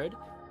hard,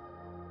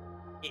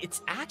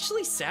 it's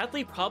actually,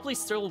 sadly, probably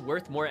still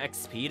worth more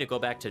XP to go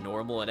back to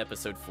normal in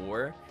episode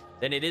 4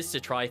 than it is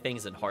to try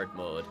things in hard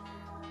mode.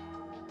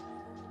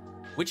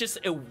 Which is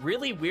a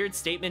really weird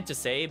statement to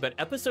say, but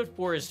episode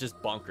 4 is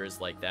just bonkers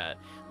like that.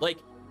 Like,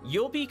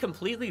 you'll be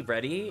completely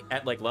ready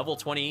at like level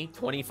 20,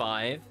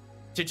 25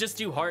 to just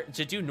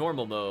do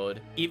normal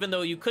mode. Even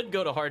though you could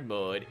go to hard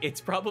mode, it's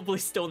probably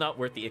still not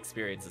worth the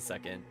experience a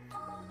second.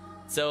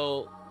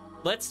 So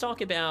let's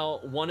talk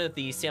about one of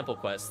the sample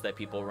quests that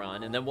people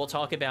run, and then we'll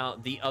talk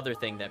about the other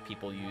thing that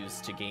people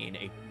use to gain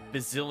a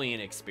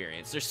bazillion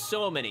experience. There's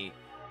so many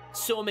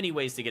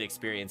ways to get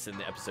experience in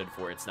the episode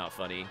 4, it's not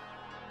funny.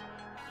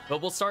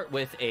 But we'll start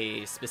with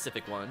a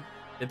specific one.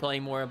 Been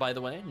playing more, by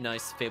the way.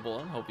 Nice,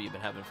 Fable. Hope you've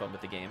been having fun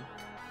with the game.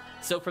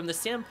 So from the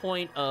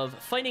standpoint of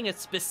fighting a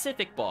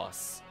specific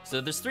boss, so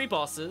there's 3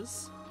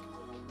 bosses.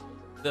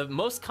 The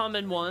most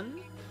common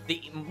one,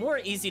 the more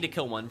easy to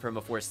kill one from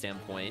a force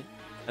standpoint,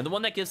 and the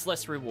one that gives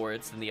less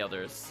rewards than the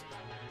others,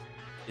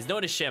 is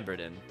known as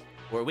Shamberden,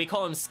 or we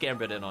call him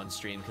Scamberden on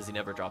stream because he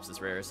never drops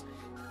his rares.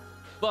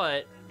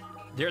 But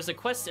there's a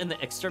quest in the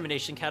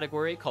extermination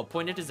category called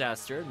Point of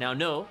Disaster. Now,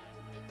 no,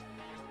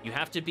 you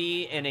have to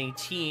be in a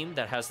team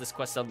that has this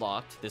quest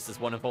unlocked. This is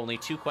one of only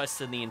 2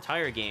 quests in the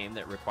entire game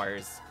that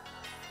requires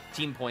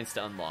team points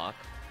to unlock.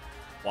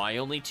 Why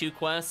only 2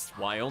 quests?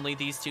 Why only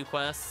these 2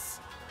 quests?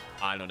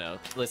 I don't know.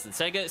 Listen,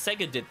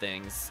 Sega did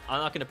things. I'm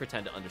not going to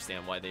pretend to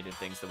understand why they did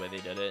things the way they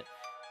did it.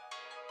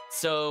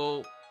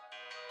 So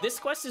this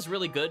quest is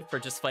really good for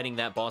just fighting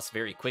that boss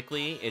very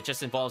quickly. It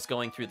just involves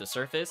going through the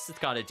surface. It's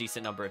got a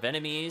decent number of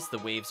enemies. The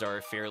waves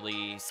are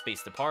fairly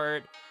spaced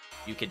apart.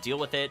 You can deal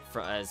with it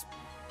as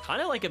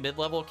kind of like a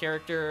mid-level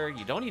character.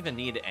 You don't even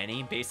need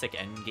any basic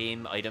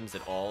endgame items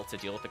at all to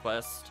deal with the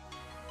quest.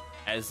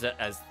 As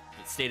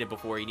stated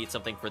before, you need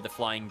something for the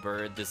flying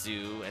bird, the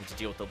zoo, and to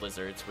deal with the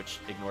lizards, which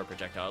ignore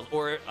projectiles.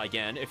 Or,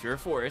 again, if you're a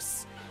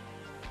force,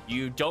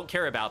 you don't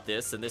care about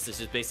this, and this is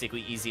just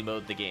basically easy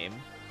mode the game.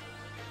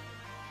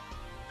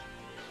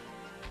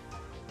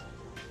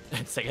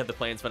 Sega the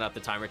plans went out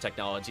the timer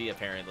technology,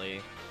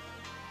 apparently.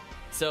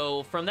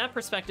 So, from that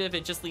perspective,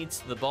 it just leads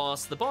to the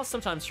boss. The boss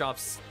sometimes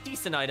drops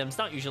decent items,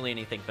 not usually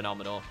anything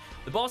phenomenal.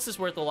 The boss is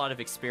worth a lot of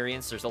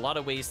experience. There's a lot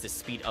of ways to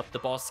speed up the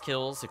boss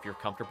kills if you're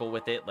comfortable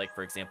with it, like,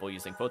 for example,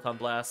 using Photon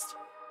Blast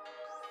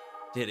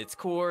to hit its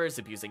cores,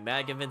 abusing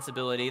mag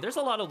invincibility. There's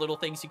a lot of little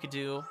things you could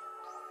do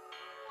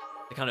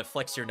to kind of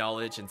flex your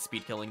knowledge and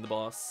speed killing the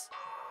boss.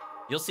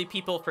 You'll see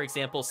people, for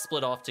example,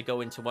 split off to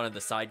go into one of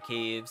the side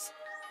caves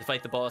to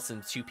fight the boss,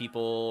 and 2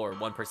 people or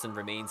 1 person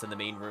remains in the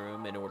main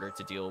room in order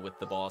to deal with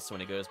the boss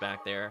when it goes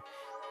back there.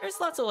 There's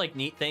lots of like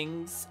neat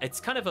things. It's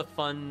kind of a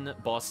fun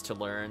boss to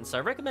learn, so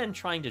I recommend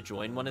trying to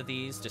join one of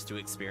these just to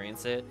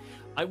experience it.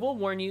 I will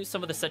warn you,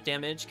 some of the set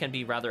damage can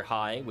be rather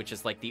high, which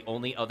is like the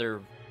only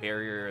other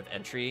barrier of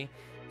entry.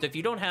 So if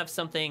you don't have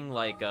something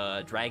like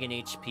Dragon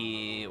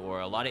HP or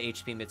a lot of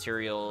HP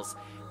materials,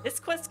 this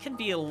quest can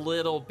be a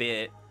little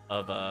bit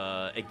of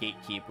a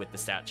gatekeep with the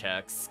stat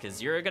checks,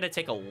 because you're going to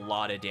take a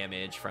lot of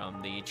damage from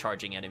the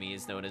charging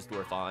enemies known as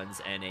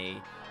Dwarfons, and a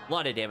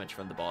lot of damage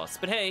from the boss.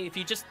 But hey, if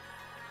you just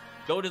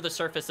go to the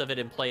surface of it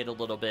and play it a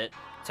little bit,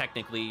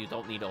 technically you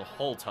don't need a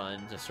whole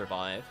ton to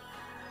survive.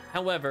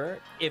 However,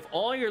 if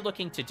all you're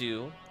looking to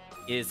do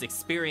is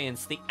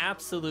experience the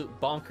absolute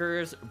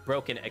bonkers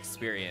broken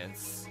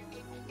experience,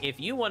 if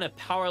you want to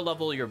power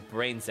level your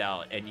brains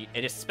out, and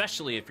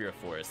especially if you're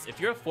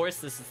a Force,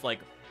 this is like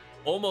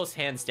almost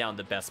hands down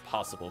the best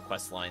possible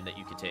quest line that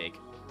you could take.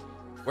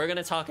 We're going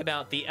to talk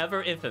about the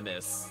ever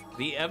infamous,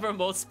 the ever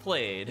most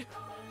played,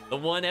 the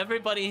one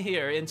everybody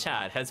here in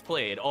chat has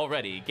played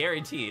already,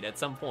 guaranteed at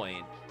some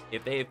point,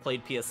 if they have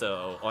played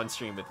PSO on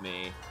stream with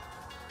me.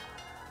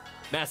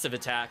 Massive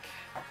Attack.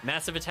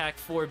 Massive Attack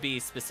 4B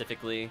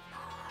specifically.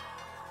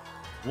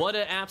 What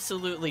an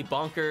absolutely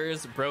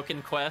bonkers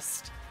broken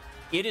quest.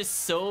 It is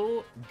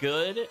so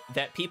good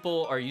that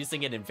people are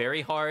using it in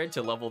very hard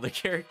to level the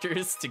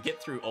characters to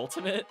get through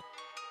Ultimate.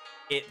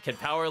 It can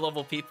power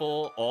level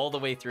people all the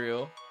way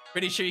through.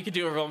 Pretty sure you could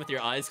do a run with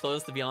your eyes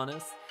closed, to be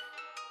honest.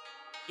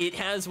 It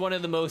has one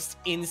of the most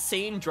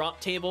insane drop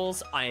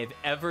tables I've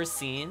ever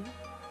seen.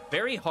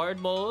 Very hard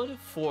mode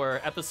for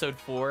episode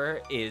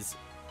 4 is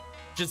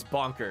just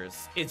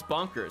bonkers. It's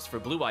bonkers for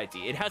Blue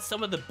ID. It has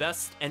some of the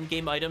best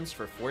endgame items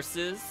for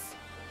Forces.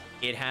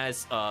 It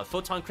has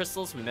Photon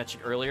crystals we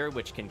mentioned earlier,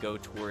 which can go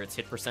towards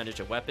hit percentage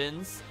of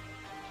weapons.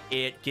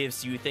 It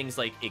gives you things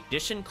like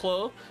Ignition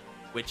Cloak,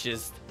 which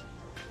is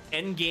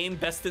endgame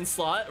best in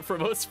slot for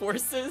most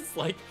Forces.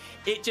 Like,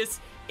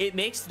 it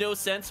makes no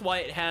sense why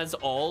it has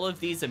all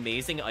of these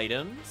amazing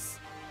items.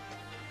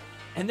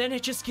 And then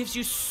it just gives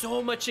you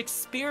so much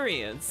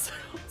experience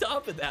on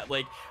top of that,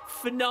 like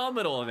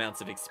phenomenal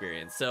amounts of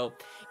experience. So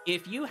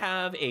if you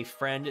have a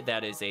friend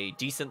that is a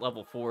decent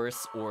level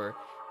Force, or,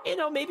 you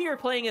know, maybe you're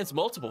playing as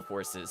multiple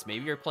Forces,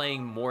 maybe you're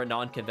playing more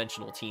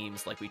non-conventional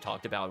teams like we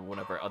talked about in one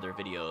of our other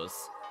videos,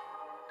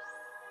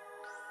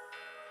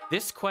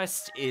 this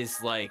quest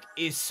is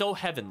so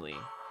heavenly.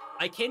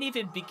 I can't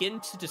even begin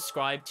to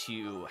describe to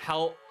you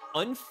how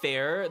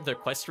unfair the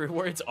quest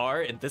rewards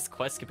are in this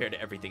quest compared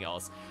to everything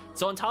else.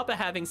 So on top of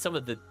having some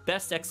of the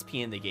best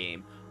XP in the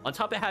game, on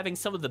top of having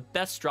some of the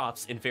best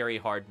drops in very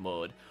hard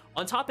mode,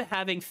 on top of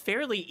having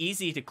fairly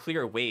easy to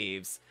clear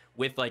waves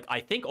with, like, I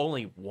think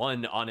only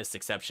one honest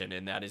exception,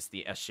 and that is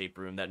the S-shaped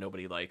room that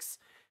nobody likes,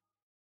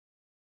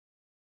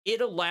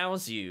 it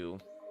allows you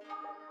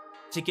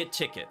to get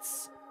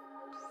tickets.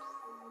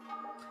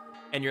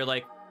 And you're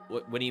like,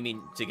 what do you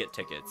mean to get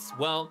tickets?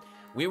 Well,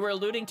 we were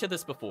alluding to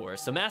this before.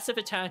 So Massive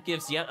Attack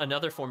gives yet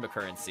another form of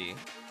currency.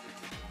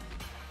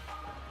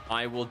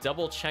 I will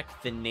double check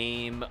the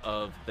name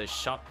of the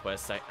shop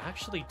quest. I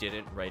actually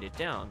didn't write it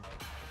down.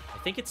 I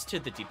think it's To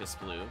the Deepest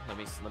Blue. Let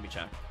me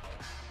check.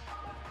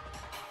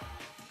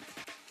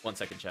 1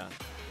 second, chat.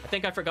 I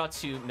think I forgot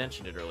to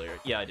mention it earlier.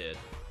 Yeah, I did.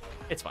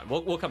 It's fine.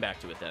 We'll come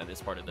back to it then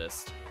as part of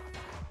this.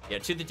 Yeah,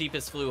 To the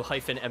Deepest Blue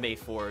hyphen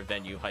MA4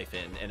 venue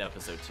hyphen in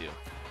episode 2.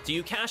 So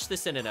you cash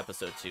this in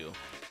episode 2.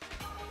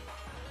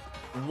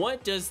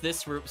 What does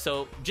this...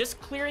 So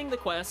just clearing the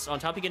quest, on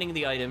top of getting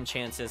the item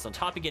chances, on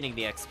top of getting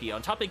the XP,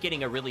 on top of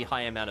getting a really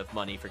high amount of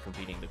money for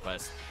completing the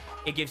quest,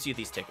 it gives you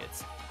these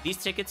tickets. These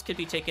tickets could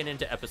be taken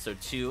into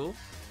episode 2,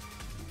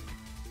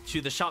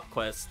 to the shop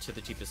quest, To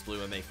the Deepest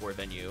Blue MA4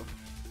 venue,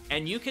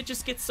 and you could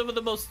just get some of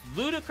the most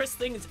ludicrous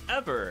things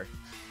ever.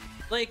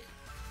 Like,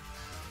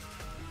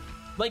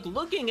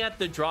 looking at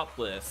the drop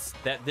list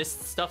that this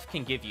stuff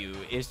can give you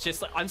is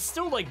just, I'm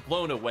still, like,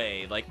 blown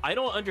away. Like, I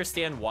don't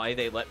understand why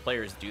they let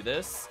players do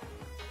this.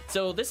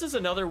 So this is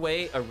another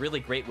way, a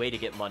really great way to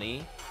get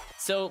money.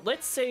 So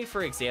let's say,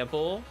 for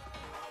example,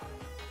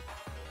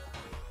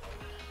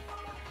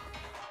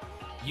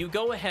 you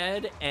go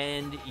ahead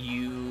and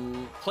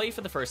you play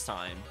for the first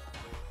time.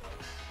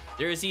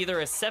 There is either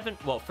a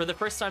for the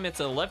first time,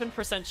 it's an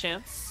 11%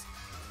 chance.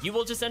 You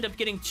will just end up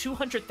getting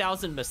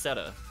 200,000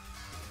 Meseta.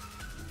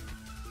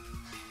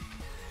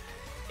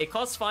 It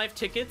costs 5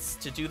 tickets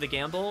to do the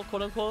gamble,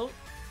 quote unquote.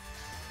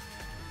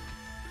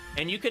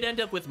 And you could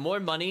end up with more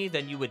money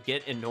than you would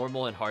get in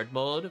normal and hard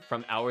mode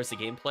from hours of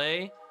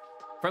gameplay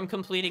from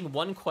completing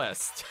one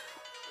quest.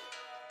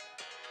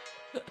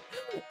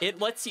 It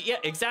lets you, yeah,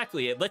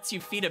 exactly. It lets you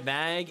feed a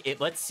mag.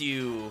 It lets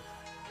you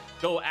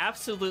go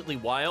absolutely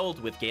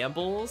wild with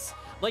gambles.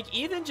 Like,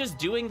 even just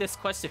doing this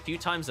quest a few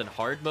times in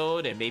hard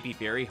mode and maybe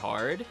very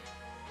hard,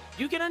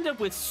 you can end up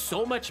with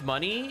so much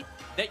money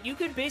that you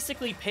could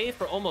basically pay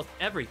for almost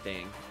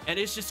everything. And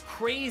it's just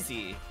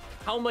crazy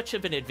how much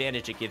of an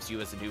advantage it gives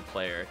you as a new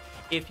player.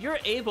 If you're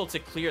able to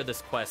clear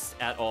this quest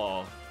at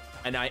all,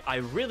 And I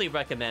really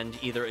recommend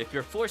either, if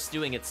you're forced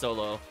doing it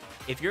solo,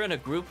 if you're in a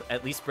group,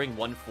 at least bring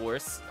one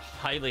force.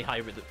 Highly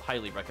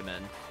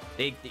recommend.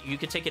 You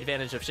could take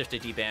advantage of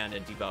shifted deban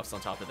and debuffs on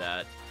top of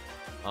that.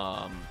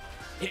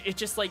 It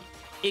just like,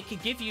 it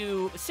could give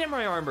you,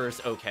 samurai armor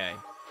is okay.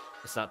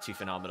 It's not too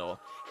phenomenal.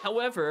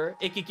 However,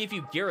 it could give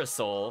you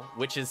Girasol,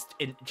 which is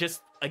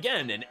just,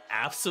 again, an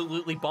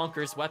absolutely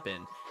bonkers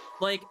weapon.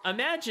 Like,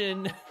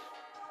 imagine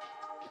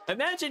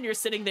you're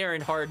sitting there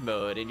in hard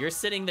mode, and you're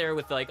sitting there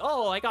with like,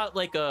 oh, I got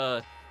like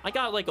a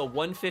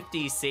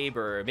 150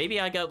 saber. Maybe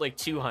I got like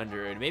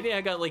 200. Maybe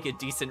I got like a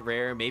decent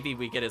rare. Maybe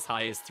we get as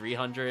high as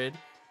 300.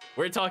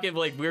 We're talking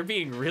like, we're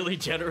being really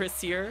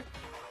generous here.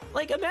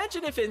 Like,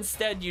 imagine if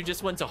instead you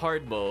just went to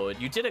hard mode,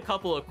 you did a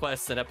couple of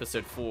quests in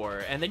episode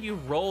 4, and then you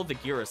roll the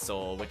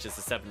Girasol, which is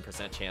a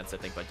 7% chance, I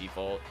think, by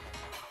default.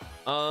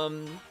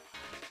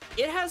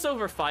 It has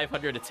over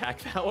 500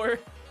 attack power,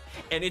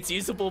 and it's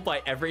usable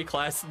by every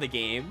class in the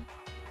game.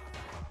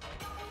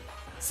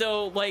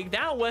 So, like,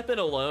 that weapon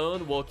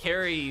alone will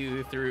carry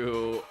you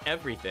through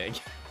everything.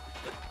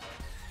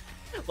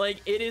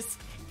 Like,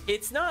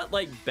 it's not,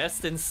 like,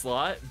 best in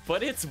slot,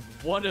 but it's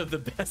one of the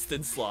best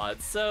in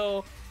slot.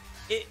 So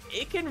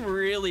it can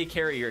really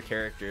carry your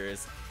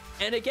characters.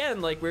 And again,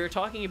 like, we were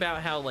talking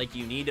about how, like,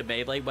 you need a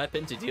melee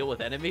weapon to deal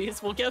with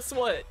enemies. Well, guess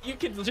what? You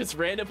can just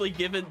randomly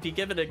be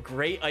given a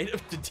great item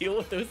to deal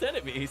with those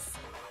enemies.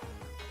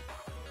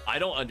 I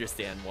don't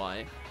understand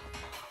why.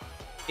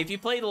 If you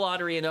play the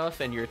lottery enough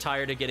and you're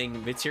tired of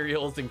getting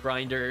materials and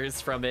grinders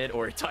from it,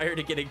 or tired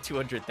of getting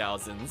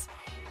 200,000s,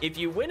 if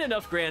you win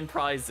enough grand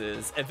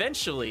prizes,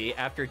 eventually,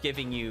 after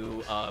giving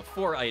you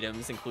 4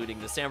 items, including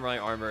the samurai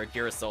armor,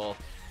 Girasol,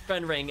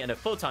 friend ring, and a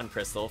photon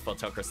crystal,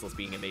 photon crystals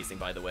being amazing,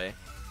 by the way,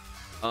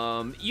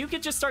 you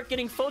could just start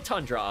getting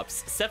photon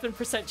drops.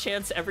 7%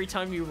 chance every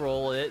time you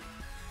roll it,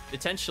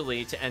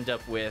 potentially, to end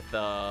up with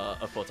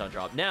a photon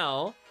drop.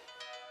 Now,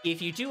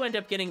 if you do end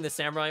up getting the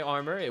samurai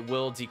armor, it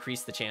will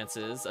decrease the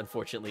chances,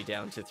 unfortunately,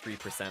 down to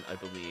 3%, I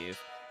believe.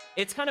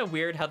 It's kind of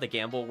weird how the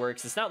gamble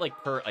works. It's not like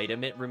per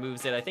item it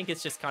removes it. I think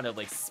it's just kind of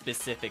like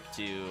specific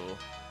to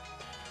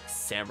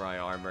samurai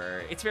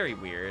armor. It's very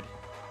weird.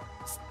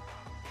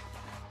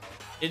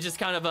 It's just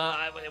kind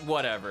of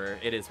whatever.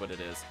 It is what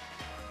it is.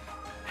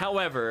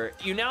 However,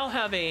 you now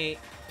have a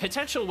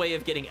potential way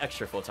of getting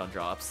extra photon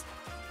drops.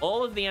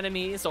 All of the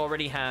enemies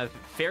already have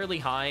fairly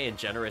high and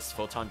generous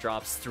photon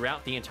drops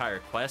throughout the entire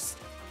quest.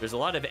 There's a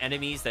lot of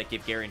enemies that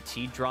give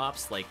guaranteed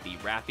drops, like the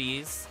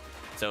Rappies.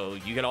 So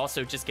you can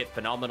also just get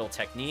phenomenal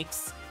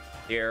techniques.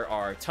 There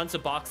are tons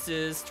of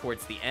boxes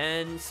towards the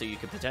end, so you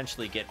could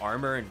potentially get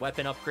armor and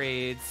weapon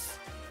upgrades.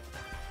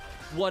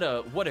 What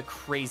a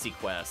crazy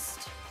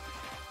quest.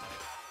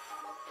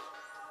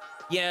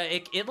 Yeah,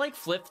 it like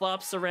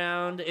flip-flops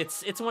around.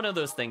 It's one of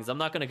those things. I'm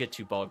not going to get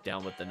too bogged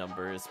down with the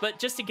numbers, but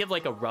just to give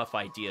like a rough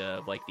idea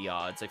of like the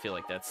odds, I feel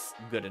like that's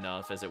good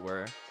enough, as it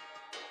were.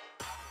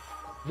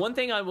 One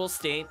thing I will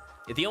state,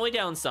 the only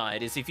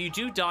downside is if you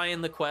do die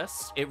in the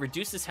quest, it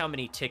reduces how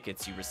many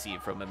tickets you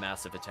receive from a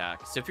massive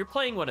attack. So if you're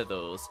playing one of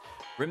those,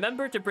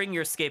 remember to bring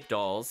your escape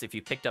dolls if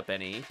you picked up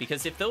any,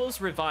 because if those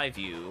revive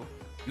you,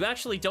 you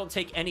actually don't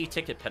take any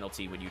ticket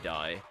penalty when you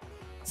die.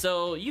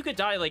 So you could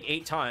die like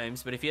 8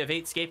 times, but if you have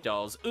 8 escape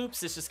dolls,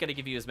 oops, it's just going to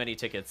give you as many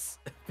tickets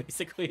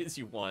basically as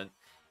you want.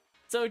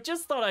 So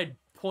just thought I'd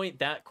point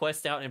that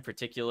quest out in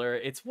particular.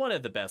 It's one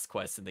of the best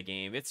quests in the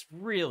game. It's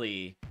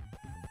really,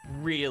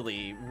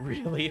 really,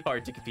 really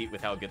hard to compete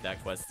with how good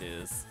that quest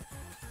is.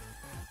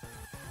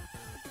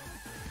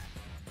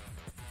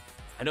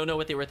 I don't know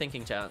what they were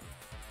thinking, chat,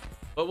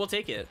 but we'll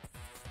take it.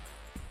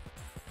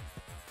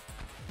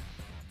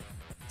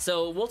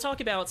 So we'll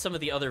talk about some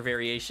of the other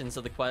variations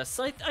of the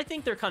quests. I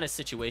think they're kind of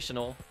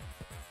situational.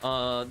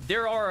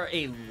 There are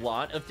a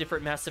lot of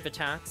different massive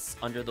attacks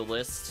under the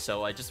list,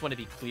 so I just want to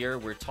be clear,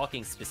 we're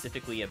talking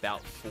specifically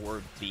about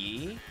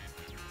 4B.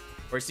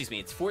 Or excuse me,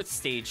 it's 4th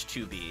stage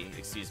 2B,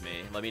 excuse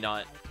me. Let me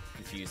not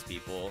confuse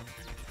people.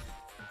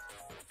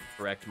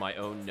 Correct my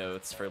own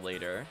notes for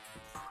later.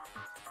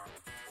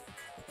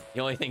 The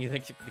only thing you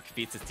think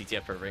competes is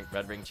TTF for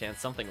red ring chance,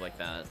 something like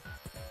that.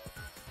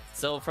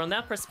 So from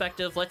that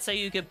perspective, let's say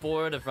you get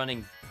bored of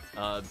running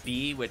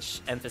B,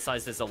 which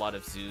emphasizes a lot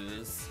of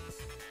zoos.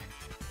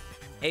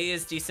 A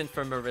is decent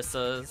for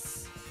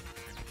Marissa's.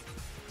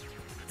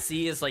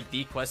 C is like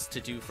the quest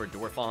to do for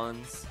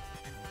Dwarfons.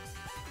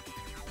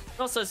 It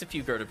also has a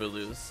few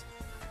Gertabulus.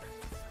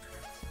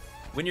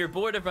 When you're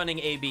bored of running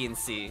A, B, and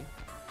C,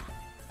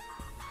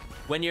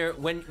 when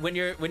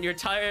you're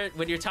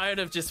tired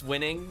of just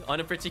winning on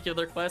a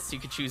particular quest, you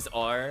could choose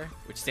R,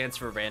 which stands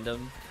for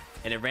random.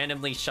 And it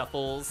randomly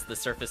shuffles the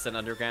surface and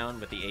underground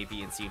with the A,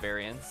 B, and C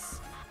variants.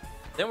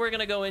 Then we're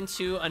gonna go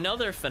into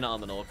another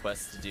phenomenal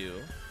quest to do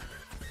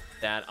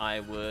that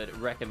I would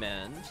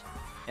recommend,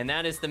 and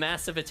that is the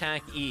Massive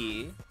Attack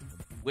E,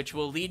 which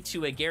will lead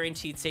to a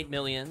guaranteed St.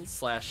 Million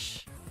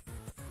slash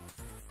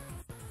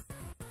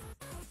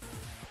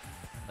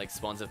like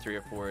spawns of 3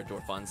 or 4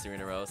 Dwarfons 3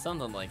 in a row,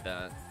 something like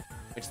that,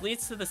 which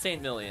leads to the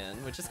St. Million,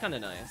 which is kind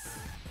of nice.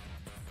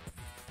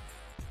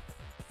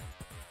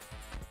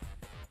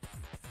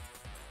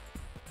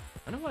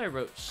 I don't know why I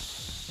wrote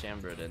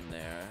Shambred in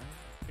there.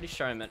 Pretty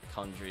sure I meant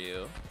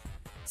Kondryu.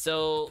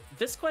 So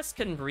this quest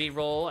can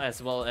reroll,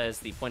 as well as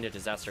the Point of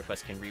Disaster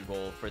quest can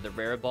reroll for the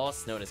rare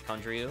boss known as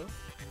Kondryu.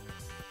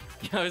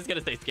 I was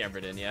gonna say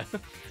Scambredin, yeah.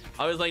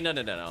 I was like,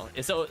 no.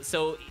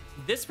 So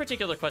this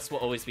particular quest will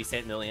always be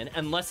Saint Million,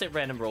 unless it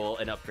random roll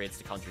and upgrades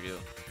to Kondryu.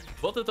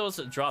 Both of those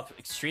drop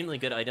extremely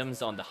good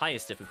items on the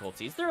highest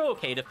difficulties. They're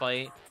okay to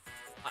fight.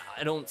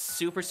 I don't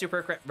super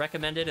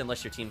recommend it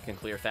unless your team can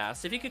clear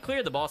fast. If you can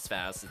clear the boss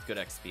fast, it's good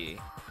XP.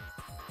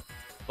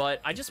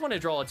 But I just want to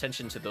draw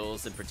attention to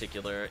those in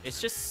particular. It's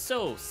just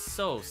so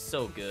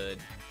good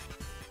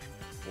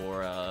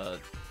for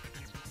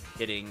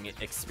getting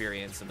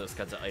experience in those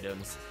kinds of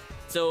items.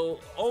 So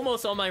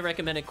almost all my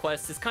recommended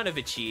quests is kind of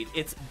a cheat.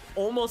 It's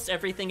almost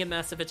everything in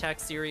Massive Attack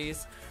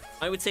series.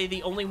 I would say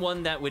the only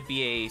one that would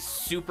be a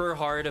super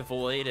hard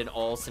avoid in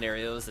all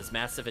scenarios is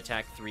Massive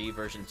Attack 3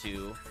 version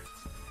 2.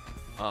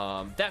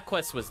 That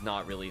quest was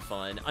not really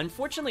fun.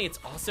 Unfortunately, it's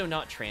also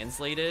not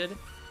translated.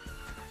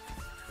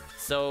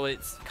 So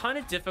it's kind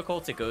of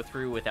difficult to go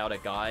through without a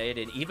guide,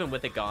 and even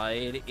with a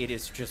guide, it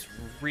is just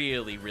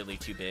really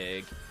too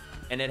big.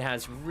 And it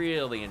has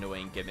really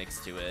annoying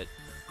gimmicks to it.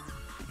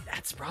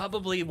 That's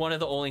probably one of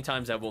the only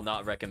times I will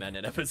not recommend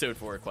an episode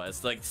 4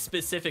 quest, like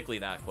specifically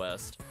that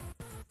quest.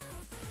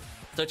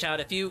 So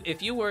Chad,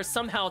 if you were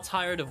somehow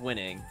tired of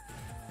winning,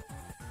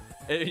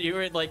 you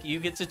were like, you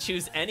get to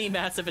choose any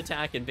Massive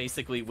Attack and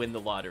basically win the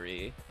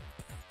lottery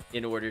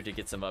in order to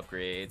get some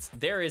upgrades.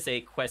 There is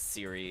a quest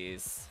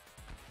series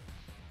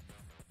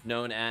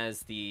known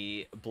as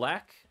the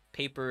Black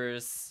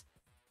Papers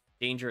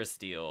Dangerous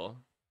Deal,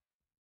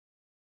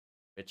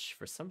 which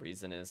for some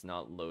reason is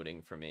not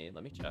loading for me.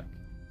 Let me check.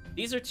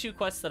 These are two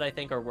quests that I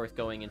think are worth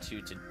going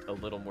into to a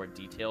little more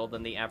detail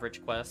than the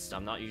average quest.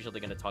 I'm not usually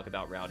going to talk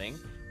about routing.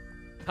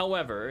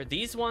 However,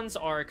 these ones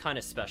are kind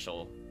of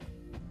special.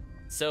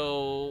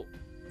 So,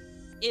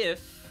 big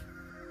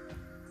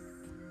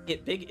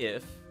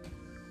if,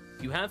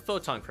 you have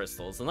Photon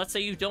crystals, and let's say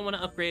you don't want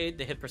to upgrade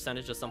the hit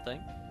percentage of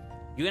something,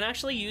 you can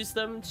actually use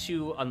them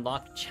to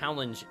unlock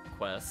challenge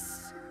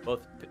quests,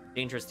 both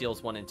Dangerous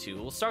Deals 1 and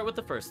 2. We'll start with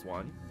the first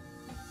one.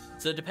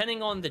 So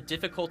depending on the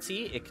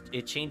difficulty,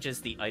 it changes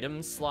the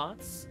item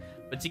slots.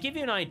 But to give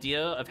you an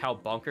idea of how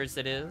bonkers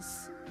it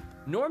is,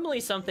 normally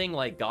something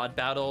like God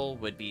Battle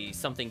would be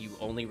something you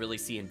only really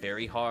see in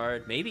very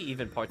hard, maybe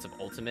even parts of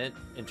Ultimate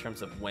in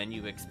terms of when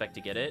you expect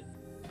to get it.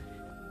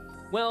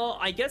 Well,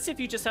 I guess if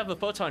you just have a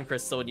Photon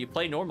Crystal and you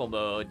play normal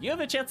mode, you have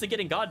a chance of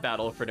getting God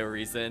Battle for no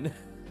reason.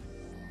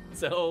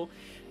 So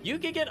you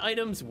can get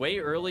items way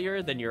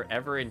earlier than you're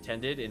ever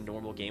intended in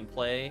normal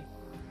gameplay.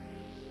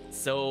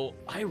 So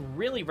I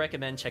really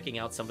recommend checking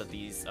out some of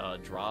these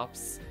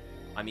drops.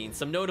 I mean,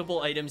 some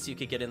notable items you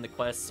could get in the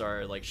quests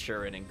are like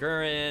Shurin and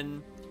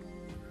Gurren,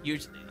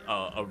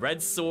 a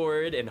red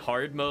sword in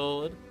hard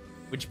mode,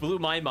 which blew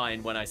my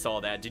mind when I saw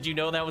that. Did you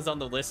know that was on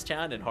the list,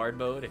 chat, in hard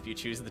mode if you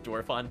choose the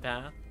Dwarfon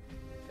path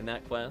in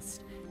that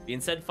quest? If you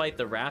instead fight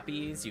the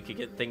Rappies, you could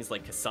get things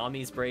like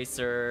Kasami's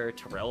Bracer,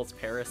 Tyrell's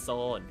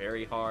Parasol, and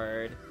very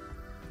hard.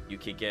 You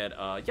could get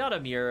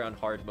Yadamir on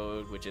hard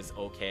mode, which is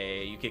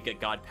okay. You could get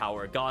God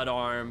Power, God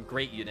Arm,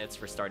 great units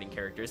for starting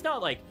characters.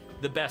 Not like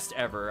the best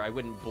ever. I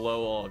wouldn't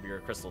blow all of your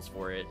crystals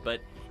for it,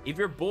 but if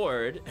you're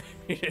bored,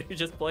 you're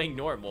just playing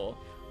normal,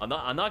 I'm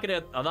not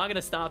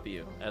gonna stop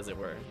you, as it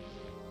were.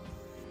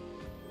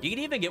 You can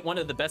even get one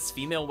of the best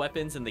female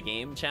weapons in the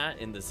game, chat,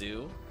 in the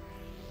zoo.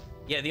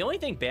 Yeah, the only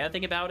bad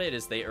thing about it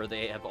is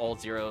they have all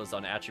zeros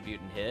on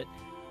attribute and hit.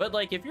 But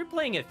like, if you're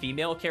playing a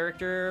female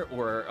character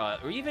or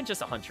even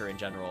just a hunter in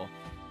general,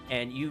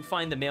 and you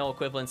find the male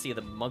equivalency of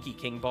the Monkey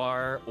King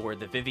Bar or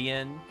the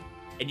Vivian,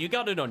 and you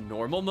got it on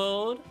normal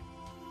mode,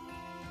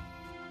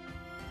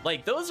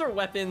 like, those are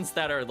weapons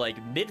that are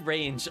like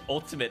mid-range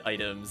ultimate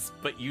items,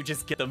 but you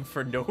just get them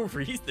for no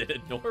reason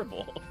in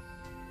normal.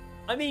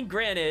 I mean,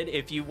 granted,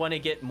 if you want to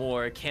get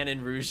more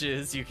Cannon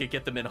Rouges, you could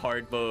get them in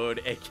hard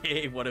mode,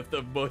 aka one of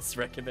the most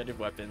recommended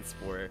weapons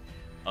for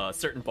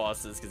certain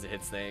bosses because it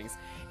hits things.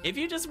 If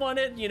you just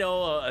wanted, you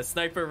know, a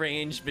sniper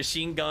range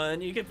machine gun,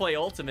 you could play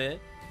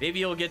ultimate. Maybe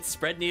you'll get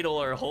Spread Needle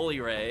or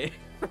Holy Ray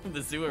from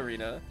the zoo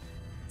arena.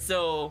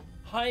 So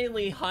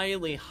highly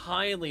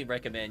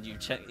recommend you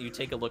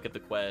take a look at the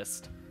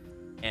quest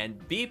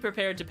and be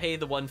prepared to pay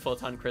the 1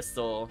 Photon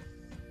Crystal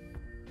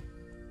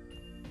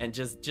and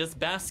just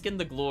bask in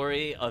the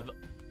glory of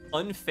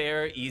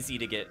unfair, easy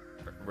to get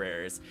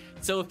rares.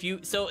 So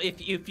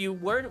if you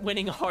weren't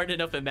winning hard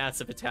enough at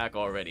Massive Attack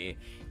already,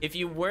 if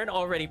you weren't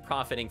already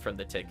profiting from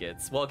the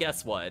tickets, well,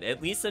 guess what?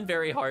 At least in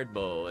very hard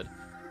mode,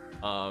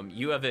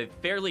 you have a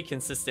fairly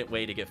consistent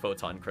way to get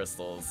Photon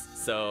Crystals.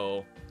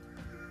 So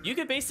you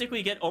could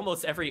basically get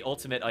almost every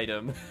ultimate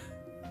item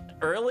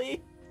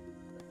early.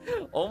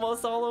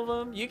 Almost all of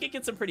them. You could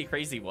get some pretty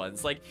crazy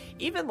ones. Like,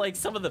 even like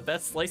some of the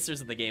best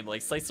slicers in the game,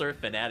 like Slicer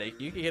Fanatic,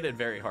 you can get in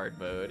very hard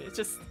mode. It's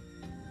just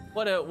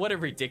what a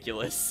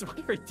ridiculous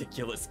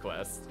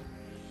quest.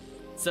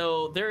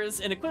 So there's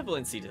an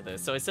equivalency to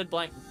this. So I said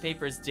Black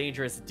Paper's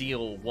Dangerous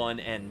Deal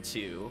 1 and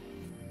 2.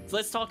 So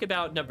let's talk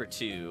about number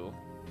 2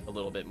 a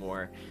little bit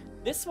more.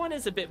 This one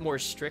is a bit more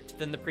strict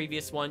than the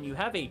previous one. You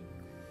have a,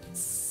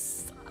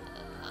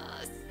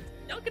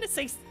 not gonna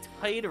say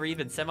tight or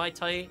even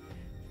semi-tight.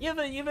 You have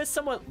a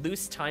somewhat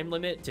loose time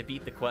limit to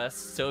beat the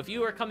quest. So if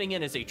you are coming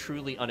in as a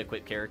truly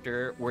unequipped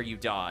character where you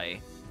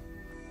die,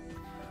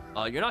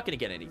 you're not gonna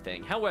get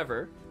anything.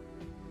 However,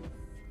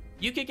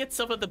 you could get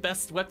some of the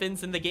best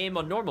weapons in the game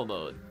on normal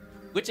mode,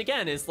 which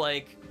again is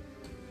like,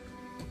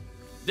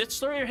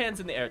 just throw your hands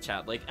in the air,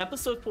 chat. Like,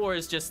 episode 4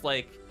 is just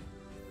like,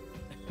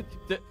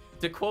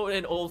 to quote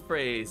an old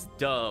phrase,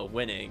 duh,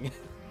 winning.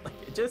 Like,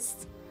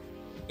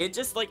 it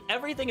just like,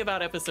 everything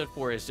about episode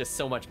 4 is just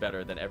so much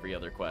better than every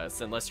other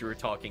quest, unless you were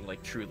talking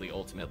like truly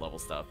ultimate level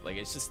stuff. Like,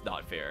 it's just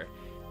not fair.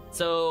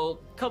 So,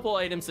 couple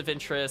items of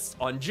interest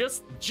on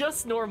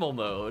just normal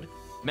mode.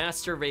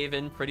 Master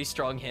Raven, pretty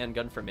strong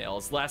handgun for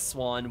males. Last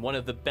Swan, one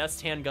of the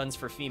best handguns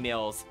for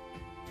females.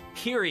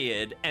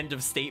 Period. End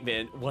of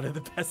statement. One of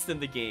the best in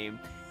the game.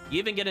 You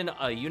even get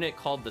a unit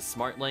called the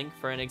Smart Link,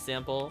 for an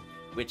example,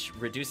 which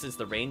reduces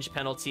the range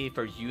penalty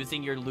for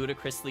using your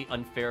ludicrously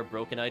unfair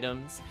broken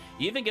items.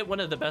 You even get one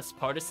of the best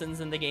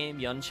partisans in the game,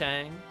 Yun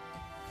Chang.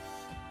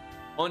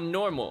 On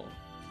normal,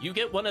 you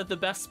get one of the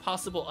best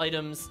possible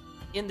items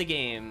in the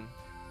game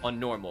on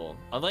normal.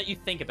 I'll let you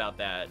think about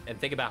that and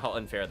think about how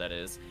unfair that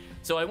is.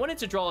 So I wanted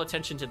to draw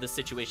attention to the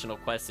situational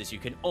quest, as you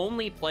can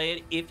only play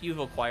it if you've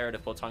acquired a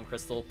Photon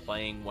Crystal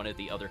playing one of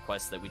the other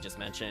quests that we just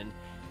mentioned,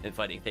 and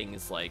fighting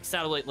things like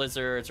satellite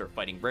lizards or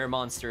fighting rare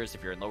monsters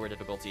if you're in lower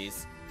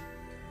difficulties.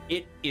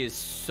 It is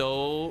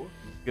so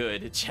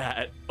good,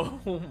 chat.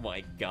 Oh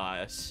my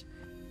gosh.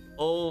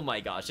 Oh my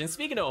gosh. And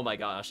speaking of oh my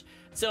gosh,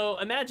 so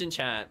imagine,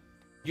 chat,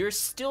 you're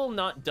still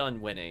not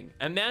done winning.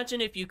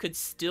 Imagine if you could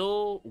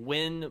still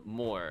win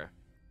more.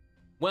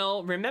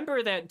 Well,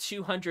 remember that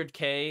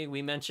 200k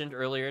we mentioned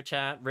earlier,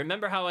 chat?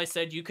 Remember how I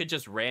said you could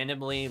just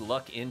randomly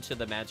luck into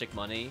the magic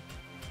money?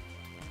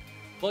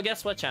 Well,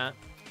 guess what, chat?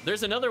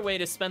 There's another way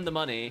to spend the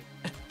money.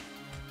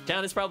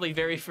 Chat is probably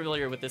very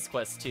familiar with this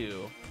quest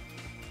too.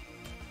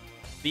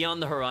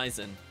 Beyond the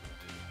Horizon.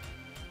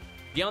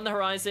 Beyond the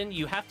Horizon,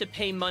 you have to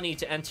pay money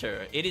to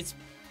enter. It is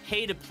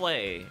pay to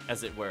play,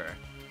 as it were.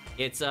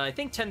 It's, I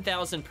think,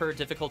 10,000 per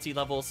difficulty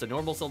level, so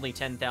normal's only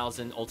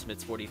 10,000,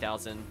 ultimate's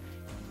 40,000.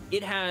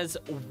 It has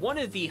one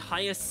of the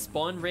highest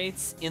spawn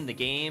rates in the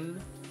game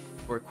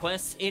for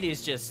quests. It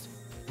is just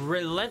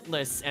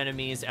relentless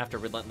enemies after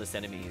relentless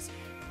enemies.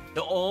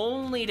 The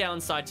only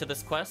downside to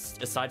this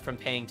quest, aside from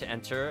paying to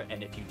enter,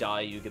 and if you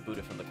die, you get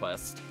booted from the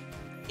quest,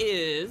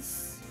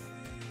 is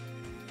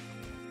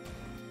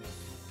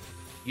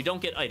you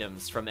don't get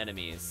items from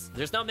enemies.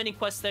 There's not many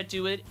quests that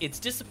do it. It's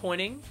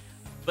disappointing,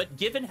 but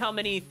given how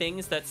many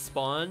things that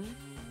spawn,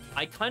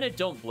 I kind of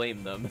don't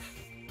blame them.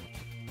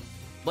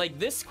 Like,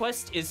 this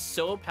quest is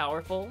so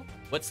powerful.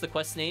 What's the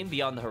quest name?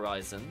 Beyond the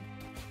Horizon.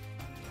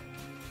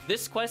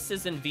 This quest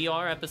is in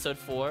VR episode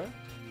 4.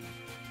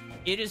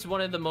 It is one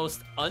of the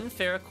most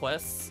unfair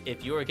quests,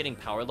 if you are getting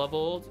power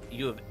leveled,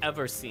 you have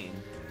ever seen.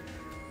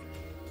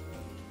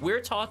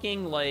 We're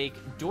talking like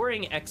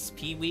during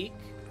XP week,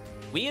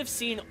 we have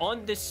seen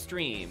on this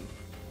stream,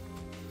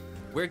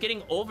 we're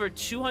getting over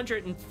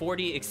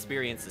 240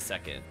 experience a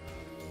second.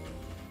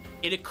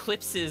 It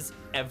eclipses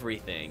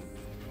everything.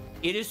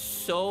 It is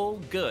so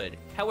good.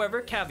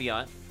 However,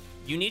 caveat,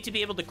 you need to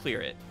be able to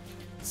clear it.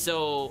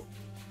 So,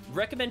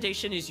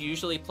 recommendation is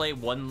usually play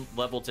one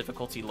level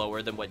difficulty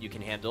lower than what you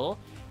can handle.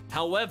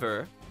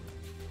 However,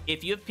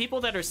 if you have people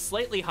that are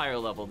slightly higher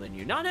level than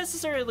you, not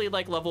necessarily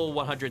like level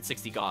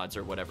 160 gods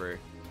or whatever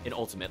in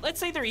Ultimate. Let's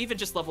say they're even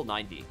just level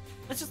 90.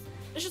 Let's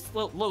just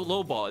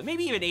low ball,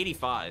 maybe even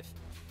 85.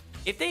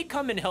 If they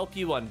come and help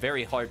you on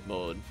very hard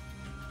mode,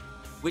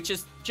 which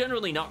is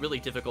generally not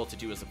really difficult to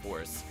do as a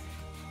force,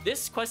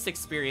 this quest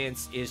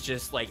experience is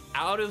just like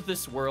out of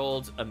this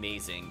world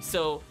amazing.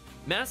 So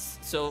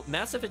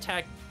Massive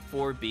Attack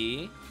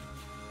 4B,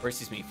 or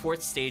excuse me,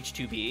 4th Stage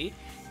 2B,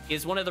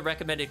 is one of the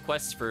recommended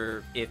quests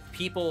for if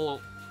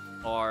people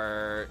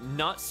are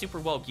not super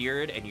well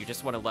geared and you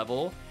just want to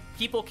level.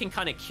 People can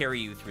kind of carry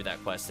you through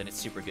that quest, and it's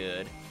super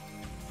good.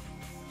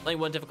 Playing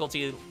one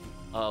difficulty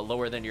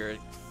lower than your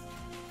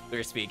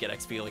clear speed, get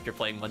XP, like you're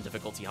playing one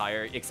difficulty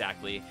higher.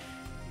 Exactly.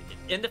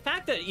 And the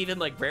fact that even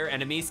like rare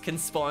enemies can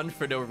spawn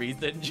for no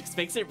reason just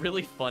makes it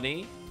really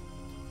funny.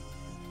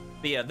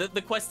 But yeah,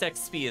 the quest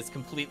XP is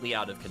completely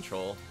out of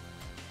control.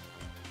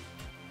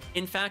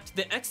 In fact,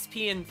 the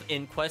XP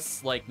in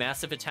quests like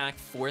Massive Attack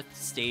 4th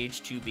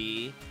Stage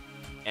 2B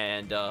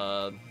and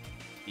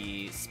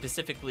the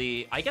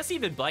specifically, I guess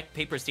even Black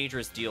Paper's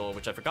Dangerous Deal,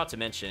 which I forgot to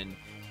mention,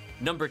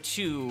 number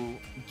 2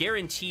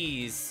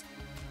 guarantees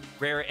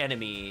rare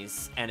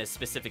enemies and a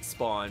specific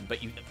spawn,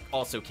 but you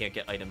also can't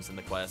get items in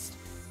the quest.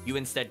 You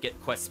instead get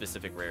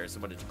quest-specific rares. I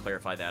wanted to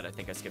clarify that. I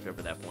think I skipped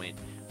over that point.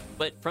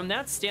 But from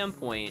that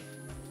standpoint,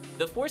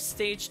 the 4th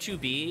Stage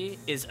 2B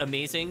is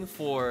amazing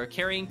for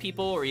carrying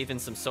people or even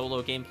some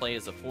solo gameplay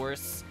as a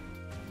force.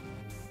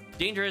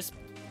 Dangerous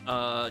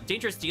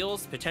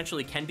Deals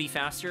potentially can be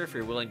faster if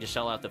you're willing to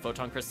shell out the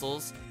Photon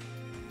Crystals.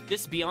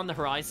 this Beyond the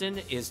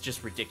Horizon is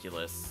just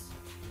ridiculous.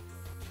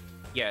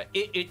 Yeah,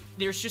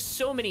 there's just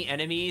so many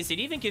enemies. It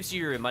even gives you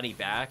your money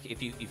back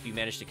if you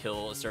manage to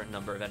kill a certain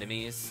number of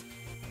enemies.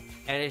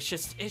 And it's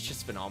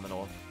just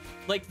phenomenal.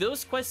 Like,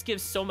 those quests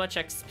give so much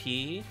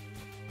XP.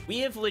 We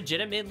have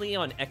legitimately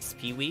on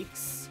XP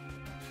weeks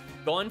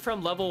gone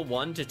from level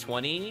 1 to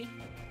 20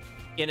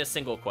 in a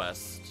single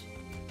quest.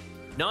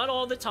 Not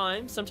all the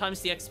time.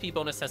 Sometimes the XP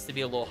bonus has to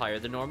be a little higher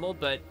than normal,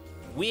 but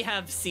we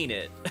have seen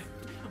it.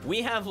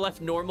 We have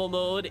left normal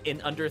mode in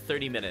under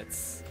 30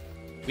 minutes.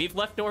 We've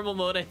left normal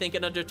mode, I think,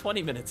 in under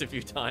 20 minutes a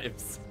few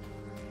times.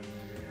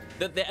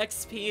 The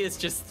XP is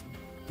just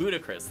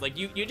ludicrous. Like,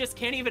 you just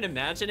can't even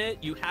imagine it.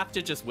 You have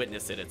to just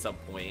witness it at some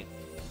point.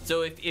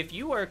 So if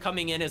you are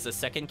coming in as a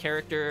second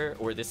character,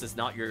 or this is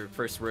not your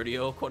first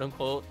rodeo, quote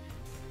unquote,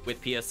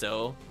 with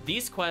PSO,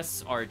 these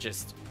quests are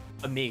just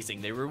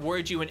amazing. They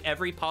reward you in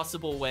every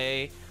possible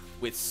way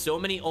with so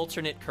many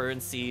alternate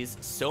currencies,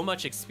 so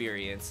much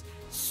experience,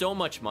 so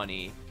much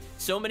money,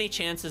 so many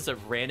chances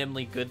of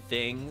randomly good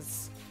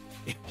things.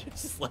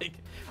 It's just like,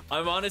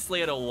 I'm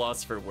honestly at a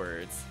loss for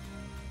words.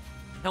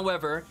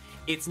 However,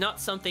 it's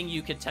not something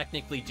you could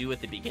technically do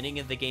at the beginning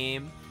of the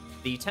game.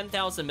 The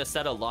 10,000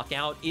 Meseta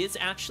lockout is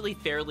actually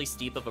fairly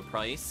steep of a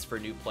price for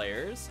new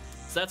players,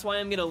 so that's why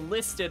I'm going to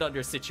list it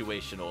under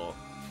situational.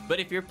 But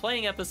if you're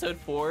playing Episode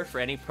 4 for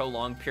any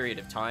prolonged period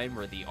of time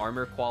where the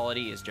armor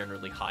quality is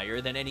generally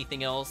higher than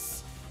anything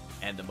else,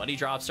 and the money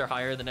drops are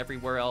higher than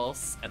everywhere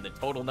else, and the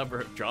total number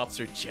of drops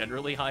are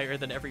generally higher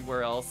than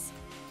everywhere else,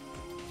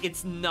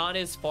 it's not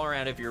as far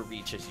out of your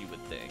reach as you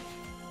would think.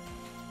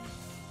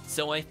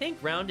 So I think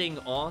rounding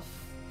off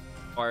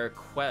our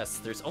quests,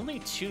 there's only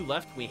 2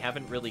 left we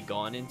haven't really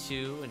gone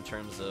into in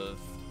terms of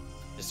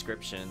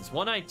descriptions.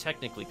 One I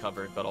technically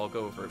covered, but I'll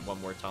go over it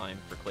one more time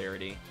for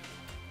clarity.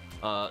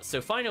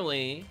 So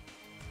finally,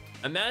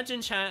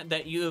 imagine, chat,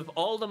 that you have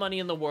all the money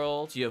in the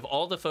world, you have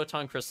all the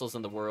photon crystals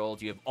in the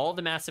world, you have all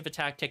the massive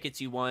attack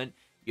tickets you want,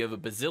 you have a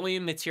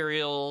bazillion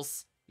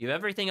materials, you have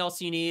everything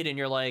else you need, and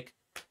you're like,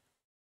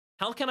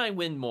 how can I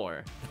win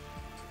more?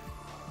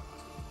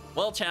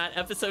 Well, chat,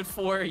 episode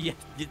 4,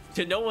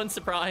 to no one's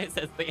surprise,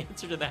 has the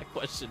answer to that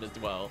question as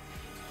well.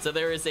 So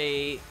there is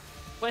a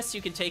quest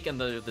you can take in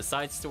the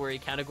side story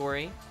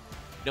category,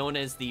 known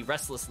as the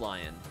Restless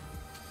Lion.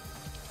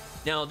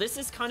 Now, this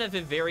is kind of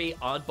a very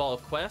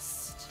oddball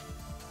quest.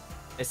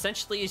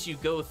 Essentially, as you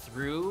go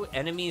through,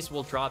 enemies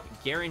will drop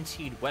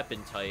guaranteed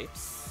weapon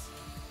types.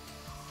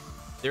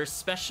 Their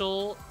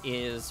special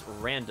is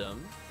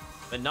random,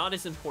 but not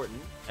as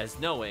important as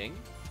knowing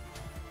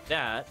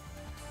that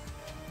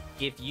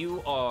if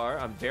you are,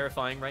 I'm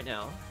verifying right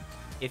now,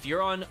 if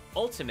you're on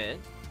Ultimate,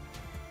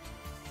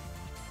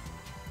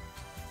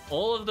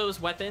 all of those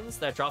weapons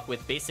that drop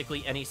with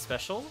basically any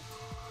special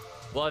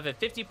will have a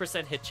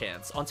 50% hit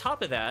chance. On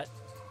top of that,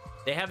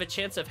 they have a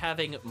chance of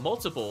having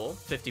multiple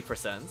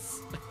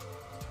 50%s,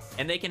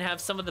 and they can have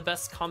some of the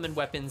best common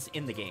weapons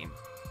in the game.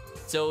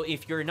 So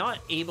if you're not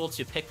able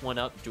to pick one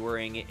up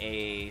during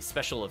a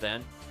special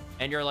event,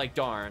 and you're like,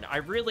 darn, I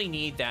really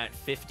need that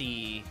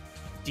 50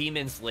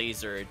 Demon's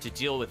Laser to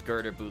deal with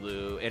Girder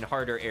Bulu in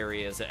harder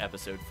areas at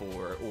episode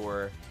 4,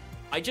 or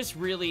I just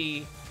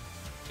really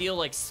feel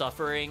like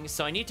suffering,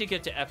 so I need to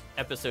get to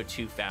episode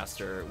 2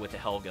 faster with the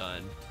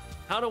Hellgun.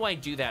 How do I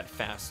do that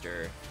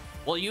faster?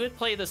 Well, you would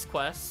play this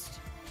quest,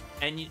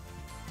 and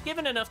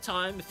given enough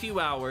time, a few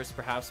hours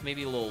perhaps,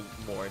 maybe a little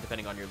more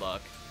depending on your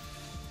luck,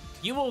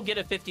 you will get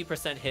a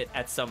 50% hit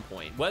at some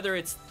point. Whether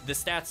it's the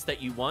stats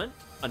that you want,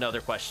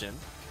 another question.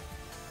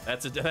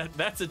 That's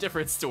a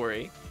different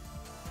story.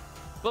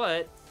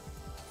 But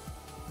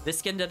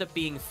this can end up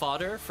being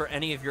fodder for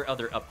any of your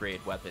other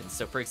upgrade weapons.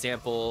 So for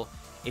example,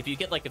 if you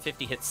get like a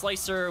 50 hit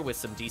slicer with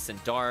some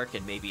decent dark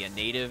and maybe a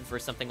native or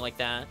something like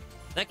that,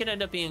 that can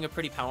end up being a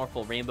pretty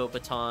powerful rainbow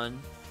baton.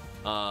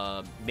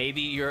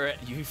 Maybe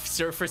you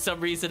for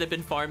some reason have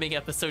been farming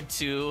episode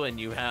 2 and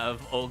you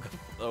have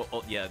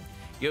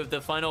you have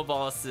the final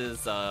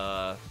boss's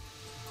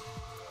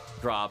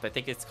drop. I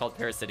think it's called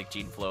Parasitic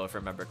Gene Flow, if I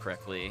remember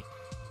correctly.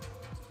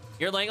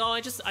 You're like, oh, I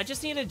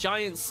just need a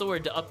giant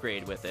sword to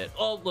upgrade with it.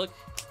 Oh, look,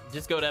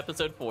 just go to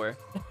episode 4.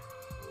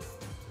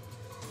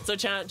 So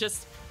chat,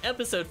 just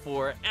episode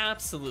 4,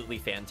 absolutely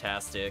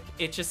fantastic.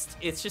 It's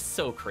just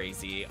so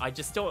crazy. I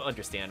just don't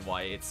understand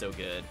why it's so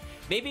good.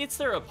 Maybe it's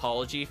their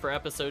apology for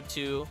episode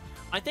 2.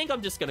 I think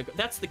I'm just gonna go,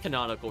 that's the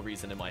canonical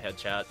reason in my head,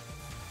 chat.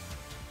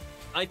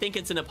 I think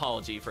it's an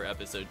apology for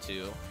episode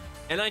 2.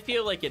 And I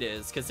feel like it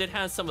is, because it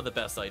has some of the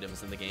best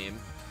items in the game.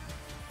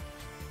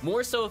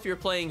 More so if you're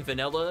playing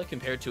vanilla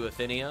compared to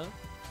Ephinea.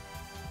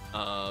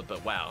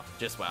 But wow,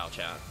 just wow,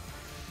 chat.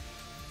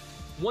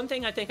 One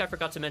thing I think I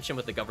forgot to mention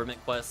with the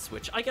government quests,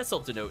 which I guess I'll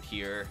denote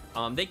here,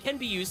 they can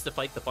be used to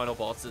fight the final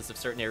bosses of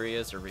certain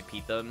areas or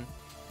repeat them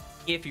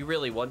if you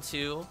really want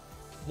to.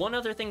 One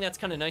other thing that's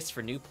kind of nice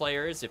for new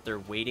players, if they're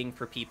waiting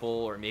for people,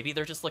 or maybe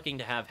they're just looking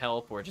to have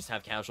help or just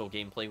have casual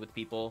gameplay with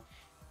people,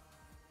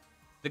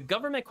 the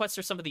government quests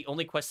are some of the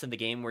only quests in the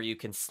game where you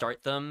can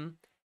start them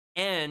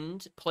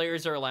And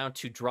players are allowed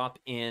to drop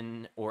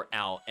in or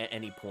out at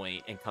any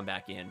point and come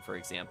back in, for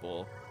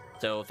example.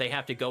 So if they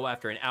have to go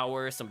after an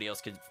hour, somebody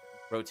else could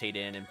rotate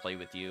in and play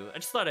with you. I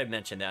just thought I'd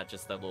mention that,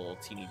 just that little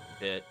teeny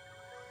bit.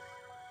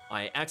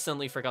 I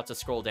accidentally forgot to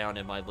scroll down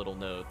in my little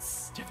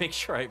notes to make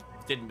sure I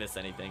didn't miss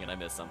anything and I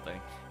missed something.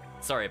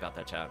 Sorry about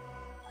that, chat.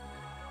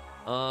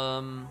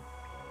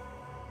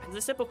 As I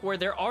said before,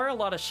 there are a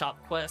lot of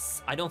shop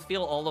quests. I don't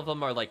feel all of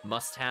them are like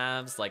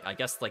must-haves. Like, I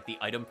guess like the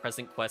item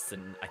present quests,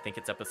 and I think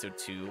it's episode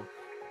 2.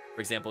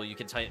 For example, you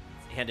can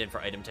hand in for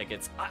item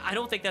tickets. I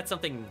don't think that's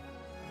something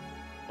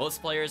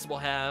most players will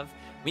have.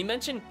 We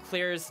mentioned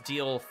Claire's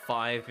Deal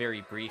 5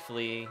 very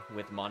briefly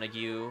with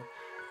Montague.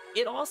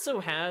 It also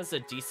has a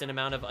decent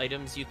amount of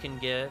items you can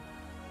get.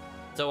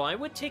 So I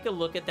would take a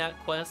look at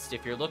that quest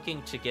if you're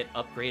looking to get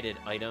upgraded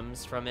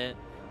items from it.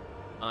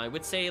 I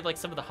would say like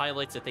some of the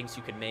highlights of things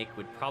you could make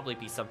would probably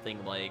be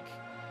something like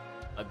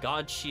a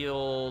God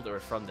Shield or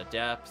From the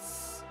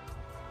Depths.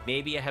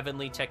 Maybe a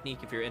Heavenly Technique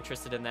if you're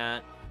interested in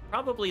that.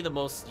 Probably the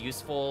most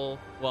useful,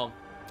 well,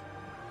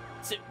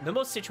 the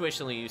most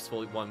situationally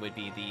useful one would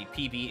be the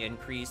PB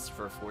increase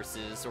for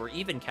forces or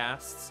even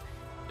casts.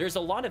 There's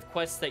a lot of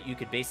quests that you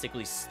could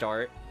basically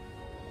start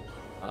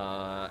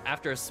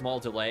after a small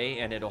delay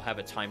and it'll have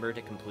a timer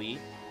to complete.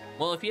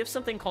 Well, if you have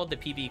something called the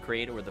PB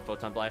Create or the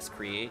Photon Blast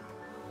Create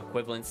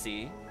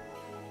equivalency,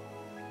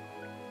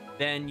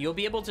 then you'll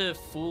be able to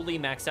fully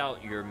max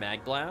out your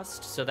Mag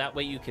Blast, so that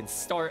way you can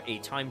start a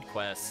timed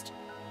quest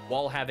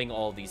while having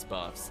all these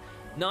buffs.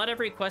 Not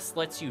every quest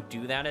lets you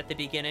do that at the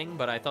beginning,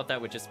 but I thought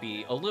that would just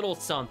be a little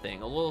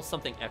something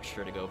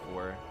extra to go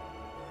for.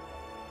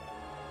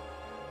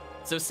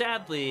 So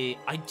sadly,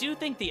 I do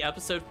think the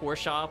episode 4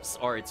 shops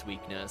are its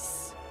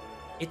weakness.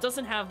 It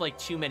doesn't have like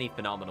too many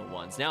phenomenal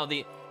ones. Now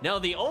the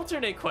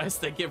alternate quests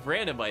that give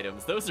random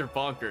items, those are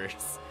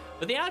bonkers.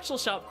 But the actual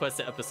shop quests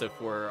at episode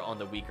 4 are on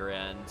the weaker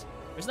end.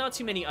 There's not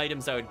too many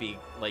items I would be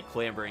like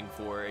clamoring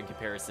for in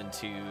comparison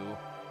to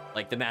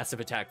like the Massive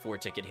Attack 4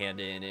 ticket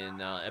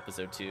hand-in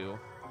episode 2.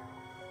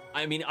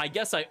 I mean, I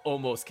guess I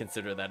almost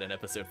consider that an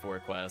episode 4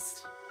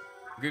 quest.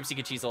 Groups you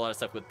can cheese a lot of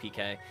stuff with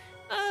PK.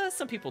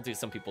 Some people do,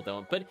 some people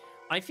don't. But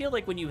I feel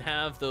like when you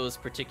have those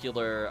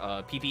particular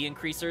PP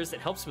increasers, it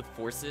helps with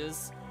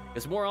forces.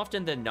 Because more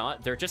often than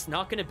not, they're just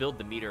not going to build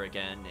the meter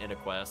again in a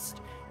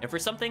quest. And for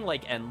something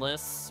like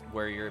Endless,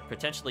 where you're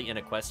potentially in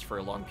a quest for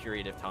a long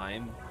period of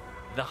time,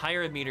 the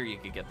higher meter you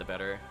could get, the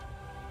better.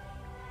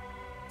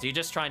 So you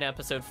just tried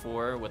episode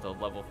 4 with a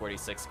level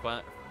 46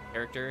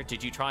 character.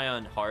 Did you try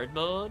on hard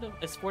mode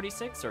as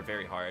 46 or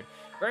very hard?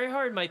 Very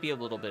hard might be a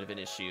little bit of an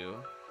issue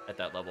at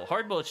that level.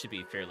 Hard mode should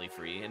be fairly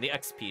free, and the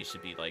XP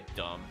should be like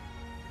dumb.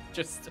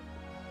 Just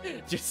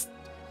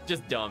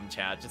dumb,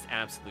 chat. Just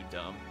absolute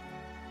dumb.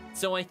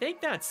 So I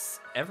think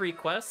that's every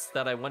quest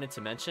that I wanted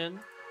to mention.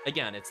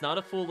 Again, it's not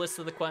a full list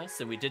of the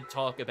quests, and we did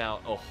talk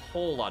about a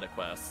whole lot of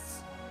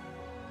quests.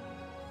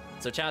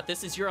 So chat,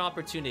 this is your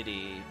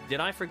opportunity.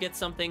 Did I forget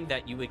something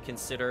that you would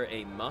consider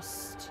a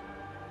must?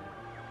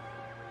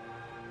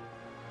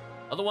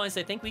 Otherwise,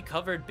 I think we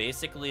covered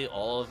basically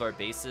all of our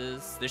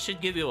bases. This should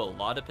give you a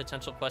lot of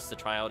potential quests to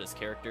try out as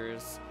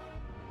characters.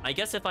 I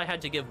guess if I had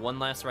to give one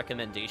last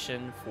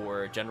recommendation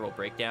for general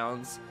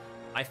breakdowns,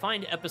 I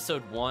find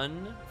episode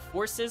 1,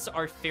 forces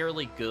are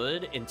fairly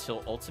good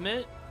until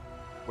Ultimate,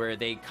 where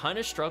they kind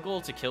of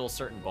struggle to kill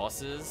certain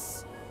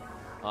bosses.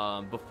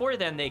 Before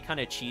then, they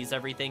kind of cheese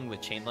everything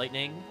with Chain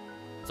Lightning,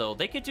 so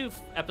they could do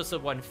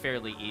episode 1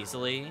 fairly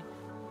easily.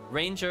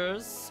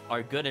 Rangers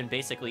are good in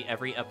basically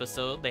every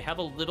episode. They have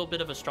a little bit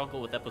of a struggle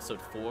with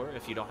episode 4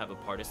 if you don't have a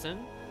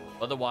partisan.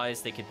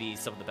 Otherwise, they could be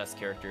some of the best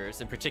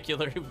characters. In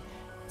particular,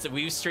 so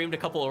we've streamed a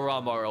couple of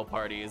Raw Moral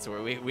parties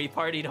where we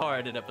partied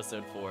hard in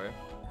episode 4.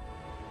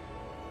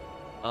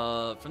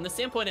 From the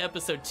standpoint of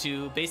episode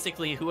 2,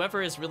 basically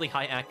whoever is really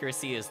high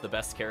accuracy is the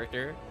best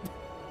character.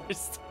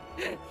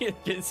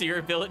 It's your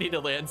ability to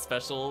land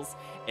specials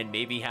and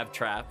maybe have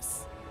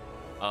traps.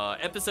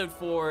 Episode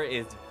 4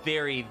 is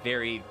very,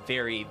 very,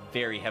 very,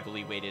 very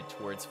heavily weighted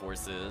towards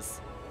forces.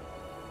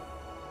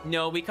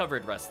 No, we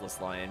covered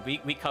Restless Lion.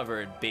 We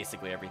covered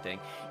basically everything.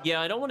 Yeah,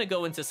 I don't want to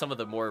go into some of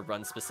the more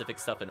run-specific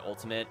stuff in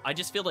Ultimate. I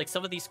just feel like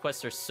some of these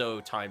quests are so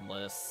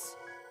timeless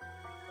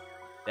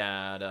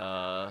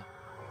that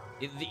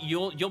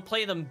you'll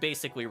play them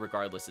basically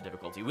regardless of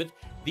difficulty. With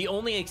the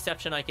only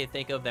exception I can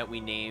think of that we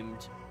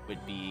named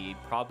would be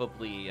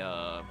probably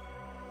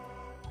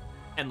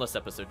Endless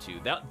Episode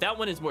 2. That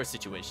one is more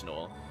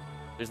situational.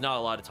 There's not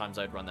a lot of times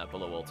I'd run that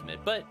below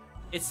Ultimate, but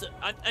it's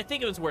I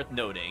think it was worth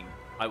noting.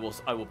 I will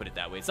put it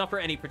that way. It's not for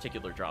any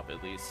particular drop,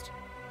 at least.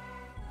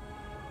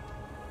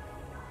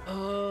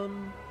 I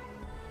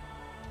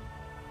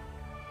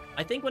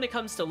think when it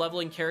comes to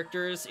leveling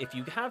characters, if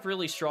you have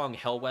really strong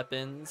hell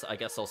weapons, I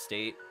guess I'll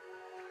state,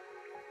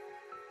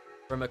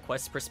 from a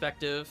quest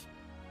perspective,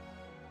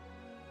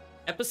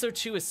 Episode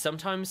 2 is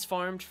sometimes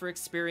farmed for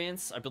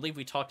experience. I believe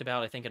we talked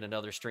about, I think in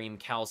another stream,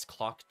 Cal's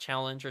Clock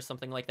Challenge or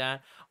something like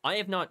that. I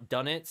have not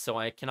done it, so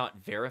I cannot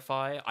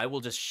verify. I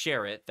will just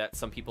share it that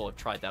some people have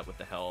tried that with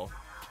the Hell.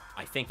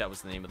 I think that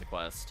was the name of the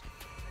quest.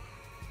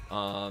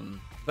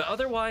 But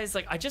otherwise,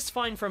 like, I just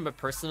find from a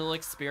personal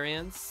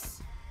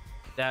experience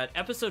that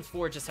episode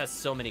 4 just has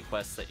so many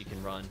quests that you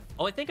can run.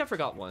 Oh, I think I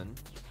forgot one.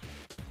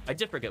 I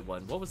did forget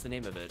one. What was the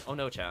name of it? Oh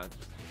no, chat.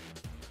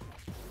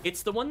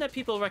 It's the one that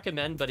people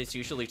recommend, but it's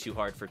usually too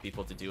hard for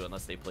people to do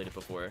unless they played it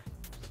before.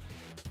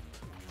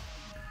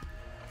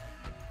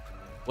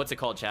 What's it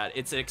called, chat?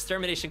 It's an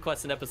extermination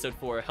quest in episode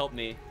 4. Help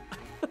me.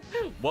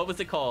 What was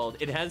it called?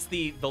 It has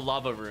the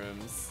lava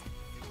rooms.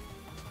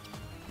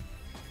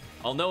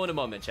 I'll know in a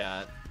moment,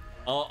 chat.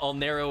 I'll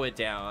narrow it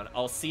down.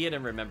 I'll see it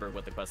and remember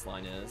what the quest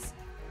line is.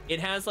 It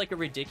has like a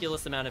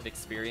ridiculous amount of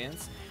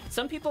experience.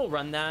 Some people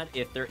run that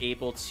if they're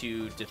able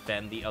to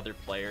defend the other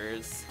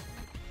players.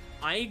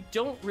 I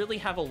don't really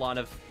have a lot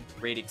of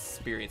great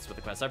experience with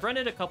the quest. I've run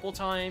it a couple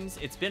times.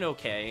 It's been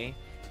okay.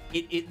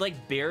 It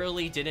like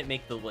barely didn't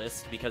make the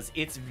list because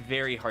it's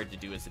very hard to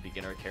do as a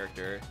beginner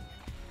character.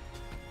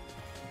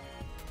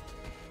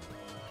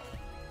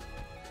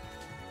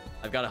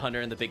 I've got a hunter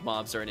and the big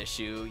mobs are an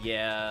issue.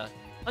 Yeah,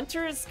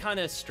 hunters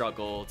kind of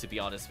struggle, to be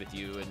honest with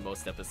you, in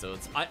most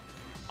episodes.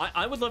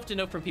 I would love to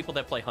know from people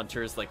that play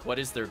hunters, like, what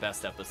is their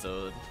best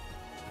episode?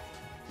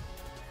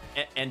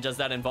 And does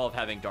that involve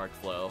having Dark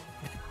Flow?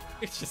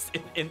 It's just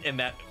in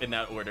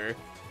that order.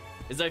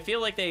 Is I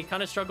feel like they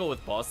kind of struggle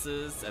with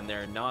bosses, and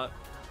they're not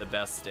the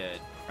best at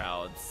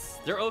crowds.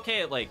 They're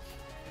okay at, like,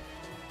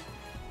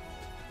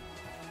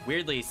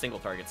 weirdly single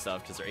target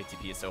stuff, because their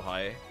ATP is so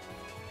high.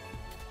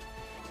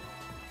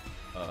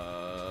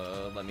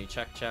 Let me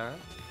check chat.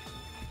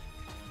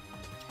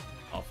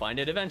 I'll find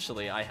it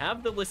eventually. I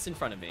have the list in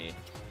front of me.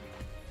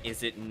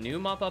 Is it new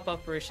mop-up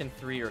operation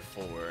 3 or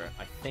 4?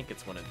 I think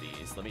it's one of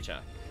these. Let me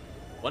check.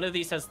 One of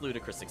these has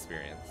ludicrous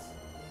experience.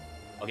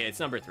 Okay, it's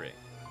number 3.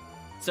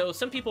 So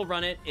some people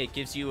run it. It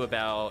gives you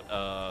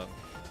about,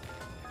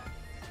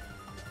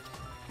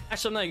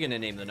 actually, I'm not going to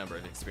name the number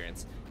of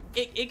experience.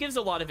 It gives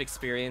a lot of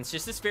experience.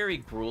 Just it's very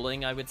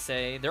grueling, I would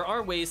say. There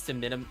are ways to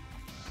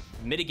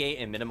mitigate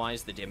and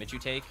minimize the damage you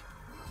take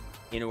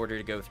in order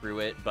to go through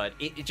it, but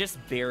it just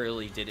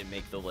barely didn't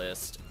make the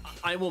list.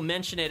 I will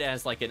mention it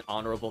as like an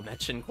honorable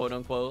mention, quote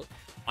unquote.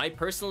 I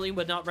personally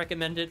would not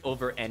recommend it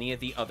over any of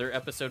the other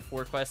episode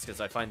 4 quests because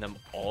I find them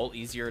all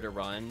easier to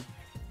run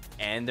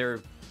and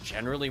they're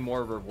generally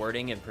more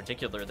rewarding, in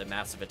particular the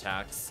massive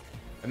attacks.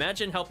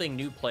 Imagine helping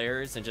new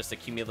players and just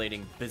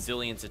accumulating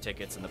bazillions of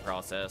tickets in the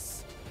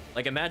process.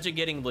 Like, imagine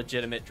getting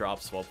legitimate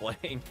drops while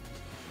playing.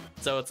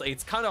 So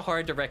it's kind of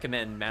hard to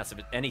recommend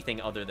anything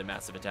other than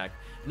massive attack.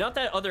 Not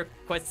that other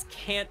quests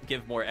can't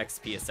give more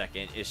XP a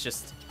second. It's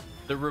just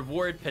the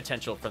reward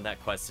potential from that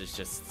quest is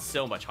just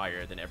so much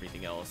higher than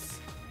everything else.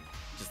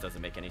 It just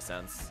doesn't make any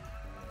sense.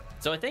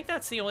 So I think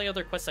that's the only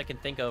other quest I can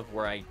think of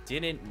where I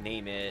didn't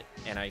name it,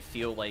 and I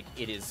feel like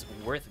it is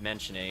worth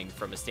mentioning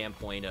from a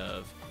standpoint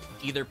of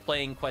either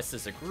playing quests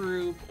as a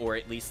group or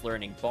at least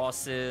learning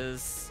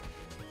bosses.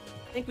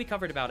 I think we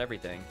covered about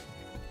everything.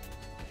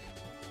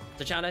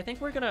 So chat, I think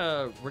we're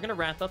gonna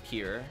wrap up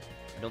here.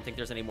 I don't think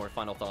there's any more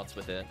final thoughts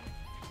with it.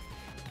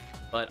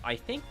 But I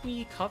think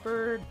we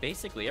covered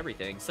basically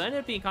everything. So it ended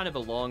up being kind of a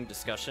long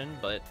discussion,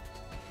 but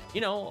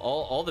you know,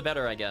 all the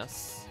better, I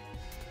guess.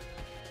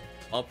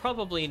 I'll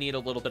probably need a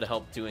little bit of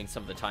help doing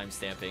some of the time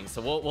stamping,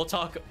 so we'll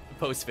talk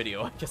post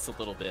video, I guess, a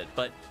little bit.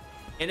 But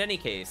in any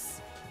case,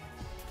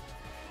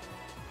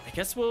 I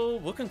guess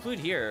we'll conclude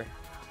here.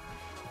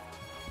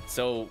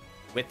 So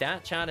with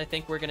that, chat, I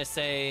think we're gonna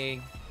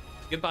say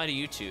goodbye to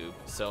YouTube.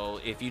 So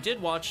if you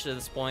did watch to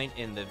this point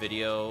in the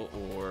video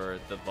or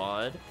the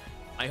VOD,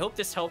 I hope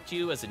this helped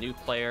you as a new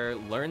player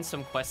learn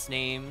some quest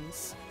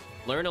names,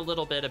 learn a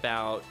little bit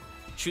about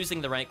choosing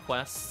the right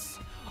quests.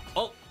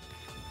 Oh,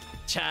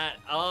 chat,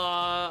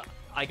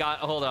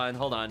 hold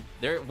on.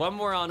 One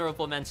more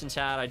honorable mention,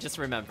 chat, I just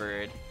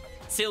remembered.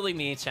 Silly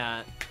me,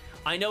 chat.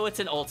 I know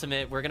it's an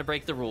ultimate, we're gonna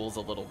break the rules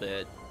a little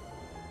bit.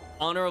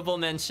 Honorable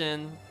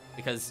mention,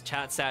 because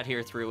chat sat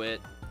here through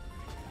it.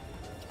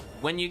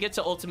 When you get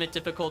to ultimate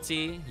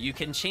difficulty, you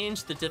can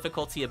change the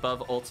difficulty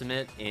above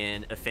ultimate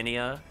in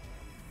Ephinea.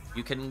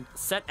 You can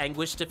set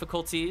anguish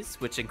difficulties,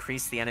 which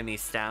increase the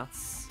enemy's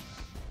stats.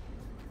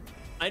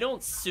 I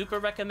don't super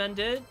recommend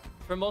it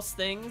for most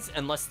things,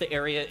 unless the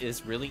area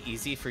is really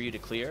easy for you to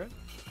clear.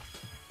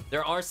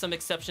 There are some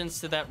exceptions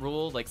to that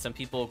rule, like some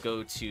people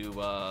go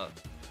to, I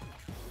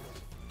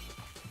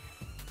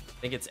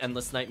think it's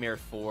Endless Nightmare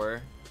 4.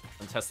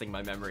 I'm testing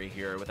my memory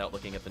here without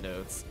looking at the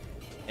notes.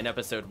 In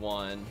episode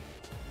 1.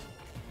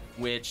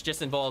 Which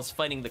just involves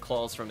fighting the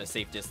claws from a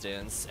safe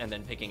distance and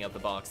then picking up the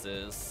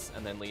boxes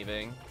and then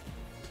leaving.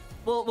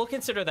 We'll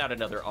consider that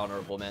another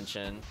honorable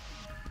mention.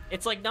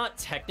 It's like not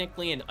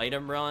technically an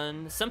item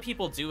run. Some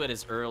people do it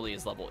as early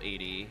as level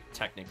 80,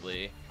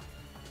 technically.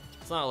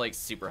 It's not like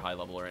super high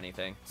level or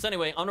anything. So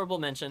anyway, honorable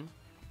mention.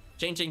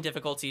 Changing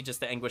difficulty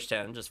just to Anguish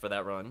 10 just for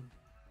that run.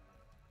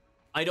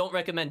 I don't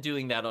recommend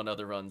doing that on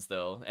other runs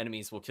though.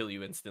 Enemies will kill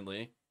you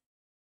instantly.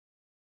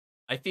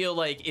 I feel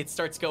like it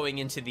starts going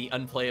into the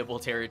unplayable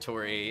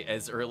territory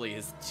as early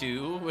as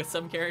 2 with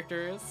some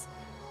characters.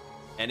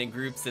 And in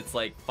groups, it's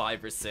like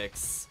 5 or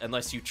 6,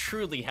 unless you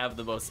truly have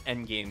the most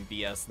endgame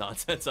BS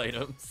nonsense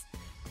items.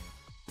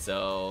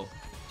 So,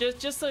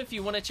 just so if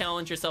you want to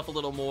challenge yourself a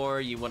little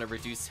more, you want to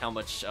reduce how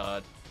much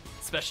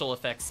special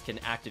effects can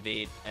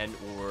activate and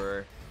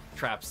or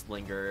traps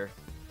linger,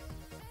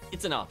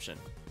 it's an option.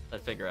 I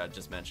figure I'd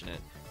just mention it.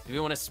 If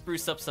you want to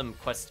spruce up some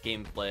quest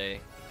gameplay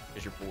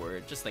because you're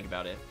bored, just think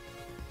about it.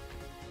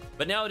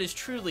 But now it is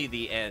truly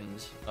the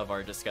end of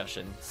our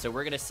discussion, so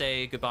we're going to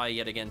say goodbye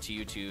yet again to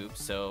YouTube.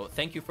 So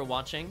thank you for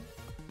watching,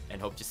 and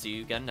hope to see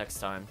you again next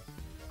time.